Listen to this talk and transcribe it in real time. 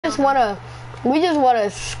just want a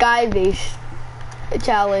sky base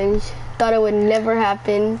challenge. Thought it would never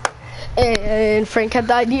happen. And Frank had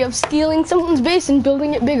the idea of stealing someone's base and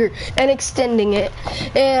building it bigger and extending it.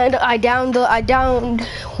 And I downed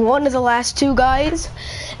one of the last two guys,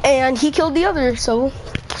 and he killed the other. So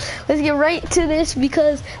let's get right to this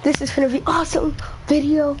because this is gonna be awesome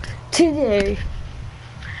video today.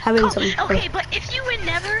 Okay, but if you would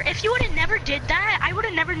have never did that, I would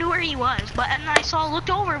have never knew where he was. But and I looked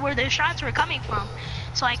over where the shots were coming from,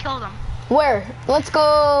 so I killed him. Where? Let's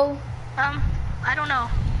go. I don't know.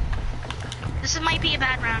 This might be a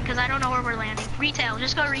bad round because I don't know where we're landing. Retail,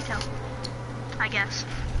 just go retail. I guess.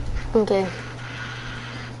 Okay.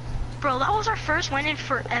 Bro, that was our first win in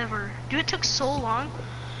forever. Dude, it took so long.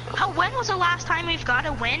 When was the last time we've got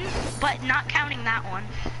a win, but not counting that one?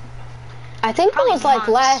 I think Probably it was like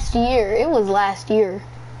months. last year. It was last year.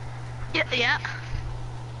 Yeah.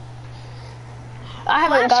 I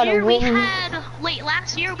haven't got a win.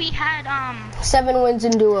 Last year we had 7 wins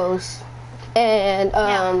in duos. And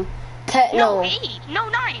Yeah. 10, no. 8. No,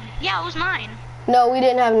 9. Yeah, it was 9. No, we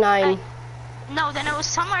didn't have 9. No, then it was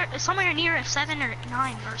somewhere near a 7 or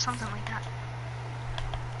 9 or something like that.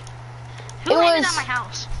 Who landed at my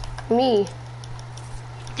house? Me.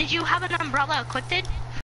 Did you have an umbrella equipped?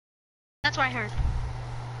 That's what I heard.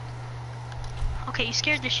 Okay, you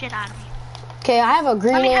scared the shit out of me. Okay, I have a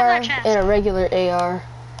green Let me have AR that chest. and a regular AR.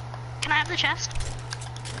 Can I have the chest?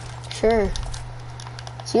 Sure.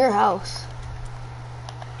 It's your house.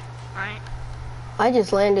 Alright. I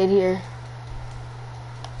just landed here.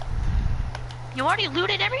 You already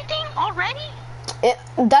looted everything? Already?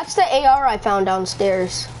 That's the AR I found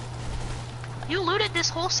downstairs. You looted this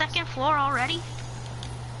whole second floor already?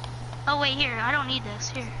 Oh wait, here, I don't need this.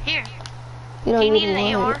 Here. You don't Do you need even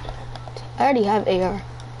an want AR? it. I already have AR.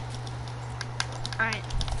 Alright.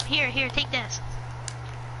 Here, take this.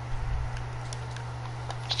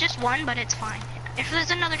 It's just one, but it's fine. If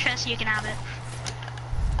there's another chest, you can have it.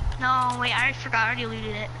 No, wait, I forgot, I already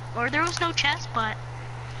looted it. Or there was no chest, but...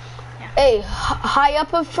 yeah. Hey, high up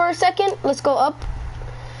for a second. Let's go up.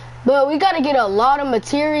 But we gotta get a lot of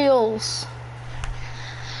materials.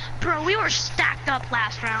 Bro, we were stacked up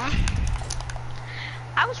last round.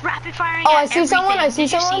 I was rapid firing Oh, at I see someone, everything. I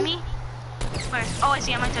see Did someone. you see me? Where? Oh, I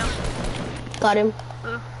see him, I too. Got him.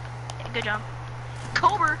 Ooh. Good job.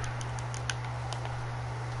 Cobra.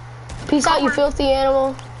 Peace out, you Cobra. filthy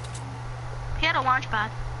animal. He had a launch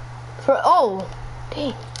pad. Oh,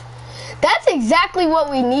 dang. That's exactly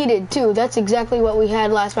what we needed too. That's exactly what we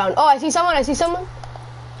had last round. Oh, I see someone.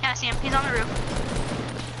 Yeah, I see him. He's on the roof.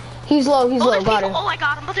 He's low, There's got people. him. Oh, I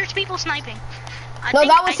got him, but there's people sniping. No,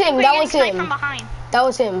 that was I think him, we're that getting was sniped him. from behind. That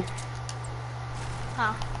was him.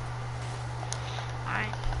 Oh.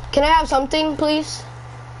 Alright. Can I have something, please?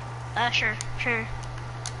 Sure. You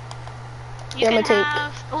Yeah, I'm can gonna take.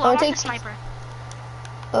 have... Oh, I'm I gonna want take. the sniper.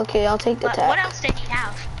 Okay, I'll take the What tac. else did he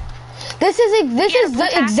have? This is Yeah, the blue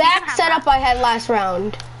tac, you can exact have setup that. I had last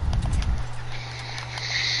round.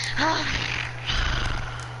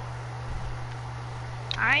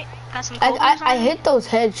 Alright, got some gold I hit those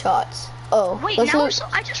headshots. Oh, Wait, let's now loot.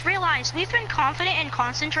 I just realized we've been confident and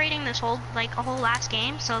concentrating this whole last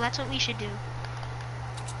game, so that's what we should do.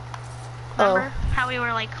 Remember how we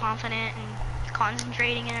were like confident and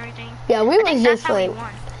concentrating and everything? Yeah, we I was think just that's how like. we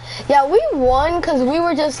won. Yeah, we won because we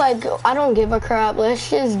were just like, I don't give a crap. Let's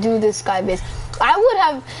just do this sky base. I would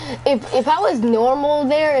have, if I was normal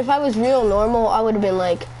there, if I was real normal, I would have been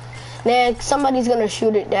like, nah, somebody's gonna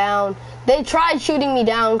shoot it down. They tried shooting me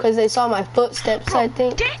down because they saw my footsteps, Bro, I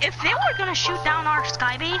think. if they were gonna shoot down our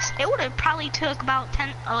sky base, it would have probably took about 10,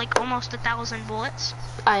 like almost 1,000 bullets.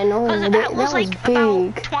 I know, Because that was like big.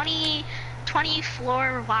 about 20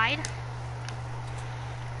 floor wide.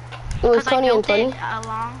 It was 'Cause I 20 and built 20. it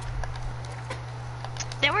along.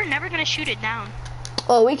 They were never gonna shoot it down.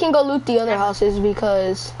 Oh, we can go loot the other houses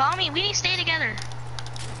because Follow me, we need to stay together.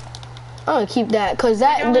 I'm gonna keep that because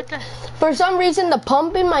We're gonna let the- for some reason the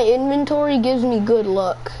pump in my inventory gives me good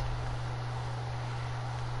luck.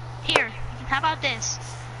 Here, how about this?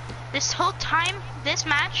 This whole time, this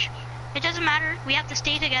match, it doesn't matter. We have to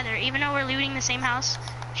stay together, even though we're looting the same house.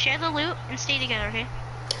 Share the loot and stay together, okay?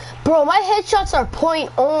 Bro, my headshots are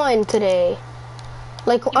point on today.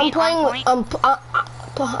 Like You I'm mean playing. on point?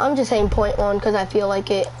 I'm just saying point on because I feel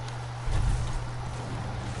like it.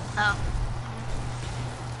 Oh.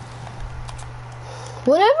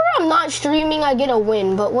 Whenever I'm not streaming, I get a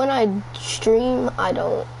win, but when I stream, I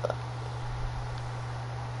don't.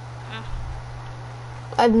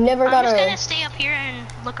 I've never got I'm just a. gonna stay up here and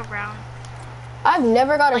look around. I've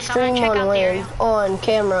never got a Like, I'm gonna stream check on out the area. on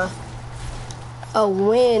camera. A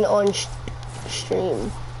win on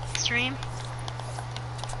stream. stream.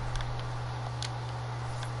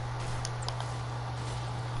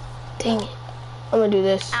 Dang it. I'm gonna do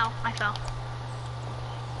this. Ow, I fell.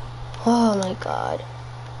 Oh my god.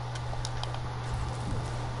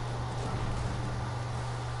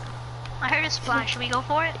 I heard a splash. Should we go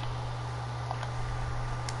for it?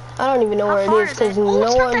 I don't even know How where far it is is because it? Oh,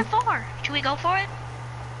 it's no not one. that far. Should we go for it?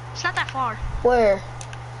 It's not that far. Where?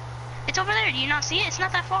 It's over there. Do you not see it? It's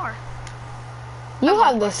not that far. You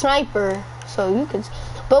have the sniper, so you could.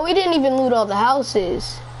 But we didn't even loot all the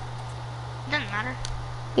houses. Doesn't matter.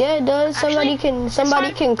 Yeah, it does. Actually,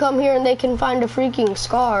 Somebody can come here and they can find a freaking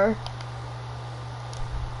scar.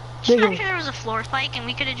 Just imagine there was a floor spike and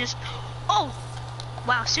we could have just. Oh,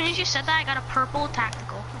 wow! As soon as you said that, I got a purple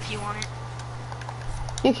tactical. If you want it.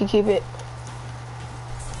 You can keep it.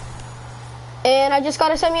 And I just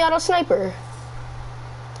got a semi-auto sniper.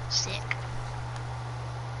 Sick.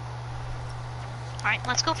 Alright,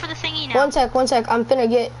 let's go for the thingy now. One sec. I'm finna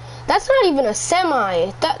get. That's not even a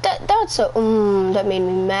semi. That's a. That made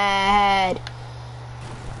me mad.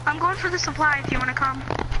 I'm going for the supply if you want to come.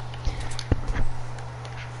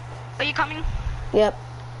 Are you coming? Yep.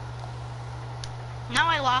 Now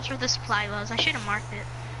I lost where the supply was. I should have marked it.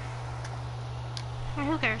 Well,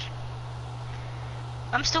 who cares?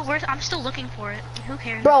 I'm still looking for it. Who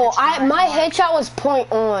cares? Bro, my headshot was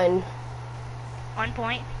point on. 1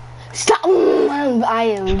 point. Stop! I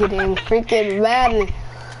am getting freaking mad.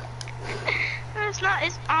 It's not.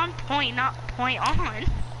 It's on point, not point on.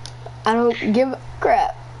 I don't give a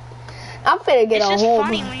crap. I'm finna get it's a just whole.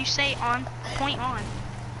 funny when you say on point on.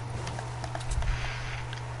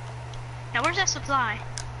 Now where's that supply?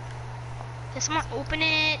 Did someone open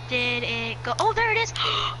it? Did it go? Oh, there it is.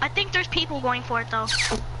 I think there's people going for it though.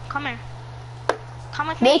 Come here. Come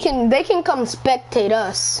with me. They can come spectate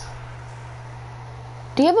us.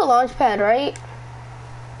 Do you have a launch pad, right?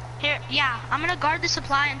 Here, yeah. I'm gonna guard the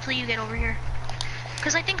supply until you get over here.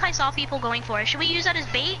 Cause I think I saw people going for it. Should we use that as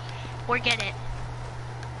bait or get it?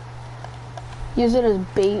 Use it as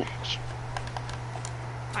bait.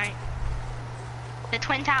 Alright. The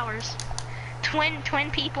Twin Towers.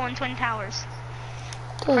 Twin people in Twin Towers.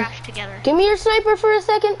 Crash together. Give me your sniper for a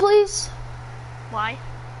second, please. Why?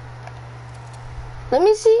 Let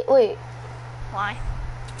me see. Wait. Why?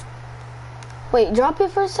 Wait, drop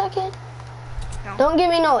it for a second. No. Don't give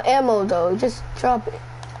me no ammo though. Just drop it.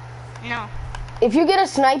 No. If you get a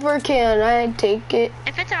sniper, can I take it?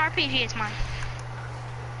 If it's an RPG, it's mine.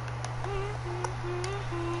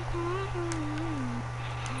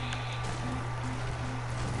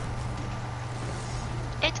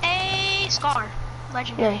 It's a Scar.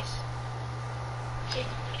 Legendary. Nice. Can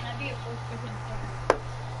I be a first person?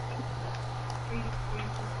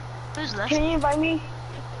 Who's this? Can you invite me?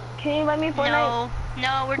 Can you invite me for a night?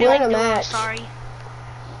 No, we're We're doing in a duos, match. Sorry.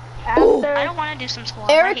 Ooh. I don't want to do some squad.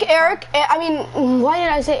 Eric, I mean, why did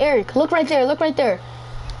I say Eric? Look right there, look right there.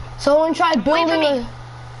 Someone tried building a...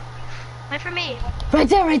 Wait for me. Right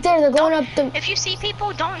there, they're going up the... If you see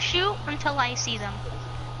people, don't shoot until I see them.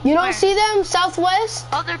 You don't Where? see them? Southwest?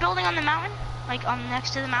 Oh, they're building on the mountain? Like,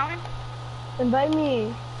 next to the mountain? Invite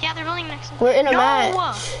me. Yeah, they're building next to... We're in a No! match.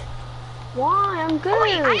 Why? I'm good. Oh,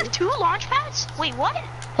 wait, I have 2 launch pads? Wait, what?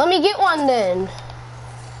 Let me get one then.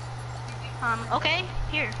 Okay,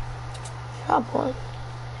 here. Drop one.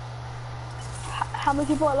 How many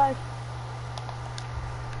people are alive?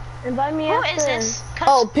 Invite me Who after. is this?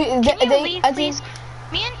 Oh, Can you they leave, I please? think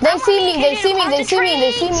Me and they see me, they see me, they see me,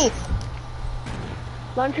 they see me.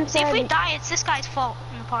 Launcher See, if we pad. die, it's this guy's fault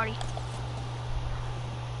in the party.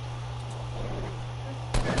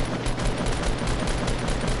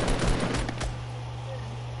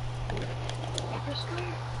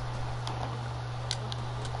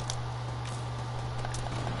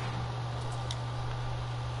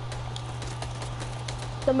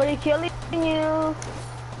 Somebody killing you.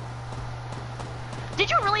 Did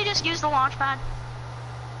you really just use the launch pad?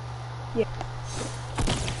 Yeah.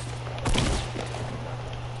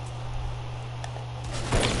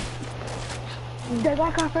 Does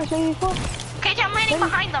that guy first aid before? Okay, I'm landing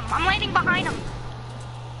behind them. I'm landing behind them.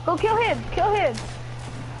 Go kill him. Kill him.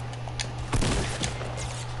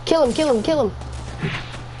 Kill him, kill him, kill him.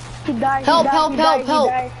 He died. Help, he died, help, he help, died, help.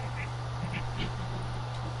 He died.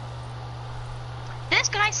 This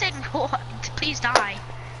guy said, please die.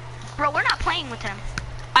 Bro, we're not playing with him.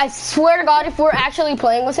 I swear to God, if we're actually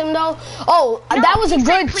playing with him though. Oh, No, that was a he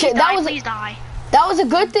said, good please that die, was please die. that was a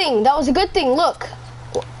good thing. That was a good thing. Look.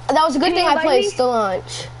 That was a good Can you thing I invite placed me? the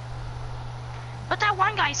launch. But that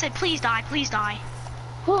one guy said, please die, please die.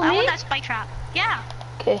 Who, I me? want that spike trap. Yeah.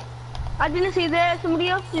 Okay. I didn't see that. Somebody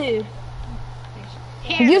else did.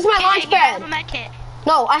 Here, Use my okay, launch here, I have pad. a med kit.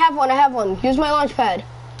 No, I have one. I have one. Use my launch pad.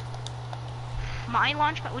 My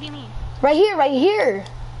launch pad? What do you mean? Right here. Right here.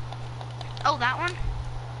 Oh, that one?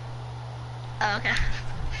 Oh, okay.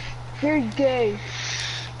 You're gay.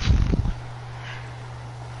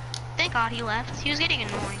 Thank God he left. He was getting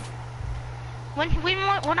annoying. When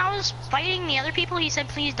I was fighting the other people, he said,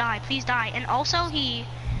 "Please die, please die." And also he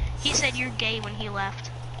said, "You're gay" when he left.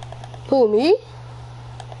 Who, me?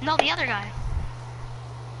 No, the other guy.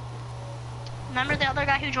 Remember the other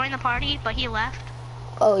guy who joined the party, but he left?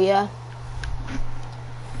 Oh, yeah.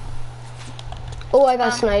 Oh, I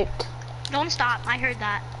got sniped. Don't stop. I heard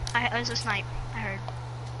that. It was a snipe. I heard.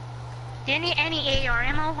 Do you need any AR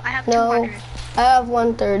ammo? I have No, 200. I have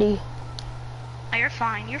 130. Oh, you're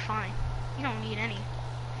fine. You're fine. You don't need any.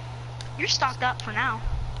 You're stocked up for now.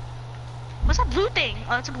 What's that blue thing?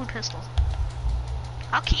 Oh, that's a blue pistol.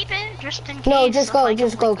 I'll keep it just in case. No, just go,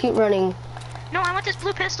 just go. Keep running. No, I want this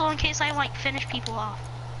blue pistol in case I like finish people off.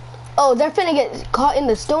 Oh, they're finna get caught in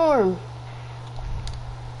the storm.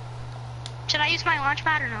 Should I use my launch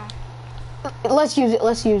pad or no? Let's use it.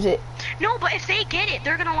 Let's use it. No, but if they get it,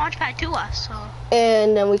 they're gonna launch pad to us. So.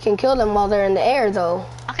 And then we can kill them while they're in the air, though.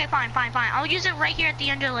 Okay, fine, fine, fine. I'll use it right here at the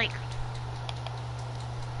end of the lake.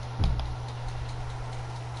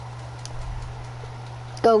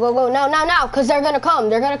 Go, go, go. Now, now, now, because they're gonna come.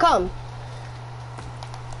 They're gonna come.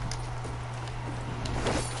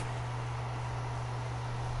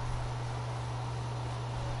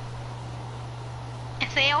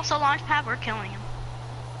 If they also launch pad, we're killing them.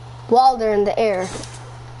 While they're in the air.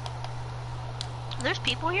 There's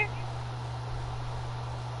people here?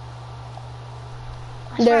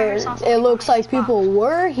 I swear I saw something It looks behind like this box. people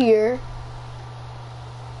were here.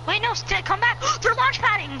 Wait, no, come back. They're launch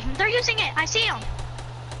padding. They're using it. I see him.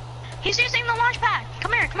 He's using the launch pad.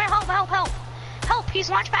 Come here, help, help, help. Help, he's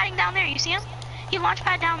launch padding down there. You see him? He launch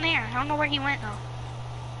pad down there. I don't know where he went though.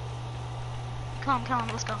 Come on,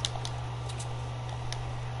 let's go.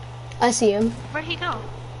 I see him. Where'd he go?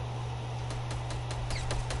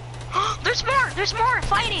 There's more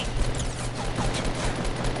fighting.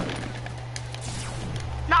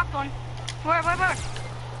 Knocked one. Where?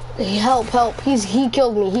 Help, help. He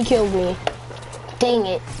killed me. He killed me. Dang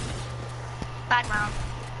it. Bad round.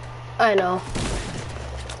 I know.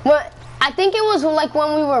 But I think it was like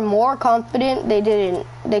when we were more confident,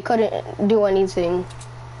 they couldn't do anything.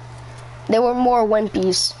 They were more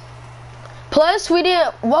wimpies. Plus, what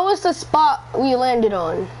was the spot we landed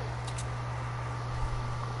on?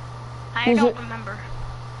 I don't remember.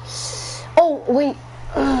 Oh, wait.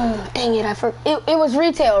 Dang it, it was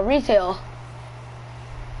retail.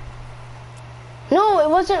 No, it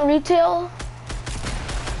wasn't retail.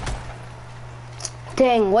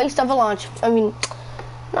 Dang, waste of a launch. I mean,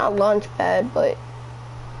 not launch pad, but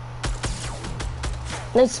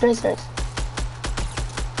nice.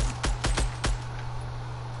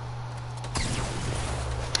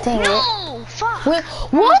 Dang No, fuck. it.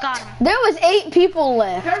 Almost What? got him. There was 8 people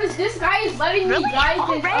left. Travis, this guy is letting me Really? drive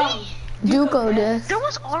Already? his Duco death. There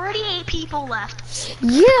was already 8 people left.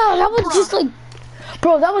 Yeah, that was just like,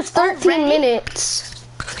 bro, that was 13 Already? minutes.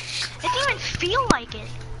 It didn't even feel like it.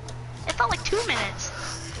 It felt like 2 minutes.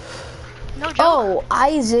 No joke. Oh,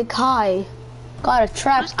 Isaac, hi. Got a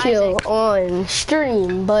trap Who's kill Isaac? on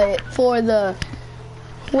stream, but for the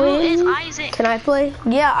Who win, is Isaac? can I play?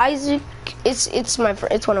 Yeah, Isaac. It's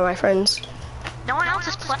one of my friends. No one else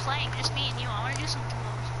is playing. Just me and you. I want to do some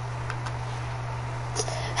duos.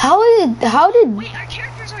 How did? Wait, our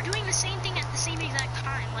characters are doing the same thing at the same exact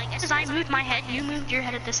time. Like as I moved my head, you moved your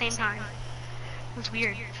head at the same time. It was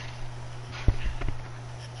weird.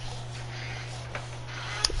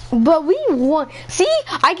 But we won. See,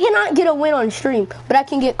 I cannot get a win on stream, but I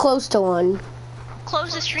can get close to one.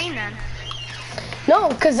 Close the stream then. No,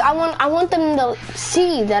 cause I want them to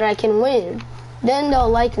see that I can win. Then they'll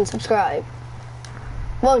like and subscribe.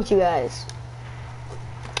 Won't you guys?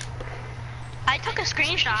 I took a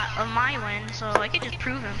screenshot of my win, so I could just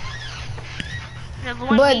prove him. The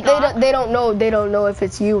one But we got. they don't know if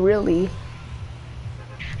it's you really.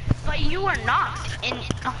 But you are not. And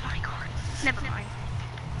oh my god. Never mind.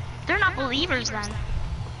 They're not believers then.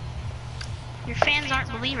 Your fans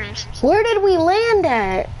aren't believers. Where did we land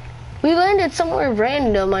at? We landed somewhere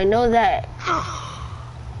random, I know that.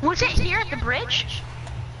 Was it here at the bridge?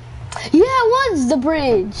 Yeah, it was the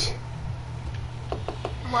bridge.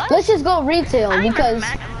 What? Let's just go retail I don't even because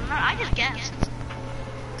remember. I just guessed.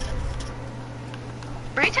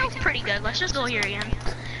 Retail's pretty good. Let's just go here again.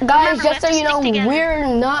 guys, Remember, just so we have you to know, stick together. we're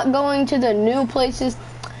not going to the new places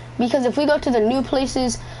because if we go to the new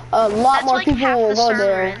places, a lot That's more like people half will the go server.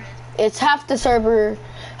 there. It's half the server.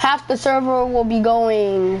 half the server will be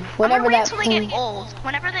going. Whatever I'm gonna wait that. till they get old.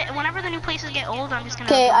 Whenever the new places get old, I'm just gonna.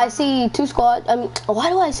 Okay, I see 2 squads. I mean, why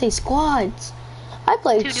do I say squads? I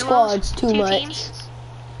played 2 duos, squads too 2 much. teams.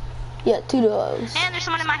 Yeah, 2 duos. And there's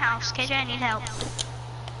someone in my house. KJ, I need help.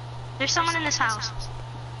 There's someone in this house.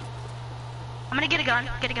 I'm gonna get a gun.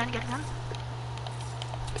 Get a gun.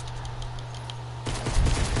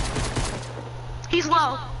 He's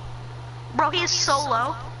low. Bro, he is so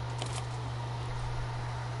low.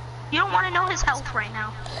 You don't want to know his health right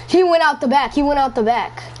now. He went out the back.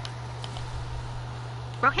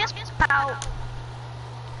 Bro, he has about...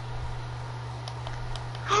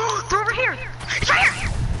 They're over here. He's right here.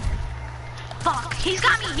 Fuck. He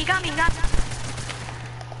got me. Get him.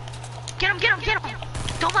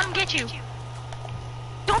 Don't let him get you.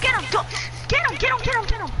 Don't get him. Get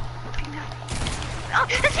him. Oh,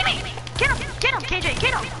 that's me. Get him, KJ,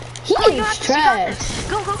 get him. He is trash.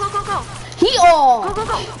 Go. Go.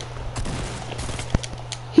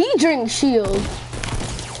 He drinks shield.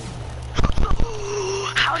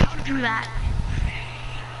 How did you do that?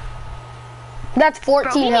 That's Bro,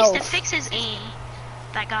 14 he health. needs to fix his aim.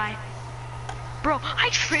 That guy. Bro, I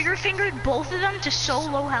trigger fingered both of them to so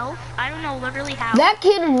low health. I don't know literally how. That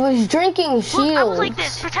kid was drinking shield. Look, I was like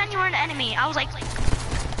this. Pretend you were an enemy. I was like.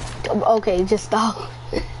 Okay, just stop.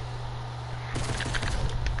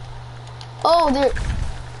 Oh, there.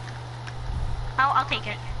 I'll take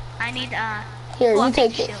it. I need Here, well, you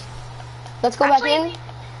take it. shield. Let's go Actually, back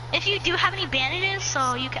in. If you do have any bandages,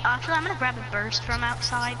 so you can. Actually, I'm gonna grab a burst from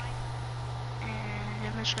outside, and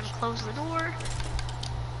I'm just gonna close the door.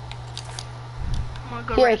 I'm gonna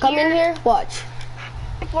go Here, right come here. in here. Watch.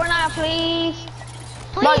 Fortnite, please.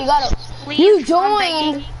 No, you got it. Leave. You I'm joined.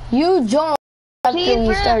 begging. You joined after Please, we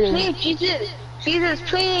bro, started. please, Jesus,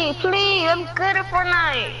 please, I'm good at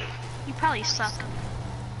Fortnite. You probably suck.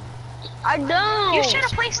 I don't. You should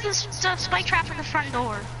have placed this spike trap at the front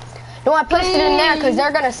door. No, I placed it in there because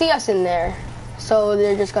they're gonna see us in there, so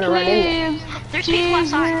they're just gonna run in there. There's people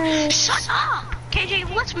outside. Shut up!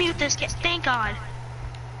 KJ, let's mute this kid. Thank God.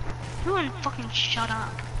 You wouldn't fucking shut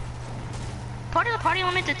up. Put the party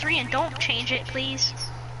limit to 3 and don't change it, please.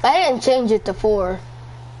 I didn't change it to 4.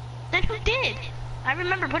 Then who did? I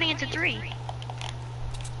remember putting it to 3.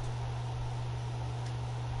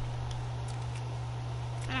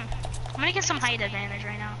 I'm gonna get some height advantage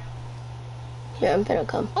right now. Yeah, I'm gonna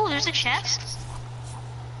come. Oh, there's a chest?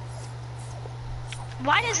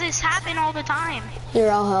 Why does this happen all the time?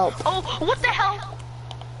 Here, I'll help. Oh, what the hell?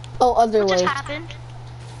 Oh, other What just way. happened?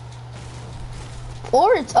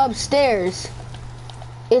 Or it's upstairs.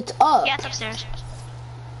 It's up. Yeah, it's upstairs.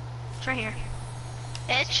 It's right here.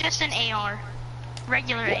 It's just an AR.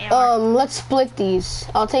 Regular AR. Let's split these.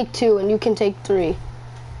 I'll take 2 and you can take 3.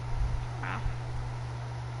 Oh.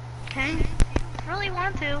 Okay. Really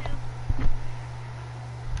want to.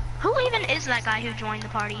 Who even is that guy who joined the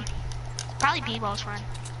party? Probably B-Ball's friend.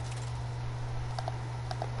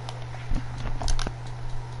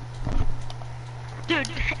 Dude,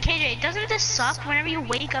 KJ, doesn't this suck whenever you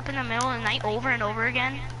wake up in the middle of the night over and over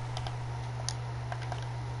again?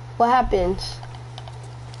 What happens?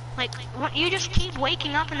 Like, you just keep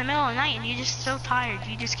waking up in the middle of the night and you're just so tired.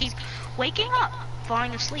 You just keep waking up,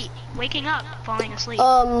 falling asleep. Waking up, falling asleep.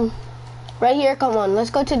 Right here, come on,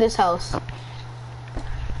 let's go to this house.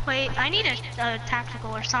 Wait, I need a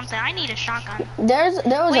tactical or something. I need a shotgun. There was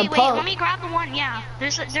a Wait, pump. let me grab the one. Yeah,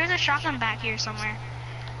 there's a shotgun back here somewhere.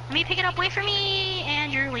 Let me pick it up. Wait for me,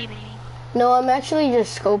 and you're leaving me. No, I'm actually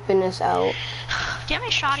just scoping this out. Do you have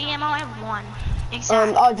any shoddy ammo? I have 1.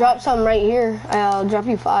 Exactly. I'll drop some right here. I'll drop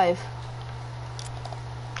you 5.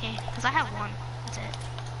 Okay, because I have 1. That's it.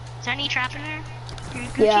 Is there any trap in there?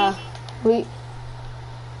 Gucci? Yeah,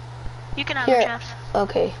 You can have here. the traps.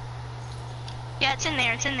 Okay. Yeah, it's in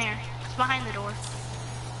there. It's in there. It's behind the door.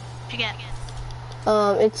 What'd you get?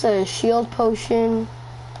 It's a shield potion.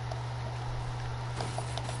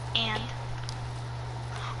 And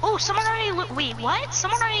oh, someone already wait, what?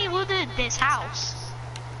 Someone already looted this house,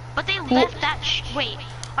 but they left that. Wait,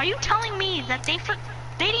 are you telling me that they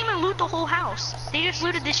didn't even loot the whole house? They just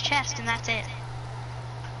looted this chest and that's it.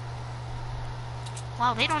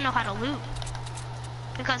 Wow, they don't know how to loot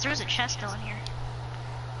because there's a chest still in here.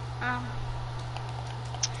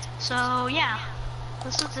 So yeah,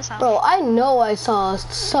 let's loot this house. Bro, I know I saw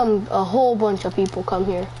a whole bunch of people come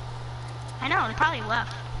here. I know, they probably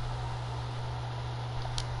left.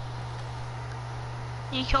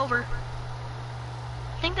 Eek over.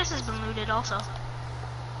 I think this has been looted also.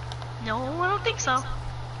 No, I don't think so.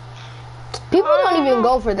 People don't even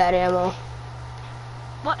go for that ammo.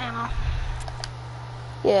 What ammo?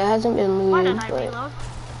 Yeah, it hasn't been Why looted. did I But... reload?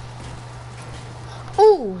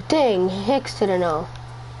 Ooh, dang, Hicks didn't know.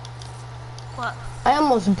 What? I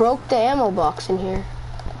almost broke the ammo box in here.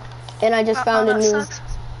 And I just found a new... Sucks.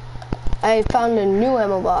 I found a new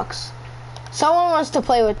ammo box. Someone wants to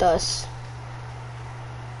play with us.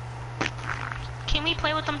 Can we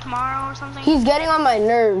play with them tomorrow or something? He's getting on my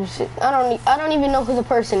nerves. I don't even know who the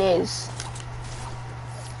person is.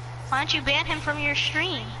 Why don't you ban him from your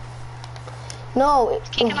stream? No,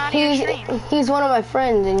 Kick him out of your stream. he's one of my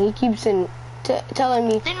friends, and he keeps telling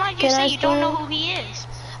me. Then why'd you say you don't know who he is?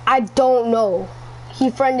 I don't know. He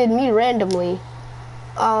friended me randomly.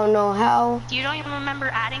 I don't know how. You don't even remember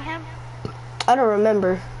adding him? I don't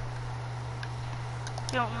remember.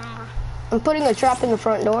 You don't remember. I'm putting a trap in the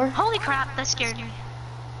front door. Holy crap, that scared me.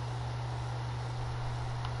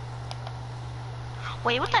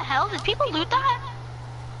 Wait, what the hell? Did people loot that?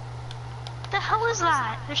 What the hell is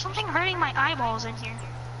that? There's something hurting my eyeballs in here.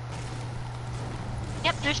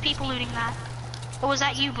 Yep, there's people looting that. Or was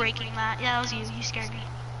that you breaking that? Yeah, that was you. You scared me.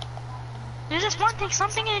 There's this one thing,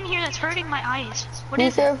 something in here that's hurting my eyes. What Be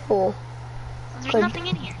is it? careful. There's nothing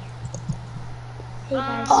in here. Hey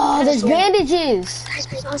guys. Oh, there's bandages. Guys,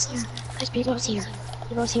 Bebo's here. Guys, Bebo's here.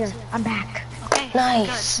 Bebo's here. I'm back. Okay.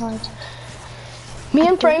 Nice. Good. Me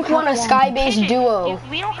and Frank won a sky-based KJ, duo.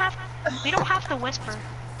 We don't have to whisper.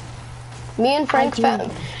 Me and Frank I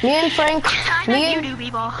know you do,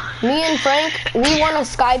 B-ball. me and Frank, we won a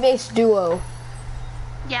sky-based duo.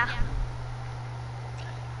 Yeah.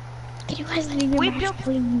 Can you guys leave your match,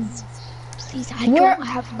 please? Please, I We're- don't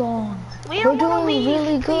have long. We don't We're want to doing leave.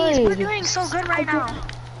 really Please, we're good. doing so good right now.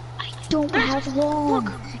 I don't have long.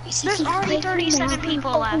 Look, there's already 37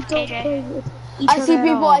 people left, KJ. I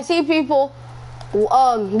see people. They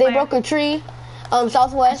Where? broke a tree.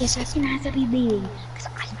 Southwest. Yes, that's gonna have to be leaving because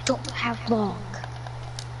I don't have long.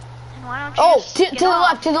 Then why don't you Oh, just to get the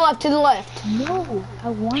off? left, to the left, to the left. No, I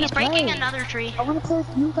want He's to play. breaking another tree. I want to play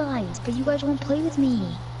with you guys, but you guys won't play with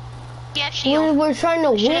me. He has shield. We're trying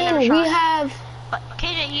to Should've never win. We shot. have. But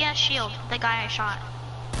KJ, he has shield. The guy I shot.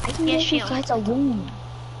 I can Yes, let you shield. guys alone.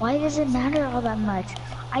 Why does it matter all that much?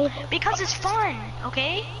 Because it's fun,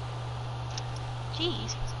 okay?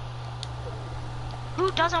 Jeez. Who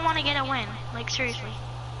doesn't want to get a win? Like, seriously.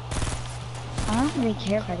 I don't really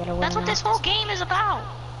care if I get a win. That's what this whole game is about.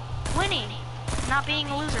 Winning. Not being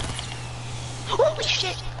a loser. Holy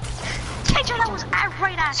shit! KJ, that was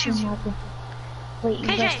right at you. Wait, you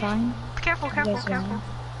guys KJ, fine? careful, You careful, guys careful. fine?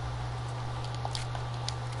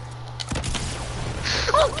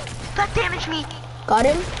 Oh! That damaged me Got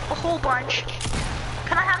him. a whole bunch.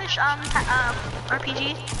 Can I have his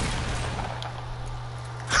RPG?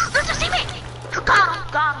 There's a teammate!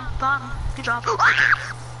 Got him. Good job.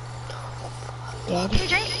 Dead?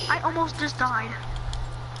 KJ, I almost just died.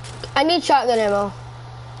 I need shotgun ammo.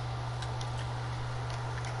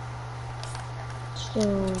 So,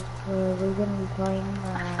 we're gonna be playing,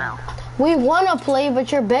 I fell. We want to play,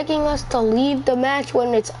 but you're begging us to leave the match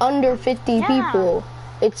when it's under 50 Yeah. people.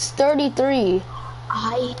 It's 33.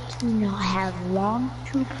 I do not have long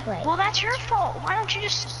to play. Well, that's your fault. Why don't you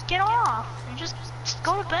just get off and just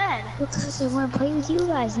go to bed? Because I want to play with you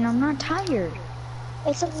guys and I'm not tired.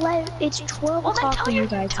 It's 11, it's 12 Well, then o'clock for you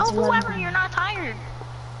guys. tell It's 11. whoever you're not tired.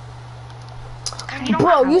 You don't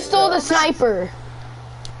Bro, have- you stole the sniper.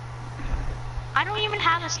 I don't even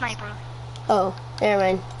have a sniper. Oh, never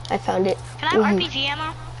mind. I found it. Can I have RPG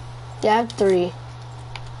ammo? Yeah, I have 3.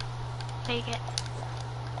 Take it.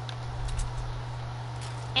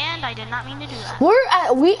 And I did not mean to do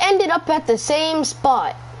that. We ended up at the same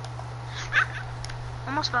spot.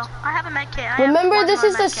 Almost fell. I have a med kit. Remember, this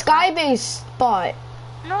is the sky-based spot.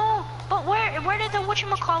 No, but where did the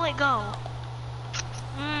whatchamacallit go?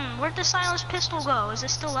 Where'd the silenced pistol go? Is it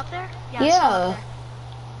still up there? Yeah. It's still up Yeah. there.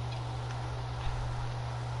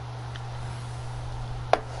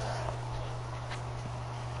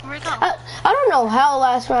 Where'd it go? I don't know how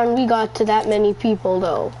last round we got to that many people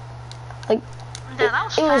though. Like, Yeah, that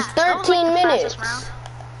was it was fast. That was, like, 13 the minutes. fastest round.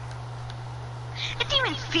 It didn't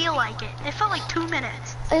even feel like it. It felt like 2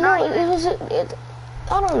 minutes. I Not know even. it was.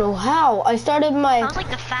 I don't know how. I started That my. was like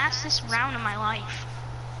the fastest round of my life.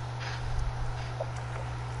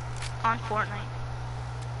 On Fortnite.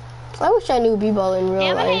 I wish I knew b-ball in Do you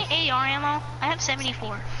real have life. any AR ammo? I have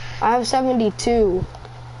 74. I have 72.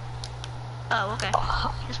 Oh, okay.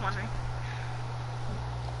 Just wondering.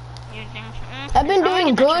 I've been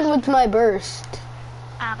doing good with my burst.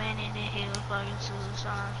 I've been in the hills, fucking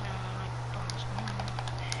suicide.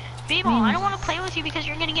 People, I don't want to play with you because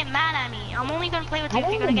you're gonna get mad at me. I'm only gonna play with you if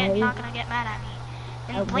you're gonna get not gonna get mad at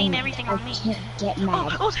me and blame everything on me. I can't get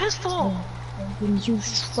mad. Oh, it's his fault. I'm in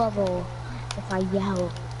huge trouble if I yell.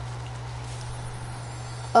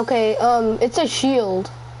 Okay, it's a shield.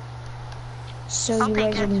 So you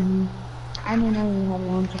Okay, guys good. are... I didn't know you had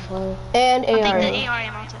one to play. And I'll AR. take the AR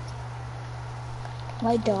ammo too.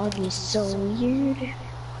 My dog is so weird.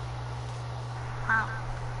 Wow.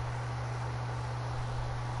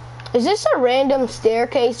 Is this a random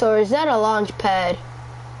staircase or is that a launch pad?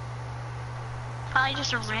 Probably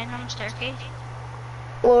just a random staircase.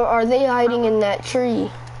 Or are they hiding in that tree?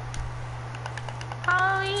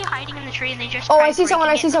 Probably hiding in the tree and they just. Oh, tried I see someone,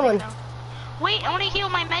 I breaking see it, but they someone. fell. Wait, I want to heal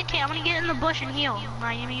my med kit. I want to get in the bush and heal.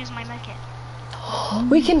 I'm gonna use my med kit.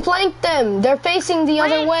 We can flank them. They're facing the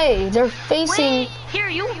other way. They're facing. Wait, here,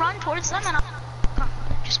 you run towards them and I'll... Come,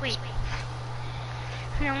 just wait.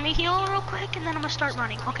 Here, let me heal real quick and then I'm gonna start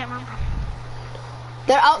running. Okay, I'm running.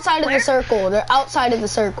 They're outside of Where? the circle. They're outside of the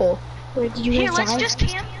circle. Where did you Here, guys let's die? just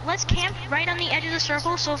camp. Let's camp right on the edge of the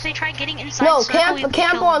circle. So if they try getting inside No, the circle, we camp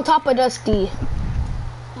can kill on them. top of Dusty.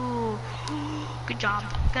 Ooh, good job.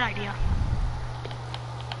 Good idea.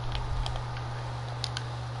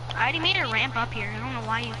 I already made a ramp up here. I don't know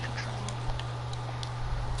why you took so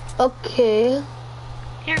long. Okay.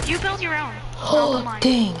 Here, you build your own. I'll build Oh, mine.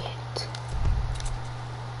 dang it.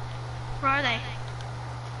 Where are they?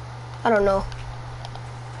 I don't know.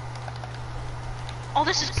 Oh,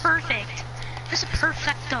 this is perfect. This is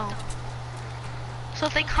perfecto. So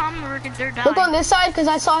if they come, they're dying. Look on this side because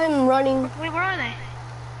I saw him running. Wait, where are they?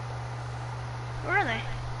 Where are they?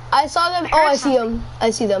 I saw them. Oh, I see them.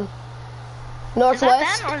 I see them. Northwest.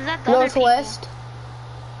 Is that them or is that the other Northwest. people?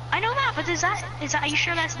 I know that, but is that, are you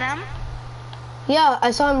sure that's them? Yeah,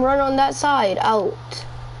 I saw him run on that side out.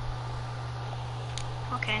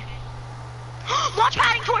 Okay. Launch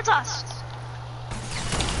padding towards us!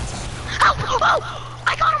 Ow! Oh!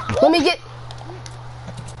 I got him both! Let me get.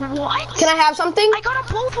 What? Can I have something? I got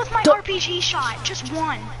them both with my Don't- RPG shot, just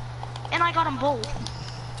one. And I got them both.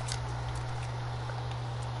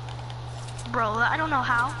 Bro, I don't know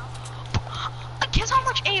how. Guess how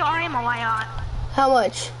much AR ammo I got? How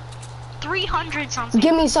much? 300 something.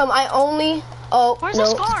 Give me some. I only. Oh, Where's no.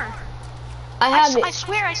 the scar? I have I it.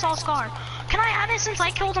 swear I saw a scar. Can I have it since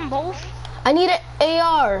I killed them both? I need an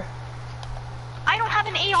AR. I don't have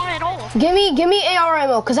an AR at all. Give me AR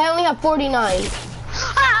ammo, cause I only have 49.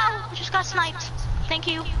 Ow! I just got sniped. Thank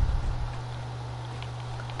you.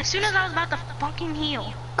 As soon as I was about to fucking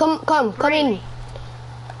heal. Come in.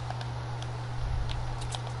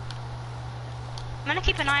 I'm gonna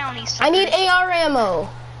keep an eye on these I need suckers. AR ammo.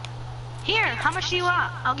 Here, how much do you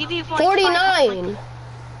want? I'll give you like 49.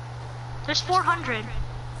 There's 400.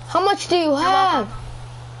 How much do you have? welcome.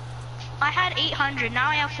 I had 800, now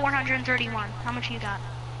I have 431. How much you got?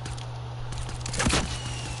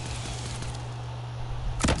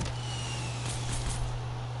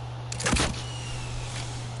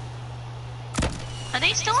 Are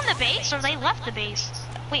they still in the base or they left the base?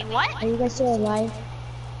 Wait, what? Are you guys still alive?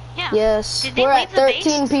 Yeah. Yes, Did they we're leave at the base?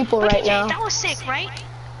 13 people Look right at you, now. that was sick, right?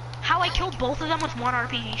 How I killed both of them with one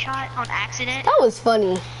RPG shot on accident. That was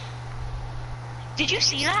funny. Did you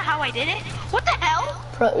see that? How I did it? What the hell?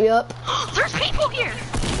 Yup. There's people here.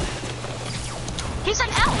 He's an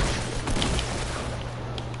elf.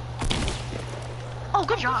 Oh,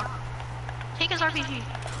 good job. Take his RPG.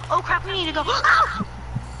 Oh crap, we need to go. Ow!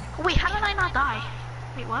 Wait, how did I not die?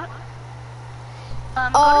 Wait, what?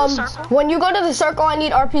 Go to the circle. When you go to the circle, I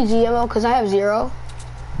need RPG ammo because I have 0.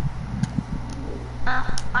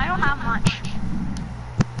 I don't have much.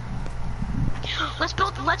 Let's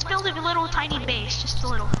build a little tiny base, just a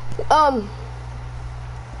little.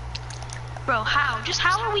 Bro, how? Just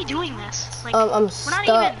how are we doing this? Like, I'm we're not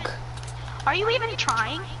stuck. even. Are you even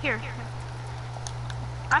trying? Here.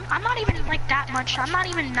 I'm not even like that much. I'm not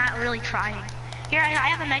even not really trying. Here, I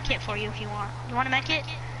have a med kit for you if you want. You want a med kit?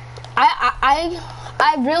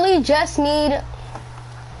 I really just need.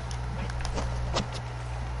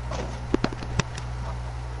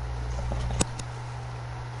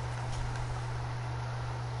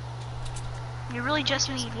 You really just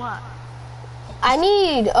need what? I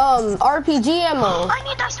need RPG ammo. I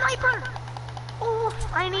need that sniper! Oh,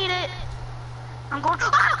 I need it. I'm going.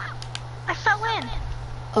 Ah! I fell in.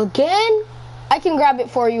 Again? I can grab it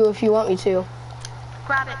for you if you want me to.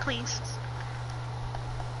 Grab it, please.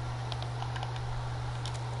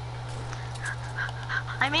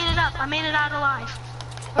 I made it up. I made it out alive.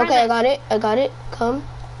 Where is Okay, it? I got it. Come.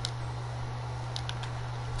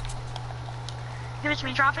 Give it to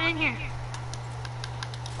me. Drop it in here.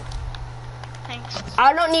 Thanks.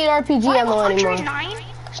 I don't need RPG What? ammo anymore. 109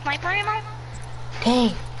 sniper ammo?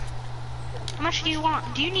 Dang. How much do you want?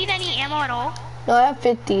 Do you need any ammo at all? No, I have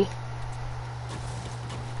 50.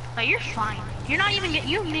 Oh, you're fine. You're not even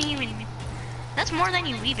you didn't even. That's more than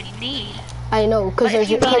you even need. I know, But if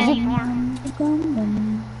you need any you. more,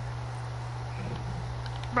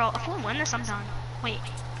 bro, if we win this, I'm done. Wait.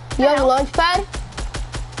 You have a launch pad?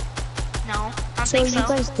 No, I don't So think you so.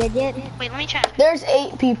 guys did it? Wait, let me check. There's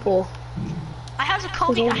 8 people. I have a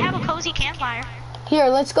cozy campfire. Here,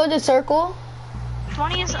 let's go to circle.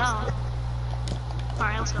 20 is Alright,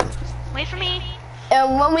 let's go. Wait for me.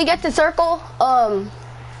 And when we get to circle, I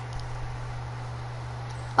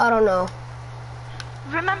don't know.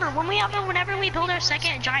 Remember, whenever we build our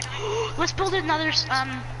second giant, let's build another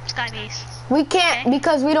sky base. We can't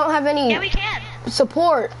because we don't have any Yeah, we can.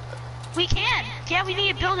 support. We can. Yeah, we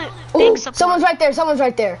need to build a Ooh, big support. someone's right there. Someone's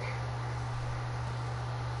right there.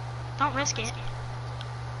 Don't risk it.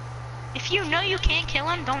 If you know you can't kill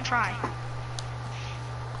him, don't try.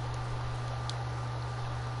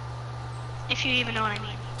 If you even know what I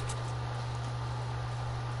mean.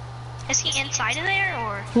 Is he inside of there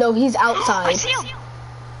or? No, he's I outside. see him.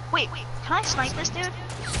 Wait, can I snipe this dude?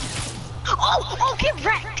 Oh, get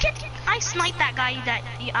wrecked. I sniped that guy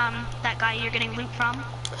that guy you're getting loot from.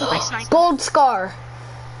 I sniped him. Gold scar.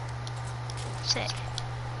 Sick.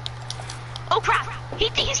 Oh crap!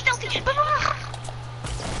 He's still.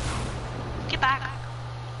 Get back.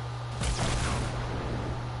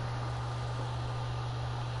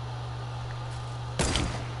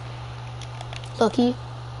 Lucky.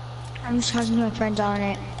 I'm just talking to my friends on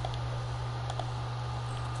it.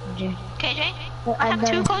 KJ, Well, I have I'm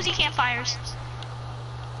 2 done. cozy campfires.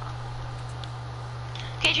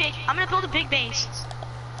 KJ, I'm gonna build a big base.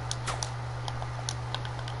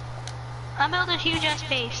 I'm gonna build a huge ass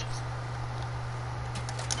base.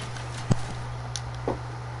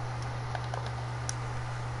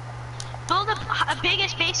 Build a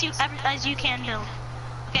biggest base as you can build.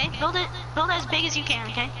 Okay, build as big as you can.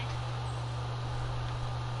 Okay.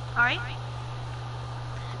 All right.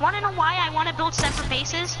 Want to know why I want to build separate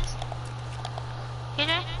bases?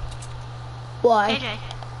 KJ? Why? KJ.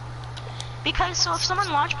 Because so if someone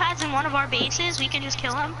launch pads in one of our bases, we can just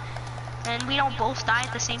kill him, and we don't both die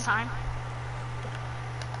at the same time.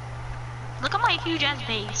 Look at my huge ass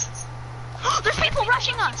base. There's people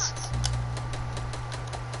rushing us.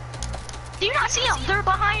 Do you not see them? They're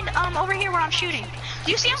behind over here where I'm shooting.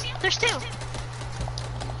 Do you see them? There's 2.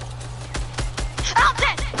 I'm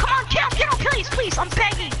dead. Come on, get him, please. I'm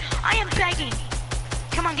begging. I am begging.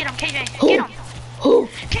 Come on, get him, KJ. Get him. Who?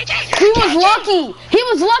 KJ! He was lucky. He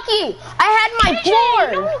was lucky. I had my KJ,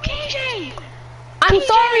 floor. no, KJ! I'm KJ.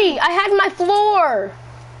 sorry. I had my floor.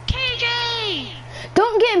 KJ!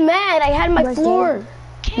 Don't get mad. I had my Right floor.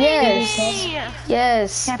 KJ! Yes.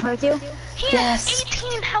 Yes. Can I play with you? He Yes. has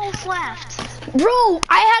 18 health left. Bro,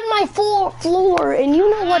 I had my floor, and you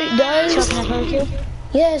know what it So does? can I play with you?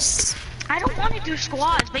 Yes. I don't want to do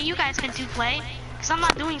squads, but you guys can do play, because I'm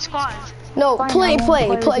not doing squads. No, Fine, play. I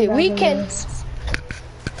won't play with you We guys can.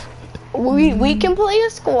 anyways. We can play a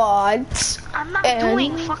squad, I'm not And-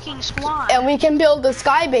 doing fucking squads. and we can build the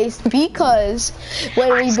sky base because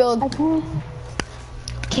when we build.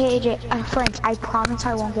 KJ, Frank, I promise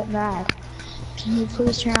I won't get mad. Can you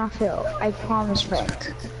please turn off Phil? I promise,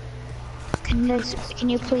 Frank. Can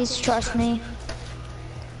you please trust me?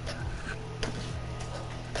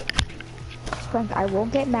 Frank, I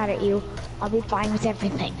won't get mad at you. I'll be fine with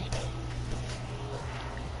everything.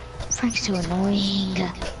 Frank's so annoying.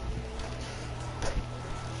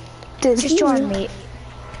 Does Just he join re- me.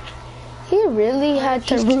 He really had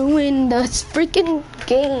to ruin this freaking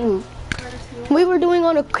game. We were doing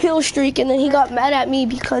on a kill streak, and then he got mad at me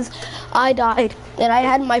because I died, and I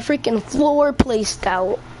had my freaking floor placed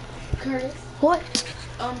out. Curtis, What?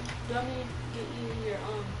 do you want me to get you your,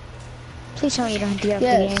 Please tell me you don't have to get off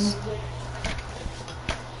Yes. the game.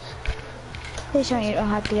 Please tell me you don't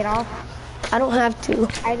have to get off. I don't have to.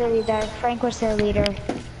 I the leader. Frank was the leader.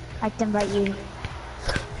 I can invite you.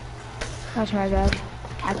 That's my bad.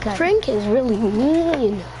 I couldn't. Frank is really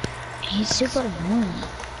mean. He's super annoying.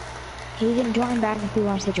 He can join back if he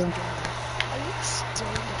wants to join.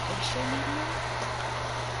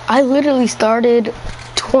 I literally started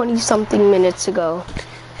 20-something minutes ago.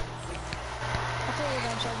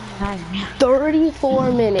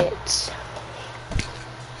 34 minutes.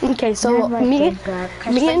 Okay, so me and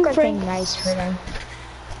Frank. Nice for them.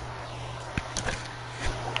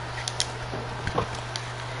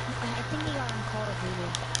 I think he got on Call of Duty.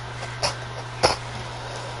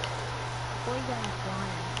 Or he got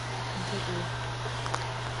offline completely.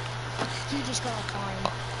 He just got offline.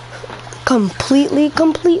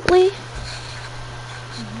 Completely?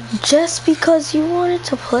 Just because you wanted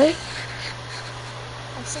to play?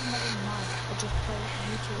 I said never mind. I just play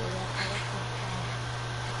YouTube or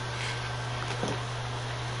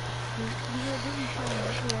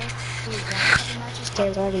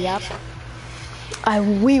They're already up.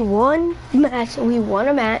 We won match. We won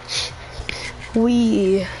a match.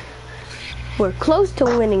 We were close to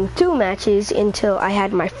winning 2 matches until I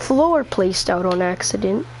had my floor placed out on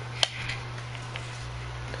accident.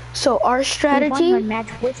 So our strategy. We won one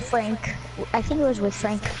match with Frank. I think it was with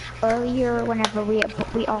Frank earlier. Whenever we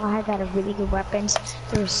all had really good weapons.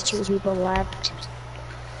 There was 2 people left.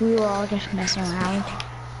 We were all just messing around.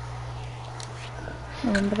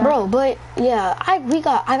 Remember that? Bro, but yeah, I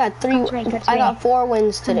got 4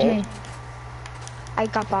 wins today. I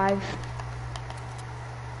got 5.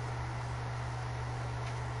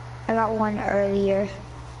 I got 1 earlier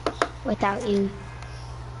without you.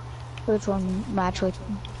 Which one match with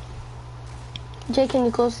me? Jay, can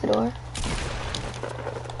you close the door?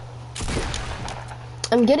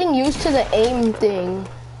 I'm getting used to the aim thing.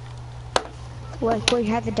 Like where you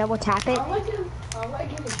have to double tap it? I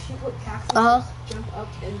like it to shoot with cactus, jump up,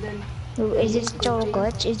 and then... Is it still a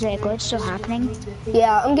glitch? Is the glitch still happening?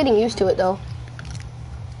 Yeah, I'm getting used to it though.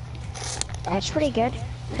 That's pretty good.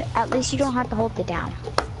 At least you don't have to hold it down.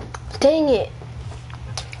 Dang it.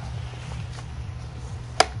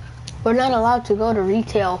 We're not allowed to go to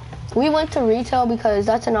retail. We went to retail because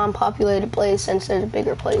that's a non-populated place since there's a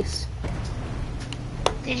bigger place.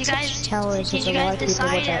 Did you guys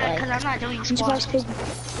decide? Because I'm not doing squats.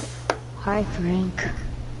 Hi, Frank.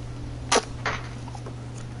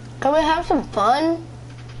 Can we have some fun?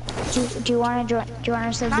 Do you want to join? Do you want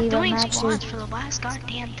us to I'm not leave a doing match? squats for the last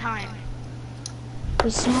goddamn time.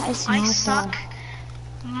 It's not. I suck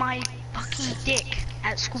my fucking dick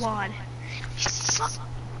at squad. You suck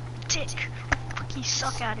dick. You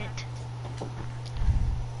suck at it.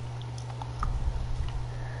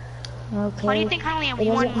 Okay. Why do you think I only have It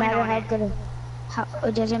one doesn't win matter on how it? good.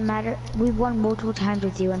 It doesn't matter. We won multiple times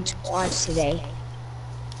with you in squads today.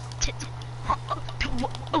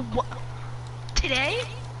 Today?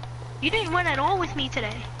 You didn't win at all with me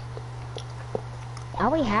today.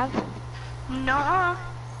 Now we have. Nuh-uh.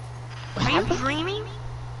 Are you dreaming?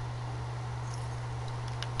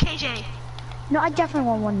 KJ. No, I definitely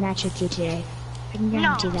won 1 match with you today. I can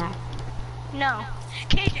guarantee that. No.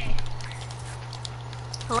 KJ.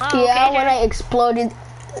 Hello, Yeah, KJ? when I exploded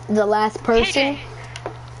the last person. KJ.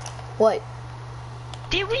 What?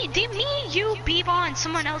 Did me, you, Beba, and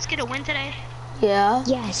someone else get a win today? Yeah.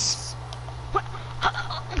 Yes. What?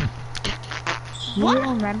 You What?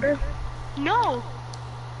 don't remember? No.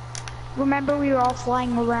 Remember we were all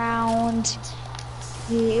flying around.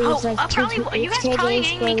 It was like you guys probably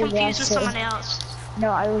getting me confused with someone else.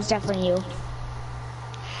 No, it was definitely you.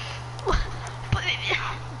 But,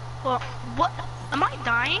 well, what? Am I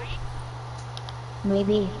dying?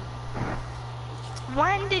 Maybe.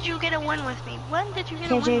 When did you get a win with me? When did you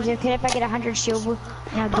get a win KJ, is with it me? okay if I get 100 shield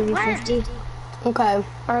and I'll give you when? 50? Okay.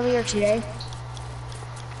 Earlier today.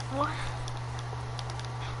 What?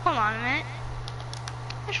 Hold on a minute.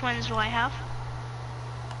 Which wins do I have?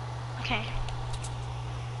 Okay.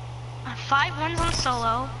 5 wins on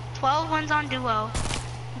solo, 12 wins on duo,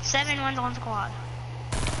 and 7 wins on squad.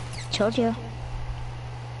 Told you.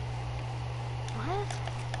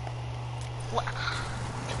 What?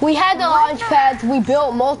 We had the launch pads. We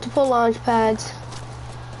built multiple launch pads.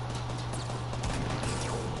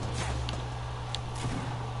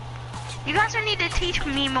 You guys need to teach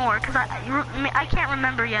me more, because I can't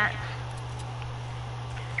remember yet.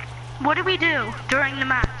 What did we do during the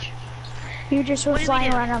match? You just were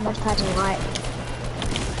flying around on those pads a lot.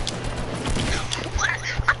 What?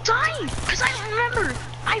 I'm dying, because I don't remember.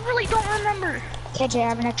 I really don't remember. KJ, I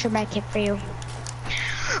have an extra med kit for you.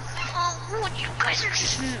 Oh, you guys are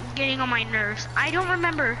just getting on my nerves. I don't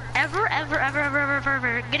remember ever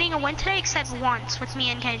getting a win today except once with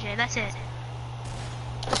me and KJ. That's it.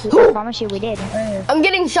 I promise you we did. I'm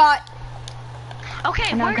getting shot.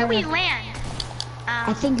 Okay, where did we land?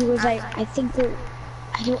 I think it was like, I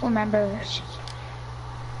don't remember.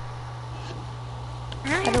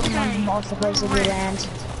 I don't remember most of the places we land.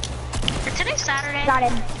 Today's Saturday. Got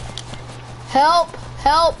him. Help!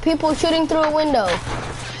 Help! People shooting through a window.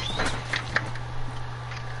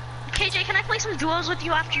 KJ, can I play some duos with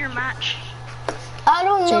you after your match? I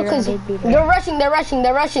don't know, cause they're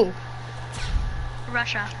rushing.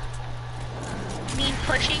 Russia. Mean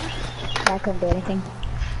pushing? I couldn't do anything.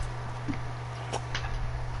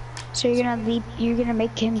 So you're gonna leave? You're gonna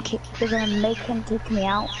make him kick me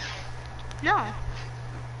out? No.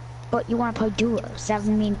 But you wanna play duos? That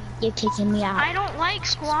would mean you're kicking me out. I don't like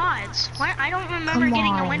squads. Why? I don't remember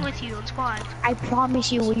getting a win with you in squads. I promise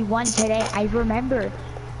you, we won today. I remember.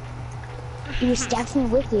 He was definitely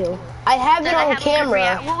with you. I have it on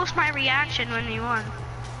camera. What was my reaction when we won?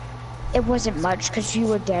 It wasn't much because you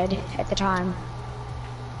were dead at the time.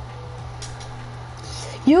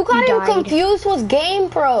 You got You him died. confused with Game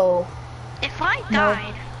Pro. If I No.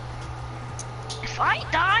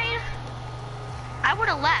 died, I would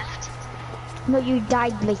have left. No, you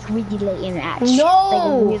died like really late in the match.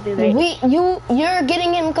 No, Like really late. you're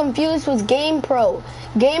getting him confused with Game Pro.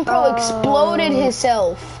 Game Pro exploded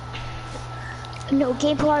himself. No,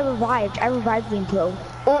 Game Pro I revived Game Pro.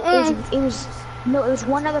 It was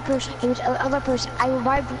one other person. It was another person. I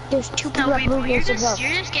revived. There's two people No, that blew you're yourself up.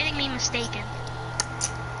 just getting me mistaken.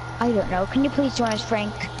 I don't know. Can you please join us,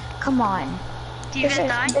 Frank? Come on. Do you guys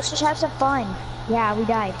die? Let's just have some fun. Yeah, we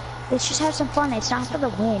died. Let's just have some fun. It's not for the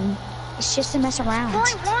win. It's just to mess around. Well,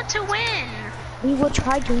 I want to win. We will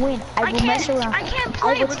try to win. I will mess around. I can't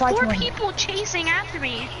play will with try to 4 win. people chasing after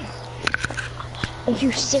me. If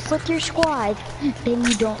you stick with your squad, then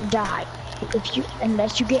you don't die.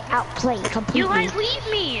 Unless you get outplayed completely. You guys leave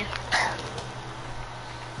me.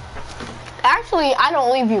 Actually, I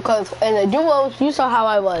don't leave you because in the duos, you saw how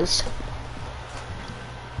I was.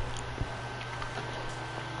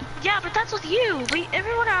 Yeah, but that's with you.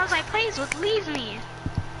 Everyone else I plays with leaves me.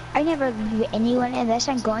 I never leave anyone unless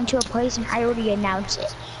I'm going to a place and I already announce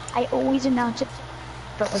it. I always announce it,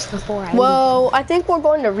 but it was before I Well, I think we're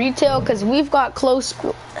going to retail because we've got close.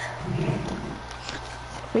 leave.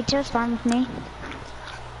 Retail's fine with me.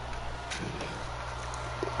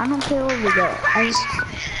 I don't care where we go. I just...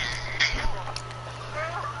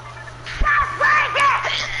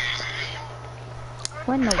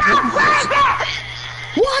 When the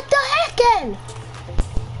What the heck, then?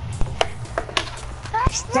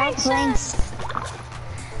 Stop playing.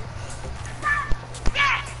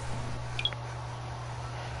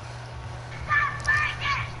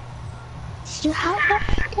 You how the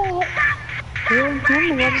heck? You don't tell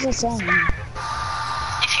me what is it saying? If you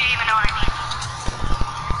even know what I mean.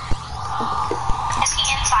 Is he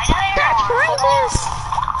inside of there?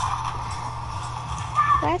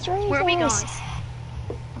 That's right. Where are we going?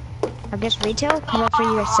 I guess retail? That's what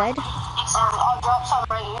you guys said? I'll drop some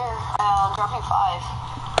right here. Dropping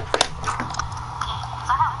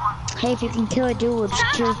 5. Hey, if you can kill a dude, just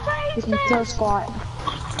kill, you can kill a squad.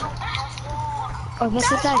 Oh,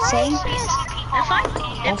 what's what that's saying?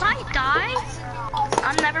 If I die,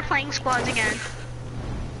 I'm never playing squads again.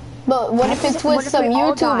 But what if it's with What if some we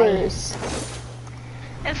all die? YouTubers?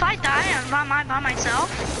 If I die, I'm by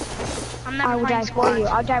myself. I'm never I will die playing for squads. you.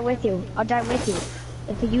 I'll die with you. I'll die with you.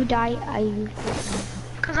 If you die,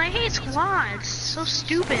 Cause I hate squads. So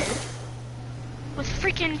stupid. With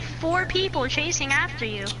freaking 4 people chasing after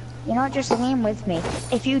you. You're not just game with me.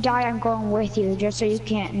 If you die, I'm going with you, just so you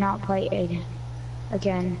can't not play it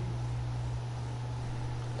again.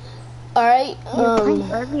 Alright, You were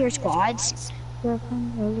playing earlier squads. You were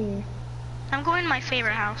playing earlier. I'm going to my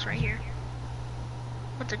favorite house right here.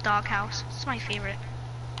 With the dog house. It's my favorite.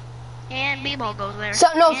 And B-ball goes there.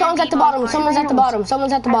 no, someone's at the bottom. Someone's at the bottom.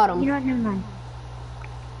 Someone's at the bottom. You know what? Never mind.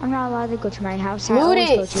 I'm not allowed to go to my house. I Loot always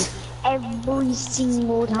go it. to every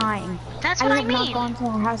single time. That's what I have not mean. gone to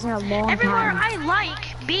my house in a long Everywhere time. I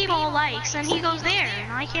like, B-ball likes, and he goes there.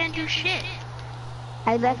 And I can't do shit.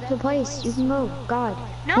 I left the place. You can go. God.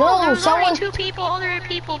 No, No, there was someone- only 2 people, other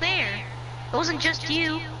people there. It wasn't just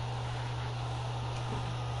you.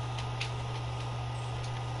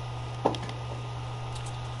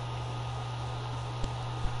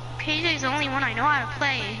 PJ's the only one I know how to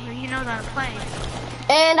play. You know how to play.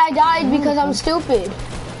 And I died because I'm stupid.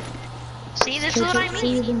 See, this is what I So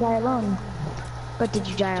you mean. didn't die alone. But did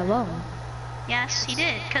you die alone? Yes, he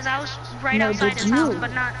did. Because I was right No, outside did his house, you?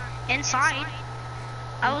 but not inside.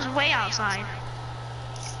 I was way outside.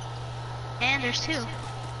 And there's 2.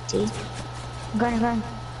 See? I'm going.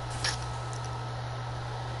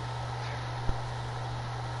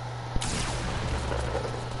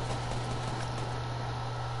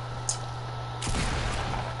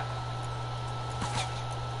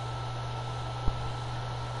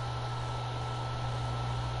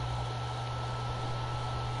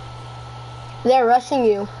 They're rushing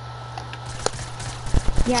you.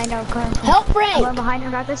 Yeah, I know. Come. Help, I'm going Frank! behind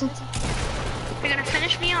him. Got this. You're gonna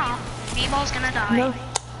finish me off. B-ball's gonna die. No.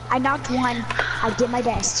 I knocked one. I did my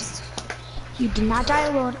best. You did not die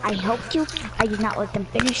alone. I helped you. I did not let them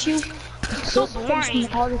finish you. So They finish me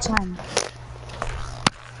boring. all the time.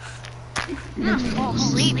 I'm gonna fall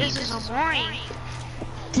asleep. This is so boring.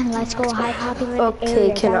 Then let's go high populated Okay,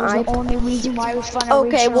 area. can that was I- the only reason why it was fun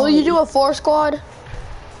Okay, will you do originally. a 4 squad?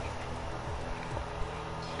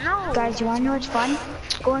 No. Guys, you wanna know what's fun?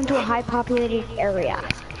 Going to a high populated area.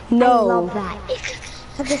 I No. love that.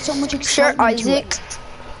 Because there's so much Sure, excitement to Isaac. it.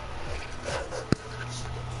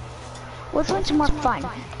 Which one's more fun?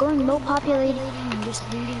 Going low populated and just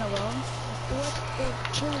looting alone? Or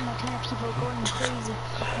killing a ton of people, going crazy,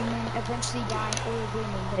 and then eventually dying or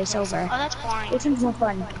winning, but it's over. Oh, that's boring. Which one's more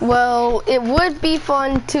fun? Well, it would be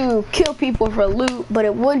fun to kill people for loot, but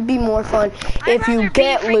it would be more fun if you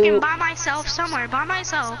get I'd rather be freaking loot. by myself somewhere by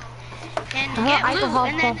myself and I get go loot hard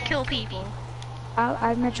and then pop- kill people.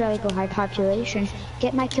 I'd much rather go high population,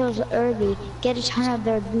 get my kills early, get a ton of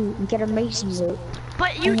their loot, and get amazing loot.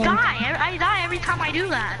 But you And then- die. I die every time I do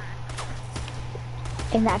that.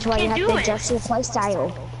 And that's why you Can't have do to it. adjust your play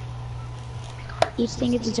style. Each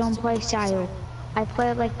thing is its own play style. I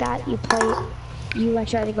play it like that, you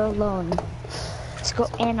much rather go alone. Let's go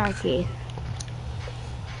anarchy.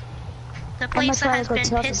 The place that has go been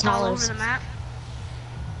Tilted pissed all over Towers. the map.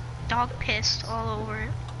 Dog pissed all over it.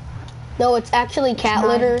 No, it's actually cat not.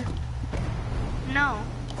 litter. No.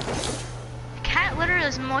 Cat litter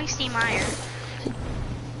is moisty mire.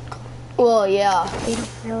 Well, yeah. They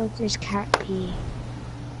don't know if there's cat pee.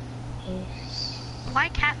 Why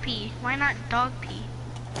cat pee? Why not dog pee?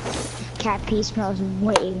 Cat pee smells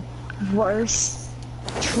way worse.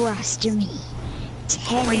 Trust me.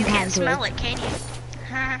 10 Well, you can't times smell worse. it, can you?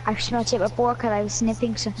 I've smelled it before because I was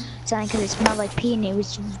sniffing something because it smelled like pee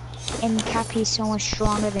and cat pee is so much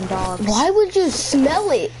stronger than dogs. Why would you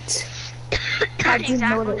smell it? I didn't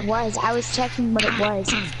know what it was. I was checking what it was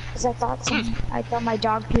because I thought my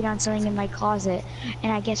dog peed on something in my closet,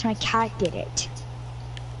 and I guess my cat did it.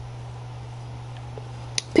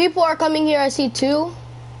 People are coming here. I see 2,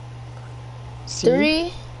 See?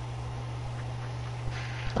 3.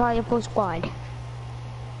 Probably a full squad.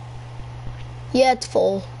 Yeah, it's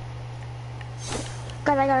full.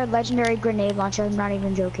 Guys, I got a legendary grenade launcher. I'm not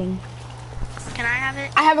even joking. Can I have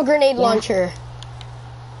it? I have a grenade launcher.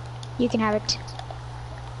 You can have it.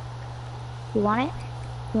 You want it?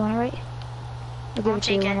 You want it, right? I'll give I'll it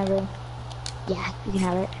to you take it. whenever. Yeah, you can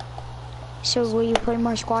have it. So will you play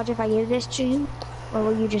more squads if I give this to you? Or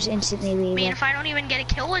will you just instantly I leave mean, it? if I don't even get a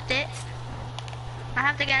kill with it, I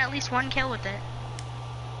have to get at least 1 kill with it.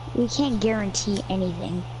 We can't guarantee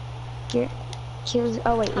anything. Kills.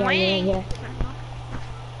 Oh wait, I'm yeah. waiting.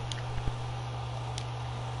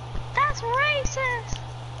 That's racist.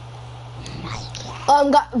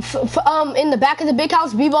 In the back of the big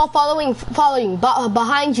house, B-ball following,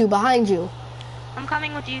 behind you. I'm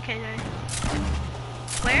coming with you, KJ.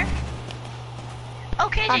 Where? Oh,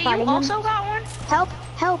 I'm KJ, you fighting him. also got one? Help!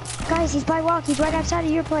 Help! Guys, he's by rock. He's right outside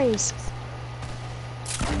of your place.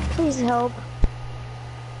 Please help.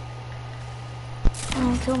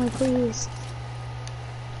 Oh, kill me, please.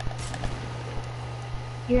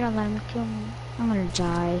 You're not letting me kill me. I'm gonna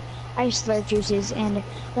die. I have slurp juices, and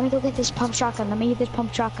let me go get this pump shotgun. Let me get this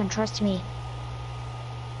pump shotgun. Trust me.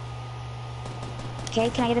 Okay,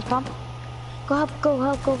 can I get this pump? Go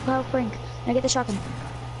help, Frank. Can I get the shotgun?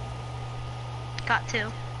 Got 2.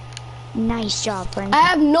 Nice job, Frank. I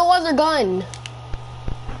have no other gun.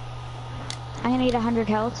 I'm gonna need 100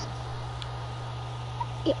 health.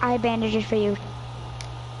 I have bandages for you.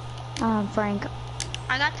 Frank.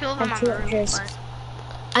 I got 2 of them That's on the what roof, it is. but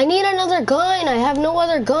I need another gun. I have no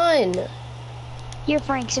other gun. Here,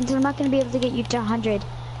 Frank, since I'm not gonna be able to get you to 100,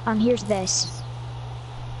 here's this.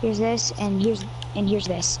 Here's this, and here's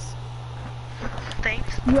this.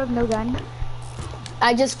 thanks. You have no gun?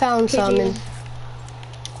 I just found Could some. you- And...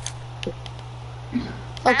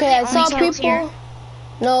 Okay, I the saw only kills people. here.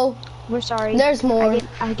 No, We're sorry. there's more.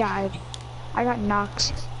 I died. I got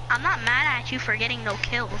knocked. I'm not mad at you for getting no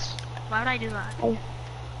kills. Why would I do that?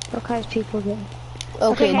 Because people did.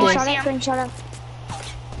 Okay, Frank, I shut see up, him. Frank, shut up.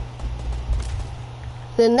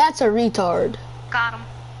 then that's a retard. Got him.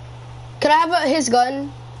 Can I have his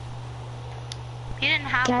gun? He didn't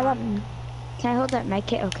have Can one. I hold that med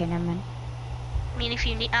kit? Okay, never mind. I mean, if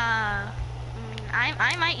you need, I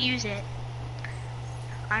might use it.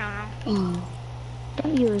 I don't know. Oh,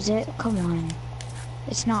 don't use it. Come on.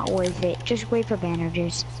 It's not worth it. Just wait for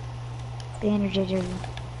bandages. Bandages are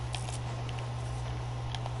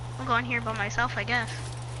I'm going here by myself, I guess.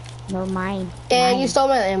 no mine. And Mine. you stole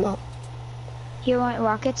my ammo. You want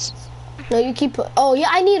rockets? No, you keep. Oh yeah,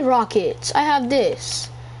 I need rockets. I have this.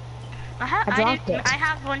 I dropped it. I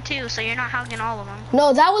have one too, so you're not hugging all of them.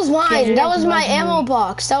 No, that was mine. Yeah, That was my legendary. ammo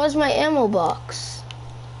box. That was my ammo box.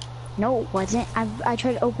 No, it wasn't. I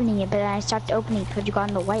tried opening it, but then I stopped opening it because you got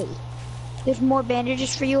in the way. There's more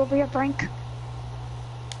bandages for you over here, Frank.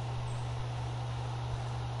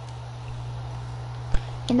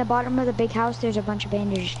 In the bottom of the big house, there's a bunch of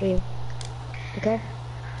bandages for you. Okay?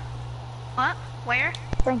 What? Where?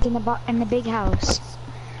 Frank, in the big house,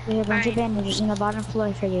 there's a bunch of Alright. bandages in the bottom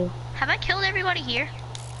floor for you. Have I killed everybody here?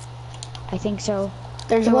 I think so.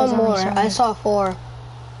 There's There one was only more. so I many. saw 4.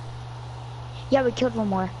 Yeah, we killed one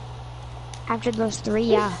more. After those 3,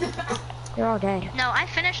 yeah. They're all dead. No, I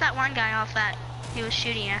finished that one guy off that he was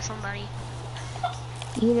shooting at somebody.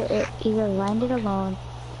 Either landed alone,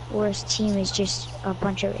 or his team is just a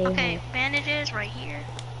bunch of a-holes. Okay, bandages right here.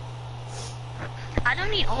 I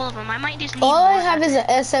don't need all of them. I might just need All one. I have is an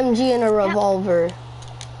SMG and a revolver.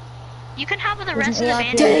 You can have the There's rest an of the AR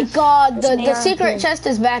bandages. Thank God, There's the an AR secret here. chest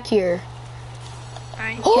is back here.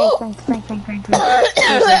 Alright. Frank.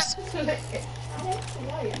 Jesus.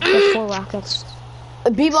 There's 4 rockets.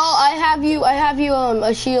 B-ball, I have you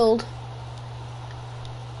a shield.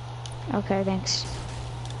 Okay, thanks.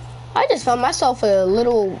 I just found myself a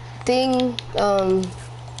little thing. A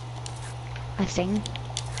thing?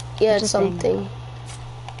 Yeah, What's it's a thing? something.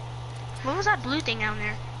 What was that blue thing down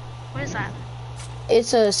there? What is that?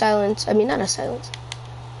 It's a silence. I mean, not a silence.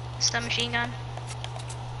 It's the machine gun.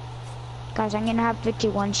 Guys, I'm gonna have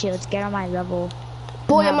 51 shields. Get on my level.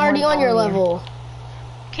 Boy, Not I'm already more on your than all of you. level.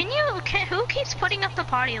 Who keeps putting up the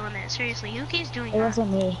party limit? Seriously, who keeps doing It that?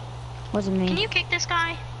 wasn't me. Wasn't me. Can you kick this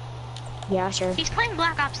guy? Yeah, sure. He's playing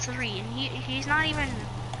Black Ops 3 and he's not even...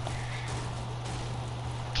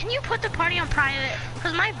 Can you put the party on private?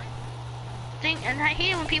 Cause my thing, and I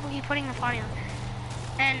hate it when people keep putting the party on.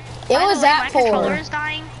 And It by was the way, that my for? controller is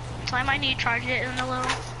dying, so I might need to charge it in a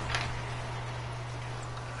little.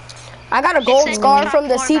 I got a gold said scar top from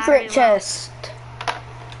the 4 secret battery low. chest.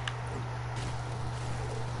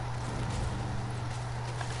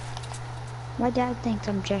 My dad thinks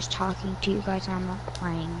I'm just talking to you guys and I'm not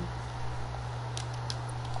playing.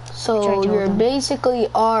 So Which I told you're him. basically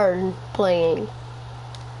are playing.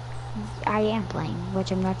 I am playing,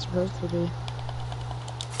 which I'm not supposed to be.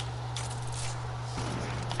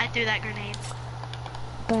 I threw that grenade.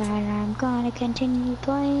 But I'm gonna continue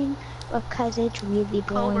playing because it's really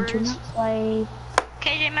boring to Cobras. not play.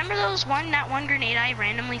 KJ, remember that one grenade I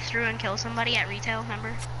randomly threw and killed somebody at retail,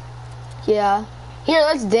 remember? Yeah. Here,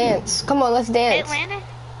 let's dance. Come on, let's It dance. landed?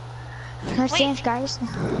 Let's Wait. dance, guys.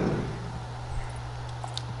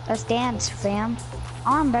 Let's dance, fam.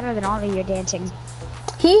 I'm better than all of you dancing.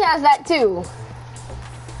 He has that too.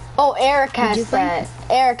 Oh, Eric you, has Frank?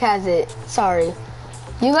 that. Eric has it. Sorry.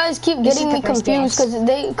 You guys keep This getting is me the first confused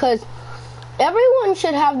because everyone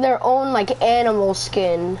should have their own like animal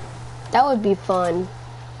skin. That would be fun.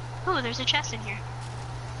 Ooh, there's a chest in here.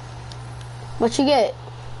 What you get?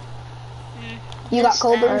 You got Just,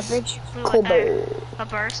 cobras? blue, Cobra. a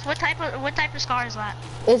burst. What type of scar is that?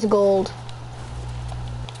 It's gold.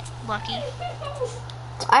 Lucky.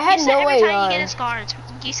 I had You said no every way time you get a on. scar,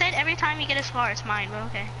 you said every time you get a scar, it's mine, but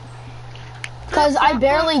okay. Because I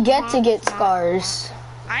barely get to get scars.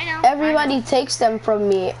 I know. Everybody takes them from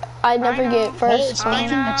me. I never know. get Hey, first. speaking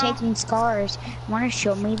I of know. taking scars, wanna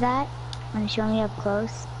show me that? Wanna show me up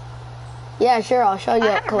close? Yeah, sure, I'll show you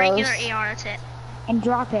I up have a regular close. AR, that's it. And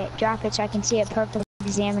drop it so I can see it perfectly,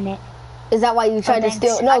 examine it. Is that why you tried to thanks.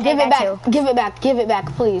 steal? No, I'll give take it that back. Give it back. Give it back,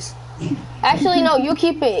 please. Actually, no, you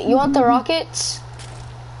keep it. You want the rockets?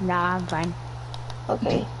 Nah, I'm fine.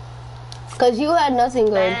 Okay. Because you had nothing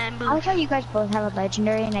good. And I boom. like how you guys both have a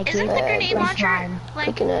legendary and I Isn't gave the grenade Frank launcher mine. like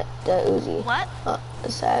Looking at that Uzi. what?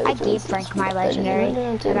 The savage I gave Uzi. Frank my legendary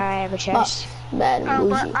that I have a chest. Bad Oh,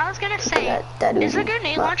 but Uzi. I was gonna Looking say, at that is the Uzi.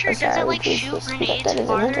 grenade Not launcher, a does it like savage shoot Uzi. grenades That is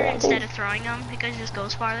farther 100, instead of throwing them because it just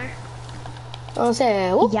goes farther? I'm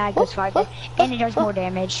saying, whoop, Yeah, it goes whoop, farther. whoop, And it does whoop. more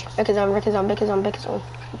damage. Depending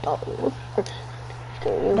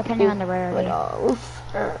Depending on the rarity.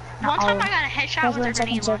 One time I got a headshot Guys, with we're a in second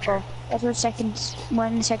grenade circle. launcher. Guys, we're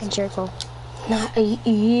in the second circle.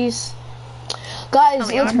 Nice. Guys, Oh,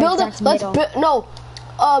 we let's are? build a, That's let's middle. build, no.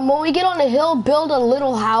 When we get on the hill, build a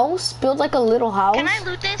little house. Build like a little house. Can I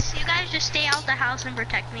loot this? You guys just stay out the house and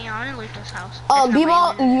protect me. I wanna loot this house. It's not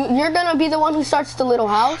B-ball, my unit. you're gonna be the one who starts the little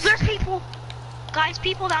house. There's people! Guys,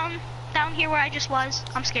 people down here where I just was.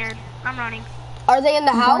 I'm scared. I'm running. Are they in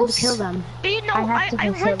the I'm going house? to kill them. But you know, I have to I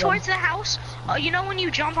go kill went them. towards the house. You know when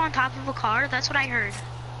you jump on top of a car? That's what I heard.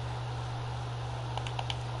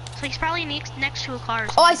 So he's probably next to a car or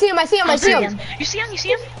something. Oh, I see him. I see him. I see him. You see him? You see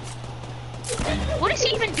him? What is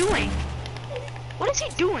he even doing? What is he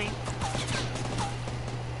doing?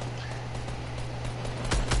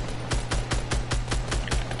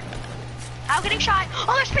 I'm getting shot.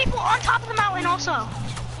 Oh, there's people on top of the mountain also.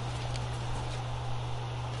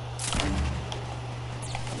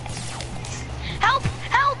 Help!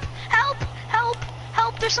 Help! Help! Help!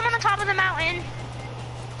 Help! There's someone on top of the mountain.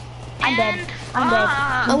 I'm dead. And- I'm dead.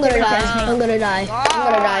 I'm gonna die. I'm gonna die. I'm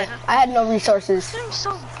gonna die. I had no resources. I'm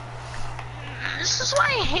so. This is why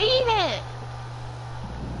I hate it.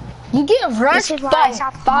 You get This rushed is why by I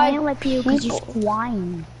stopped 5 playing with you because you people.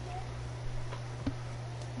 whine.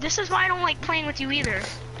 This is why I don't like playing with you either.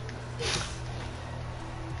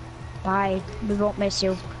 Bye. We won't miss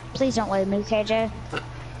you. Please don't leave me, KJ.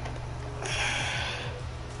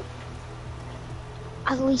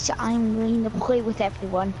 At least I'm willing to play with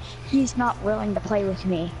everyone. He's not willing to play with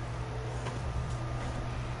me.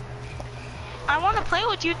 I want to play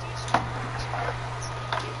with you.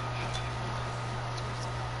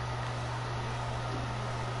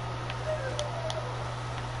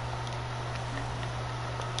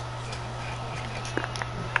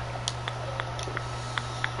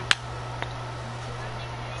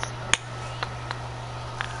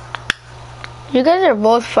 You guys are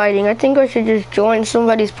both fighting. I think I should just join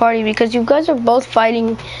somebody's party because you guys are both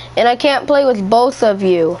fighting and I can't play with both of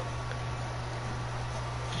you.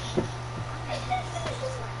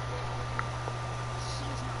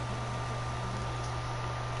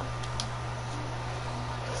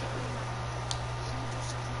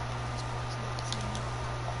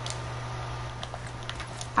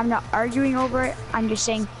 I'm not arguing over it. I'm just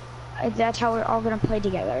saying that's how we're all gonna play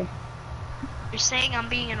together. You're saying I'm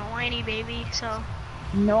being a whiny baby, so.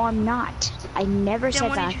 No, I'm not. I never Then said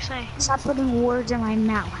what that. did you say? Stop putting words in my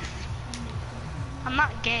mouth. I'm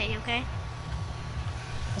not gay, okay?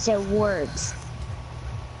 I said words.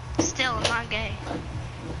 Still, I'm not gay.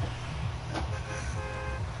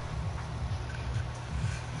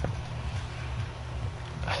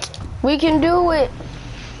 We can do it.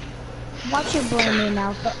 Watch you blame me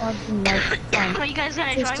now for arguing like fun. Are you guys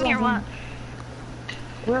gonna Just join me or what?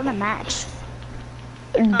 We're in a match.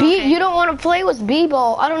 Okay. You don't want to play with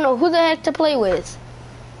B-ball. I don't know who the heck to play with.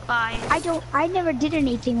 Bye. I never did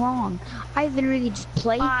anything wrong. I literally just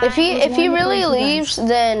played. Bye. If he was one of the really players who leaves,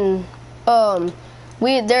 then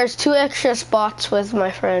there's 2 extra spots with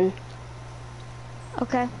my friend.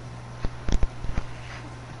 Okay.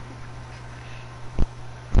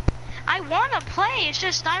 I wanna play, it's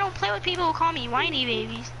just I don't play with people who call me whiny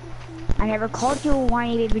babies. I never called you a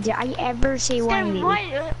whiny baby. Did I ever say whiny Then baby?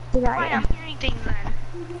 why, Did why I? I'm hearing things then?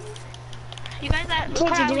 You guys that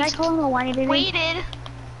KJ, did I call him a whiny baby? waited.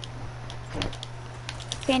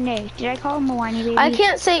 Kenny, did I call him a whiny baby? I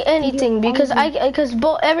can't say anything because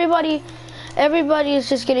everybody is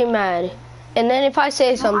just getting mad. And then if I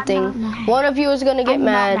say something, not mad. one of you is gonna get I'm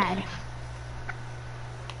mad. not mad.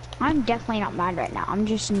 I'm definitely not mad right now. I'm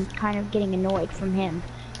just kind of getting annoyed from him.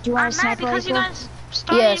 Do you want I'm to mad sniper because you rifle? guys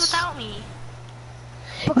started Yes. without me.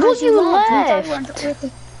 Because you left. You left. thought you weren't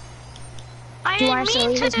with I Do you want didn't us to mean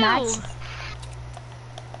leave to this do. match?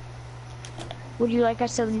 Would you like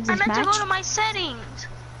us to leave I this meant match? to go to my settings.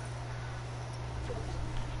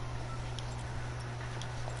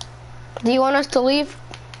 Do you want us to leave?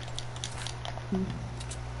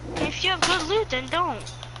 If you have good loot, then don't.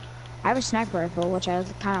 I have a sniper rifle, which I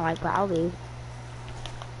kind of like, but I'll leave.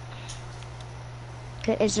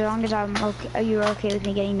 As long as I'm okay, you're okay with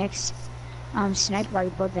me getting next sniper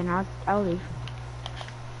rifle, then I'll leave.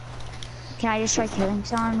 Can I just try killing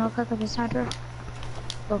someone real quick with a sniper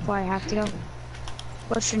before I have to go?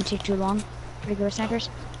 Well, it shouldn't take too long. Regular snipers.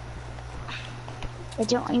 I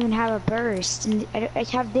don't even have a burst, and I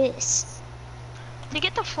have this. To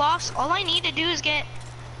get the floss, all I need to do is get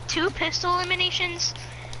 2 pistol eliminations,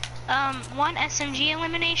 1 SMG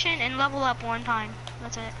elimination, and level up 1 time.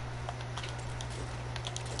 That's it.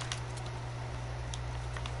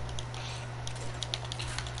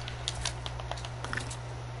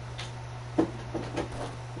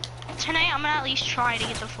 Tonight, I'm gonna at least try to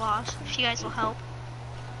get the floss, if you guys will help.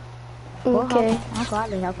 Okay. I'll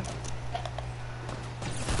gladly help.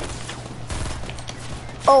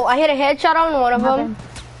 Oh, I hit a headshot on one of them. Nothing.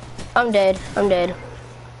 I'm dead. I'm dead.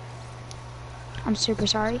 I'm super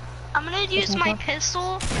sorry. I'm gonna use no my problem.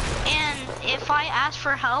 pistol, and if I ask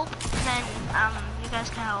for help, then you guys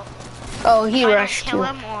can help. Oh, he If I don't rushed kill you.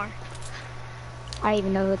 him or I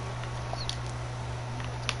even know that.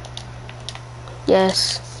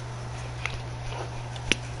 Yes.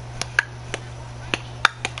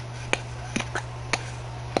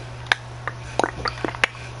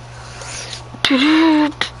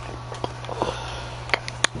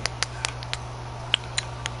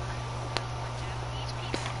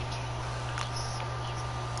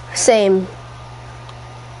 Same.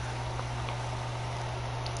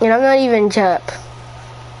 And I'm not even Jap.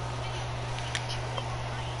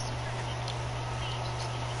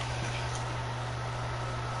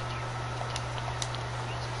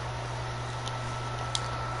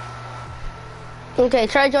 Okay,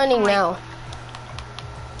 try joining now.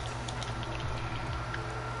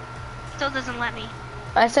 still doesn't let me.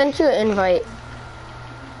 I sent you an invite.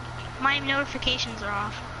 My notifications are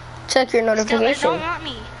off. Check your Still, notification. it don't want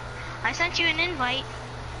me. I sent you an invite.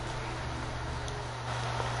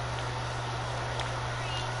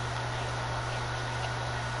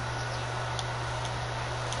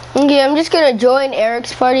 Okay, I'm just gonna join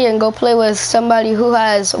Eric's party and go play with somebody who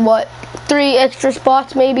has, what, 3 extra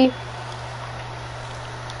spots maybe?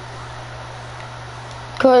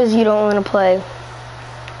 Cause you don't wanna play.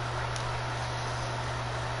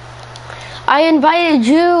 I invited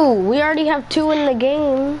you. We already have 2 in the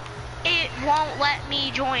game. It won't let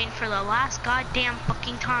me join for the last goddamn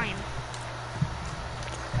fucking time.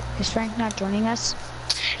 Is Frank not joining us?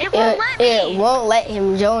 It won't let me. It won't let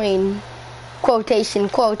him join. Quotation,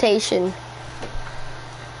 quotation.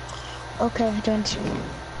 Okay, I don't.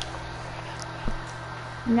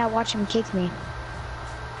 Now watch him kick me.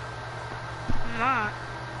 I'm not.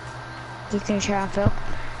 You can turn off Phil.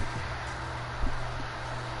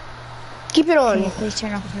 Keep it on. Can you please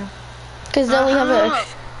turn off Phil? Cause then we have a...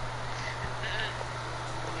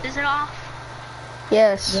 Is it off?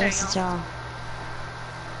 Yes. Yes, it's all.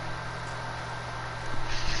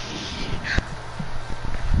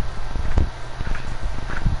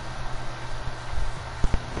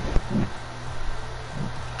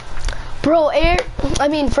 Bro,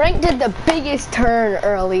 Frank did the biggest turn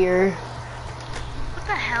earlier. What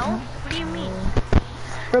the hell? What do you mean?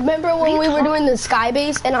 Remember when we were doing the sky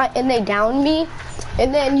base and they downed me?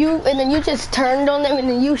 And then you just turned on them and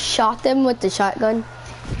then you shot them with the shotgun?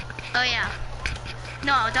 Oh yeah.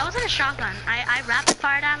 No, that wasn't a shotgun. I rapid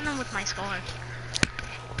fired at them with my score.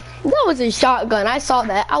 That was a shotgun. I saw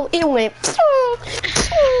that. It went.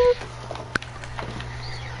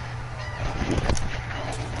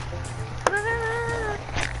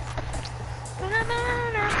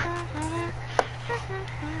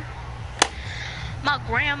 My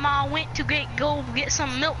grandma went to go get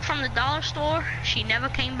some milk from the dollar store. She never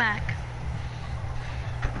came back.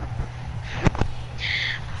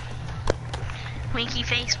 Winky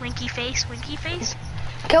face, winky face, winky face.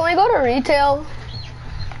 Can we go to retail?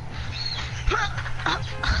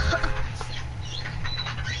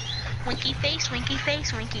 Winky face, winky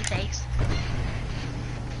face, winky face.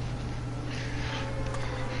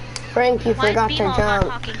 Frank, you Why forgot is to B-Ball not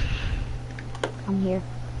jump. talking? I'm here.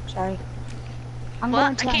 Sorry. I'm What?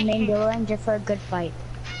 going to I can't main hear. building for a good fight.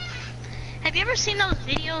 Have you ever seen those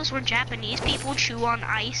videos where Japanese people chew on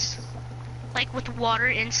ice? Like with water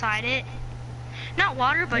inside it? Not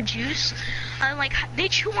water, but juice. Like, they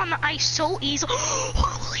chew on the ice so easily.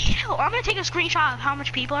 Holy hell! I'm gonna take a screenshot of how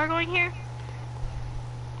much people are going here.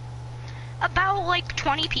 About like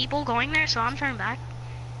 20 people going there, so I'm turning back.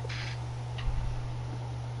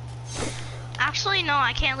 Actually, no,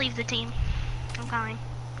 I can't leave the team. I'm coming.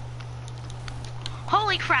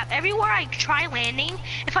 Holy crap, everywhere I try landing,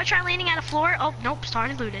 if I try landing at a floor, oh, nope,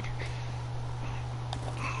 started looted.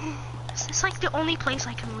 It's like the only place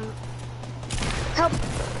I can loot. Help!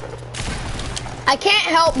 I can't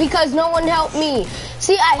help because no one helped me.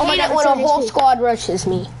 See, I Oh my hate God, it when a it's whole HP. squad rushes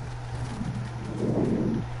me.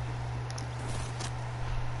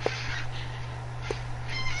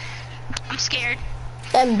 I'm scared.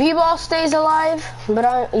 And B-Ball stays alive, but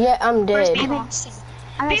I'm Where's dead. B-Ball?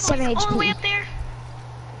 I'm at 7 People all the way HP. up there?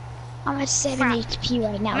 I'm at 7 Crap. HP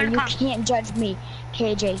right now. I'm gonna You come. can't judge me,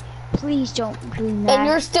 KJ. Please don't do that. And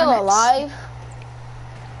you're still I'm at alive?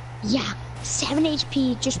 Yeah, 7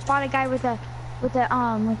 HP. Just fought a guy with an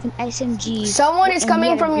SMG. Someone is and he coming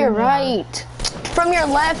had a from your green arm. right. From your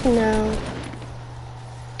left now.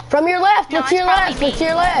 From your left, No, look to it's your probably left, look me. to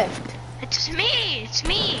your left. It's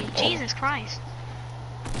me. Jesus Christ.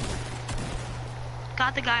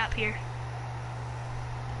 Got the guy up here.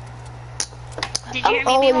 Did you I'm hear me?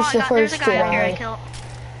 always B-Ball? the There's a first guy to up here I die. killed.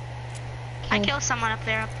 I killed someone up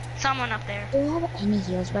there. Someone up there. Do you have any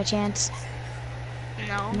heals by chance?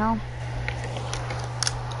 No. No?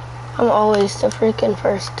 I'm always the freaking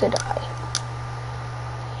first to die.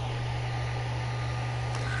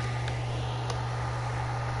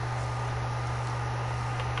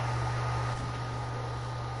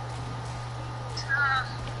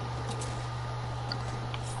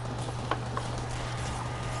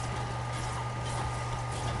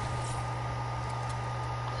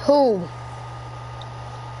 Who?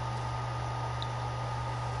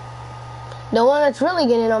 The one that's really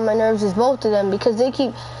getting on my nerves is both of them because they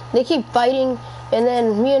keep fighting, and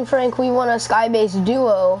then me and Frank, we want a skybase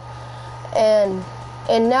duo, and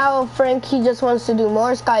now Frank, he just wants to do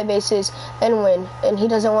more skybases and win, and he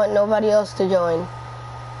doesn't want nobody else to join.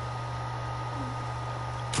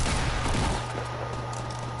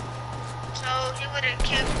 So he would have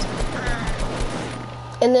kicked.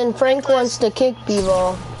 And then Frank wants to kick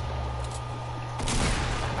B-Ball.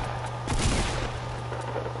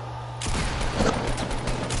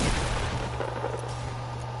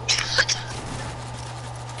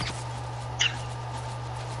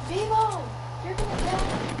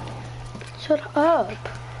 up.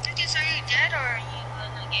 Lucas, are you dead or are you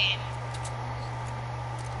in the game?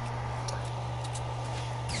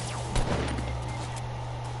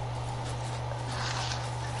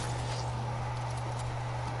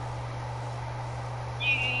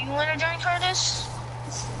 You want to join Curtis?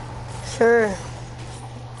 Sure.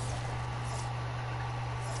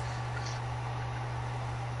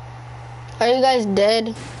 Are you guys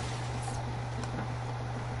dead?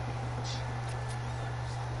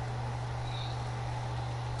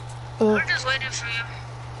 We're just waiting for you.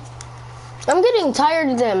 I'm getting tired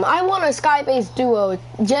of them. I won a Sky-based duo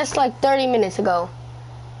just like 30 minutes ago.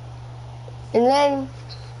 And then...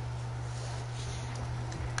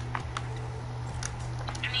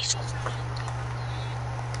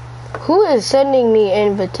 Who is sending me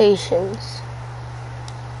invitations?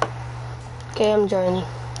 Okay, I'm joining.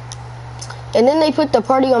 And then they put the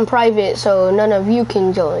party on private so none of you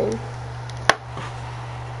can join.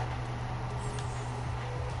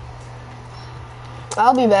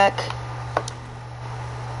 I'll be back.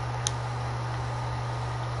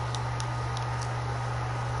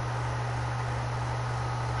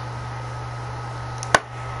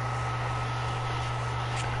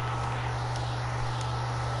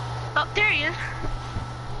 Oh, there he is.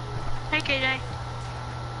 Hey, KJ.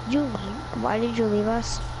 Why did you leave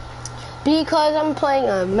us? Because I'm playing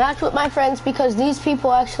a match with my friends because these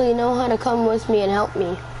people actually know how to come with me and help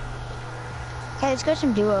me. Okay, let's go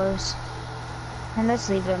some duos. And let's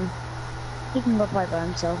leave him. He can go play by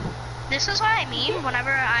himself. This is what I mean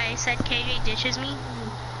whenever I said KJ ditches me.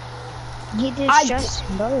 He did just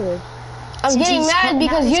load. I'm Since getting he's mad cutting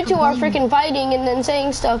because out his you two are complaining. freaking fighting and then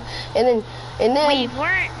saying stuff and then We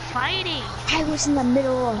weren't fighting. I was in the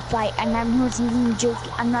middle of a fight and I wasn't even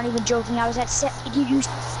joking. I'm not even joking. I was at set.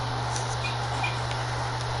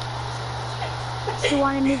 You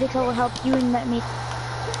wanted me to go help you and let me.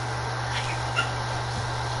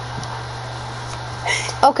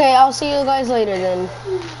 Okay, I'll see you guys later then.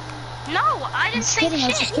 No, I didn't say I was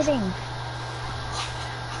just shit. kidding.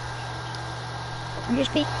 I'm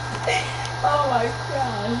just being. Oh my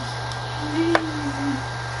gosh.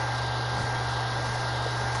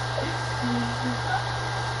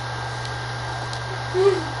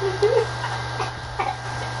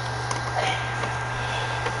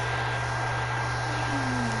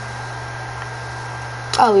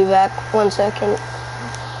 I'll be back. 1 second.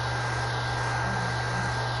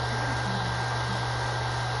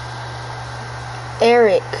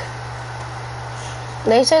 Eric.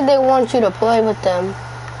 They said they want you to play with them.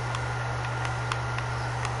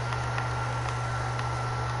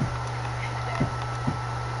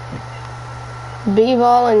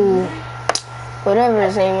 B-Ball and whatever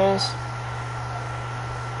his name is.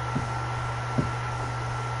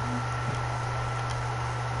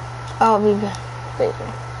 I'll be back. Wait.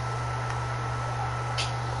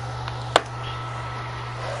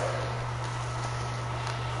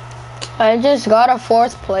 I just got a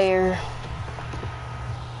 4th player.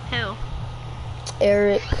 Who?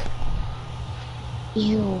 Eric.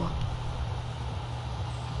 Ew.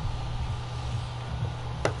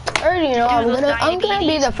 I already know I'm gonna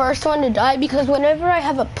be the first one to die because whenever I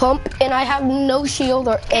have a pump and I have no shield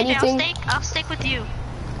or anything, I'll stick with you.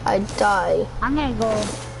 I die. I'm gonna go.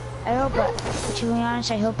 I hope, to be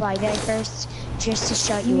honest, I hope I die first, just to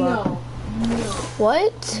shut you up. No.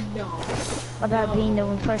 What? No. About being the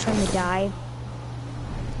first one to die.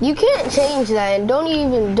 You can't change that, and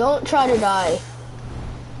don't try to die.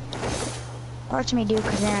 Parts of me do,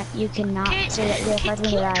 because then you cannot say that you're the first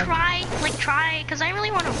one to die. Try, because I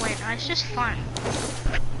really want to win. It's just fun.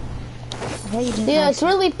 Yeah, it's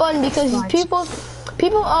really fun because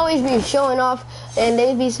people always be showing off, and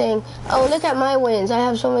they be saying, "Oh, look at my wins! I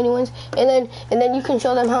have so many wins." And then you can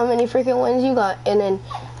show them how many freaking wins you got, and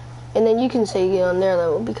then you can say get on their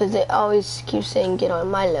level because they always keep saying get on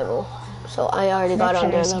my level. So I already got on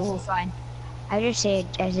their level. Fine. I just say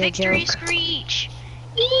it as a Victory joke. screech.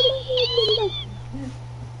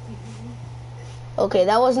 Okay,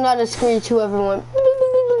 that was not a screech. Whoever went.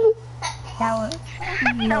 That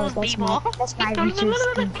was B-Ball. That's my retweet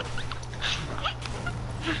scheme.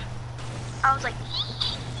 I was like,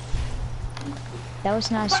 That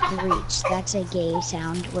was not a screech. That's a gay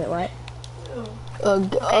sound. Wait, what?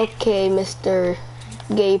 Okay, Mr.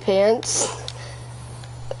 Gay Pants.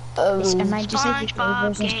 I might just say the gay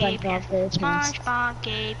SpongeBob version of gay SpongeBob pants. for this SpongeBob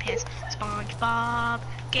gay pants. SpongeBob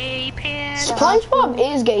gay pants.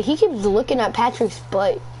 SpongeBob is gay. He keeps looking at Patrick's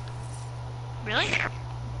butt. Really?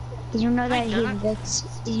 Did you know that he didn't.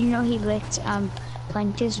 licked? Did you know he licked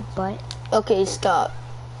Plankton's butt? Okay, stop.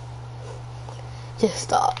 Just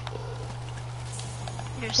stop.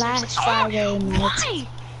 You're Last seriously- Friday night. Why?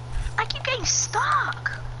 I keep getting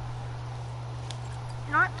stuck.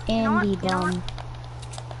 You know what? Andy bum.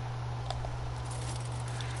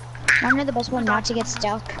 I know the best way not to get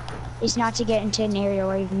stuck is not to get into an area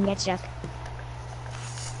where you can get stuck.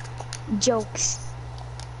 Jokes.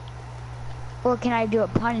 Or can I do a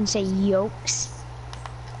pun and say yokes?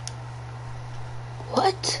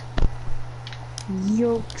 What?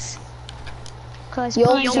 Yokes. Cause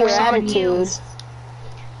Yokes puns your are on attitude.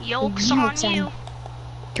 Yolks on you.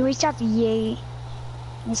 Can we stop yay?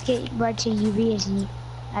 Let's get right to UV as he.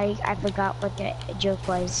 I forgot what the joke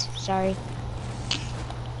was. Sorry.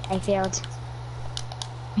 I failed.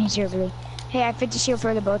 Miserably. Hey, I fit the shield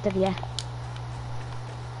for the both of you.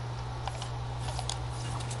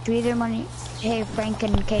 Do either money? Hey, Frank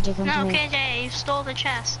and KJ come to No, me. KJ, you stole the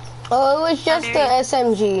chest. Oh, it was just the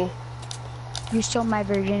SMG. You stole my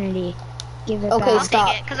virginity. Give it Okay, I'll back. stop.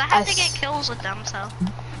 take it, because I have to get kills with them, so.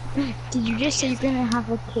 Did you just say you're gonna have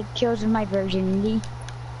to take kills with my virginity?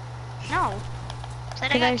 No.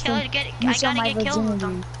 Said I Cause got said killed, you I stole gotta my get kills with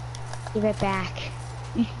them. virginity. Give it back.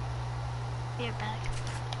 Be back.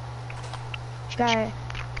 Got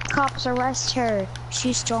cops arrest her.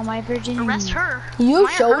 She stole my virginity. Arrest her. You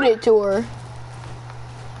Why showed her? it to her.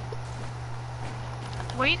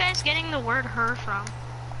 Where are you guys getting the word her from?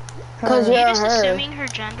 Cause Her. you're You just her. assuming her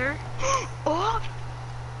gender? Oh!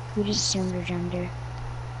 You just assumed her gender.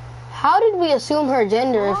 How did we assume her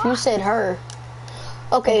gender if you said her?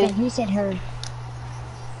 Okay, Okay, he said her.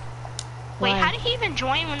 Wait, Why? how did he even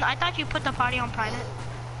join when I thought you put the party on private?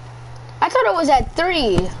 I thought it was at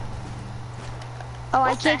 3. Oh, I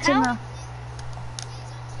What the kicked him. hell?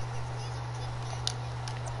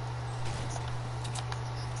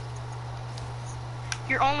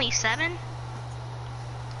 You're only 7?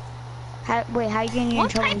 Wait, how you getting in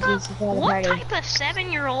What trouble type with of these before the what party? type of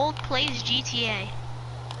 7-year-old plays GTA?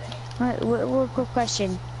 Real quick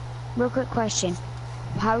question. Real quick question.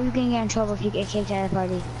 How are you gonna get in trouble if you get kicked out of the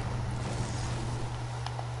party?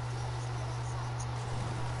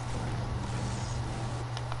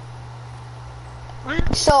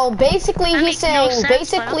 so basically That he's makes no saying,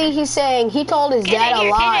 sense, but okay. he's saying he told his dad a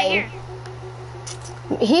lie.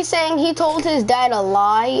 He's saying he told his dad a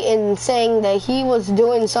lie and saying that he was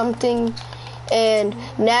doing something, and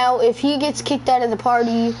now if he gets kicked out of the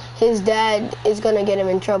party, his dad is gonna get him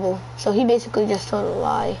in trouble. So he basically just told a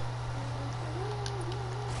lie.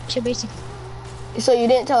 So basically, So you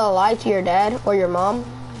didn't tell a lie to your dad or your mom?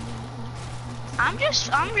 I'm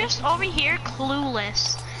just over here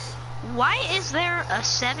clueless. Why is there a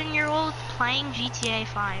 7-year-old playing GTA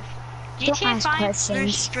 5? Don't GTA ask 5, questions.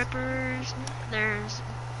 there's strippers, there's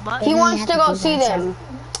butt. He Then wants you to have to go do see that, them.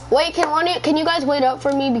 Wait, can you guys wait up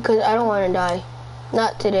for me because I don't want to die.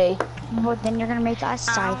 Not today. well, then you're gonna make us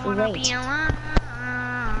die I if we wanna wait. be alive.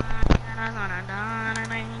 I wanna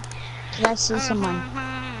die. Did I see someone?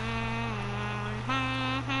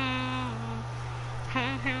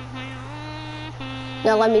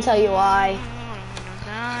 Now let me tell you why.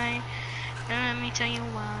 Let me tell you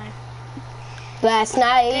why. Last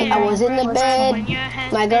night I was in the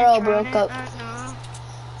bed. My girl broke up.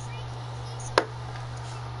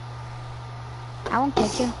 I won't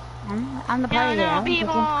kick you. I'm the party leader. I No, won't kick you.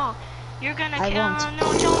 people, you're gonna I kill. won't.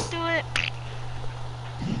 No, don't do it.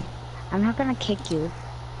 I'm not gonna kick you.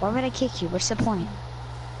 Why would I kick you? What's the point?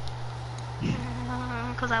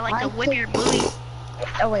 Cause I like Why to whip kick- your booty.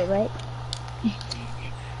 Oh wait, what?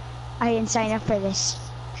 I didn't sign up for this.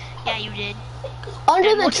 Yeah, you did. Under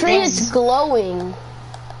And the what's tree this? it's glowing.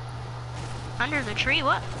 Under the tree,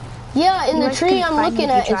 what? Yeah, in You the guys tree couldn't I'm find me looking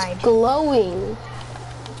if you at, tried. it's glowing.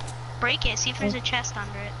 Break it. See if there's a chest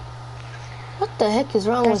under it. What the heck is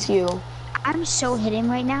wrong with you? I'm so hidden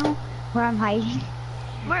right now where I'm hiding.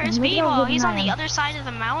 Where is Look how Bevo? hidden He's I on the am. other side of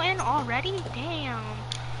the mountain already? Damn.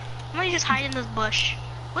 Why don't you just hide in this bush?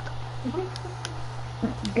 What the?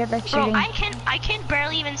 Good luck Bro, shooting. I can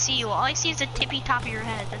barely even see you. All I see is the tippy top of your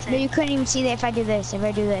head. That's No, it. you couldn't even see that if I do this. If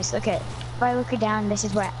I do this, look at. If I look it down, this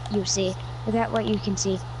is what you see. Look at what you can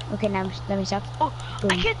see. Okay, now let me stop. Oh, I Boom.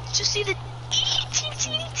 can just see the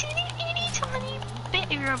teeny tiny bit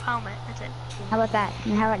of your helmet. That's it. How about that?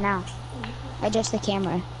 And how about now? Adjust the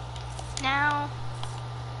camera. Now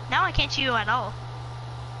I can't see you at all.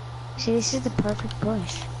 See, this is the perfect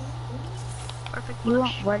bush. Perfect You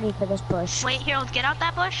bush. weren't ready for this bush. Wait, here, let's get out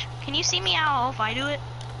that bush. Can you see me out if I do it?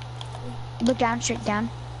 Look down, straight down.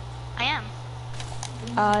 I am.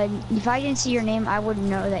 If I didn't see your name, I wouldn't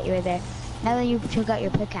know that you were there. Now that you took out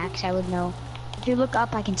your pickaxe, I would know. If you look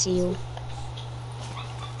up, I can see you.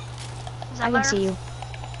 Is that I can better? see you.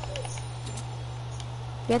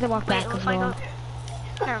 You have to walk Wait, back if a I go... little.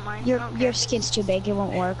 Never mind. Your okay. your skin's too big, it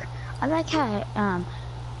won't work. I like how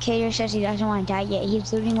Kater says he doesn't want to die yet.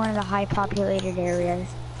 He's looting one of the high populated areas.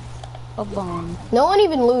 A bomb. No one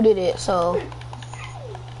even looted it, so.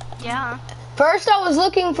 Yeah. First I was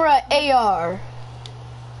looking for an AR.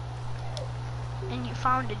 And you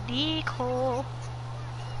found a decoy.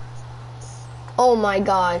 Oh my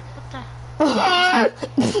god. What the?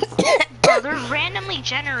 Bro, they're randomly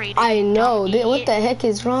generated. I know. dumb What the idiot. heck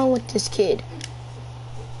is wrong with this kid?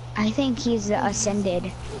 I think he's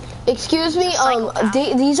ascended. Excuse me, Psychopath.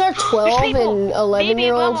 these are 12 and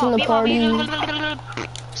 11-year-olds in the party.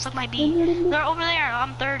 Suck my beat. They're over there.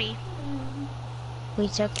 I'm 30. We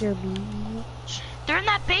took your beach. They're in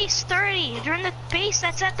that base 30. They're in the base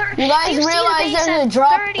that's at 30. You guys Do see the realize base there's a at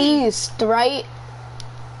drop 30? east, right?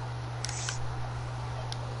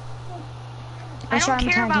 I shot don't him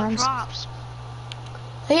care 10 about times. drops.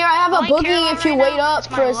 Here, I have All a I care boogie about if you right wait now up is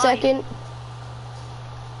for my a life. second.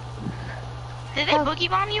 Did they boogie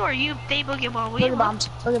bomb you or they boogie bomb? Boogie bombed.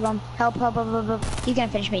 Boogie bomb. Help, help, help, help, help. He's gonna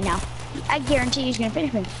finish me now. I guarantee he's gonna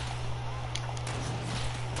finish me.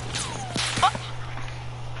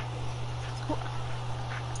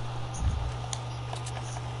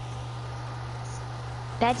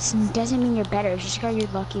 That doesn't mean you're better. It's just got your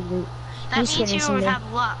lucky loot. That He's means you finishing me.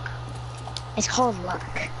 have luck. It's called luck,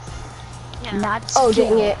 Yeah. not Oh, skill.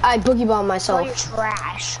 dang it. I boogie bombed Oh, myself. you're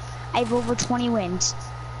trash. I have over 20 wins.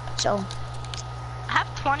 So, I have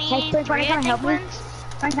Hey, 23, Frank, I help think, me. wins.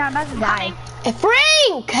 right now I'm about to die. Hey,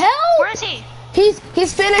 Frank, help! Where is he?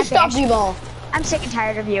 He's finished I up ball. I'm sick and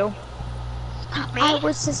tired of you. Me? I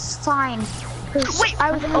was just fine. Wait,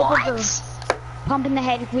 I was what? over pump in the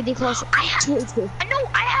head really close. I had- 2 HP. I know,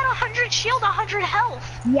 I had 100 shield, 100 health.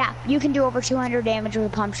 Yeah, you can do over 200 damage with a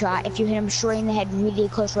pump shot if you hit him straight in the head really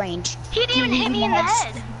close range. He didn't even hit me in the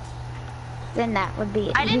head. Then that would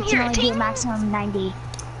be. I didn't you hear can it. only do a maximum 90.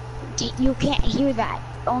 You can't hear that.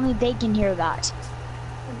 Only they can hear that.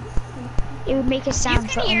 It would make a sound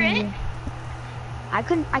can for hear only it. you. I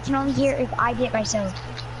couldn't. I can only hear it if I did it myself.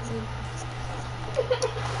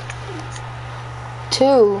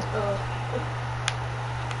 2.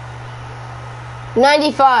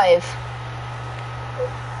 95.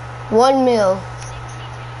 1 mil.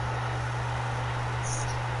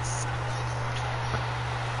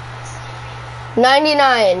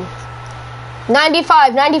 99.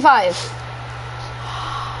 95. 95.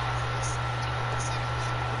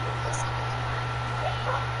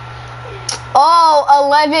 Oh,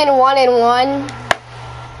 11, 1 and 1.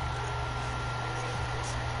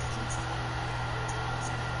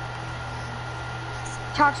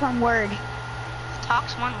 Talks one word.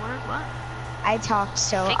 Talks one word, what? I talked,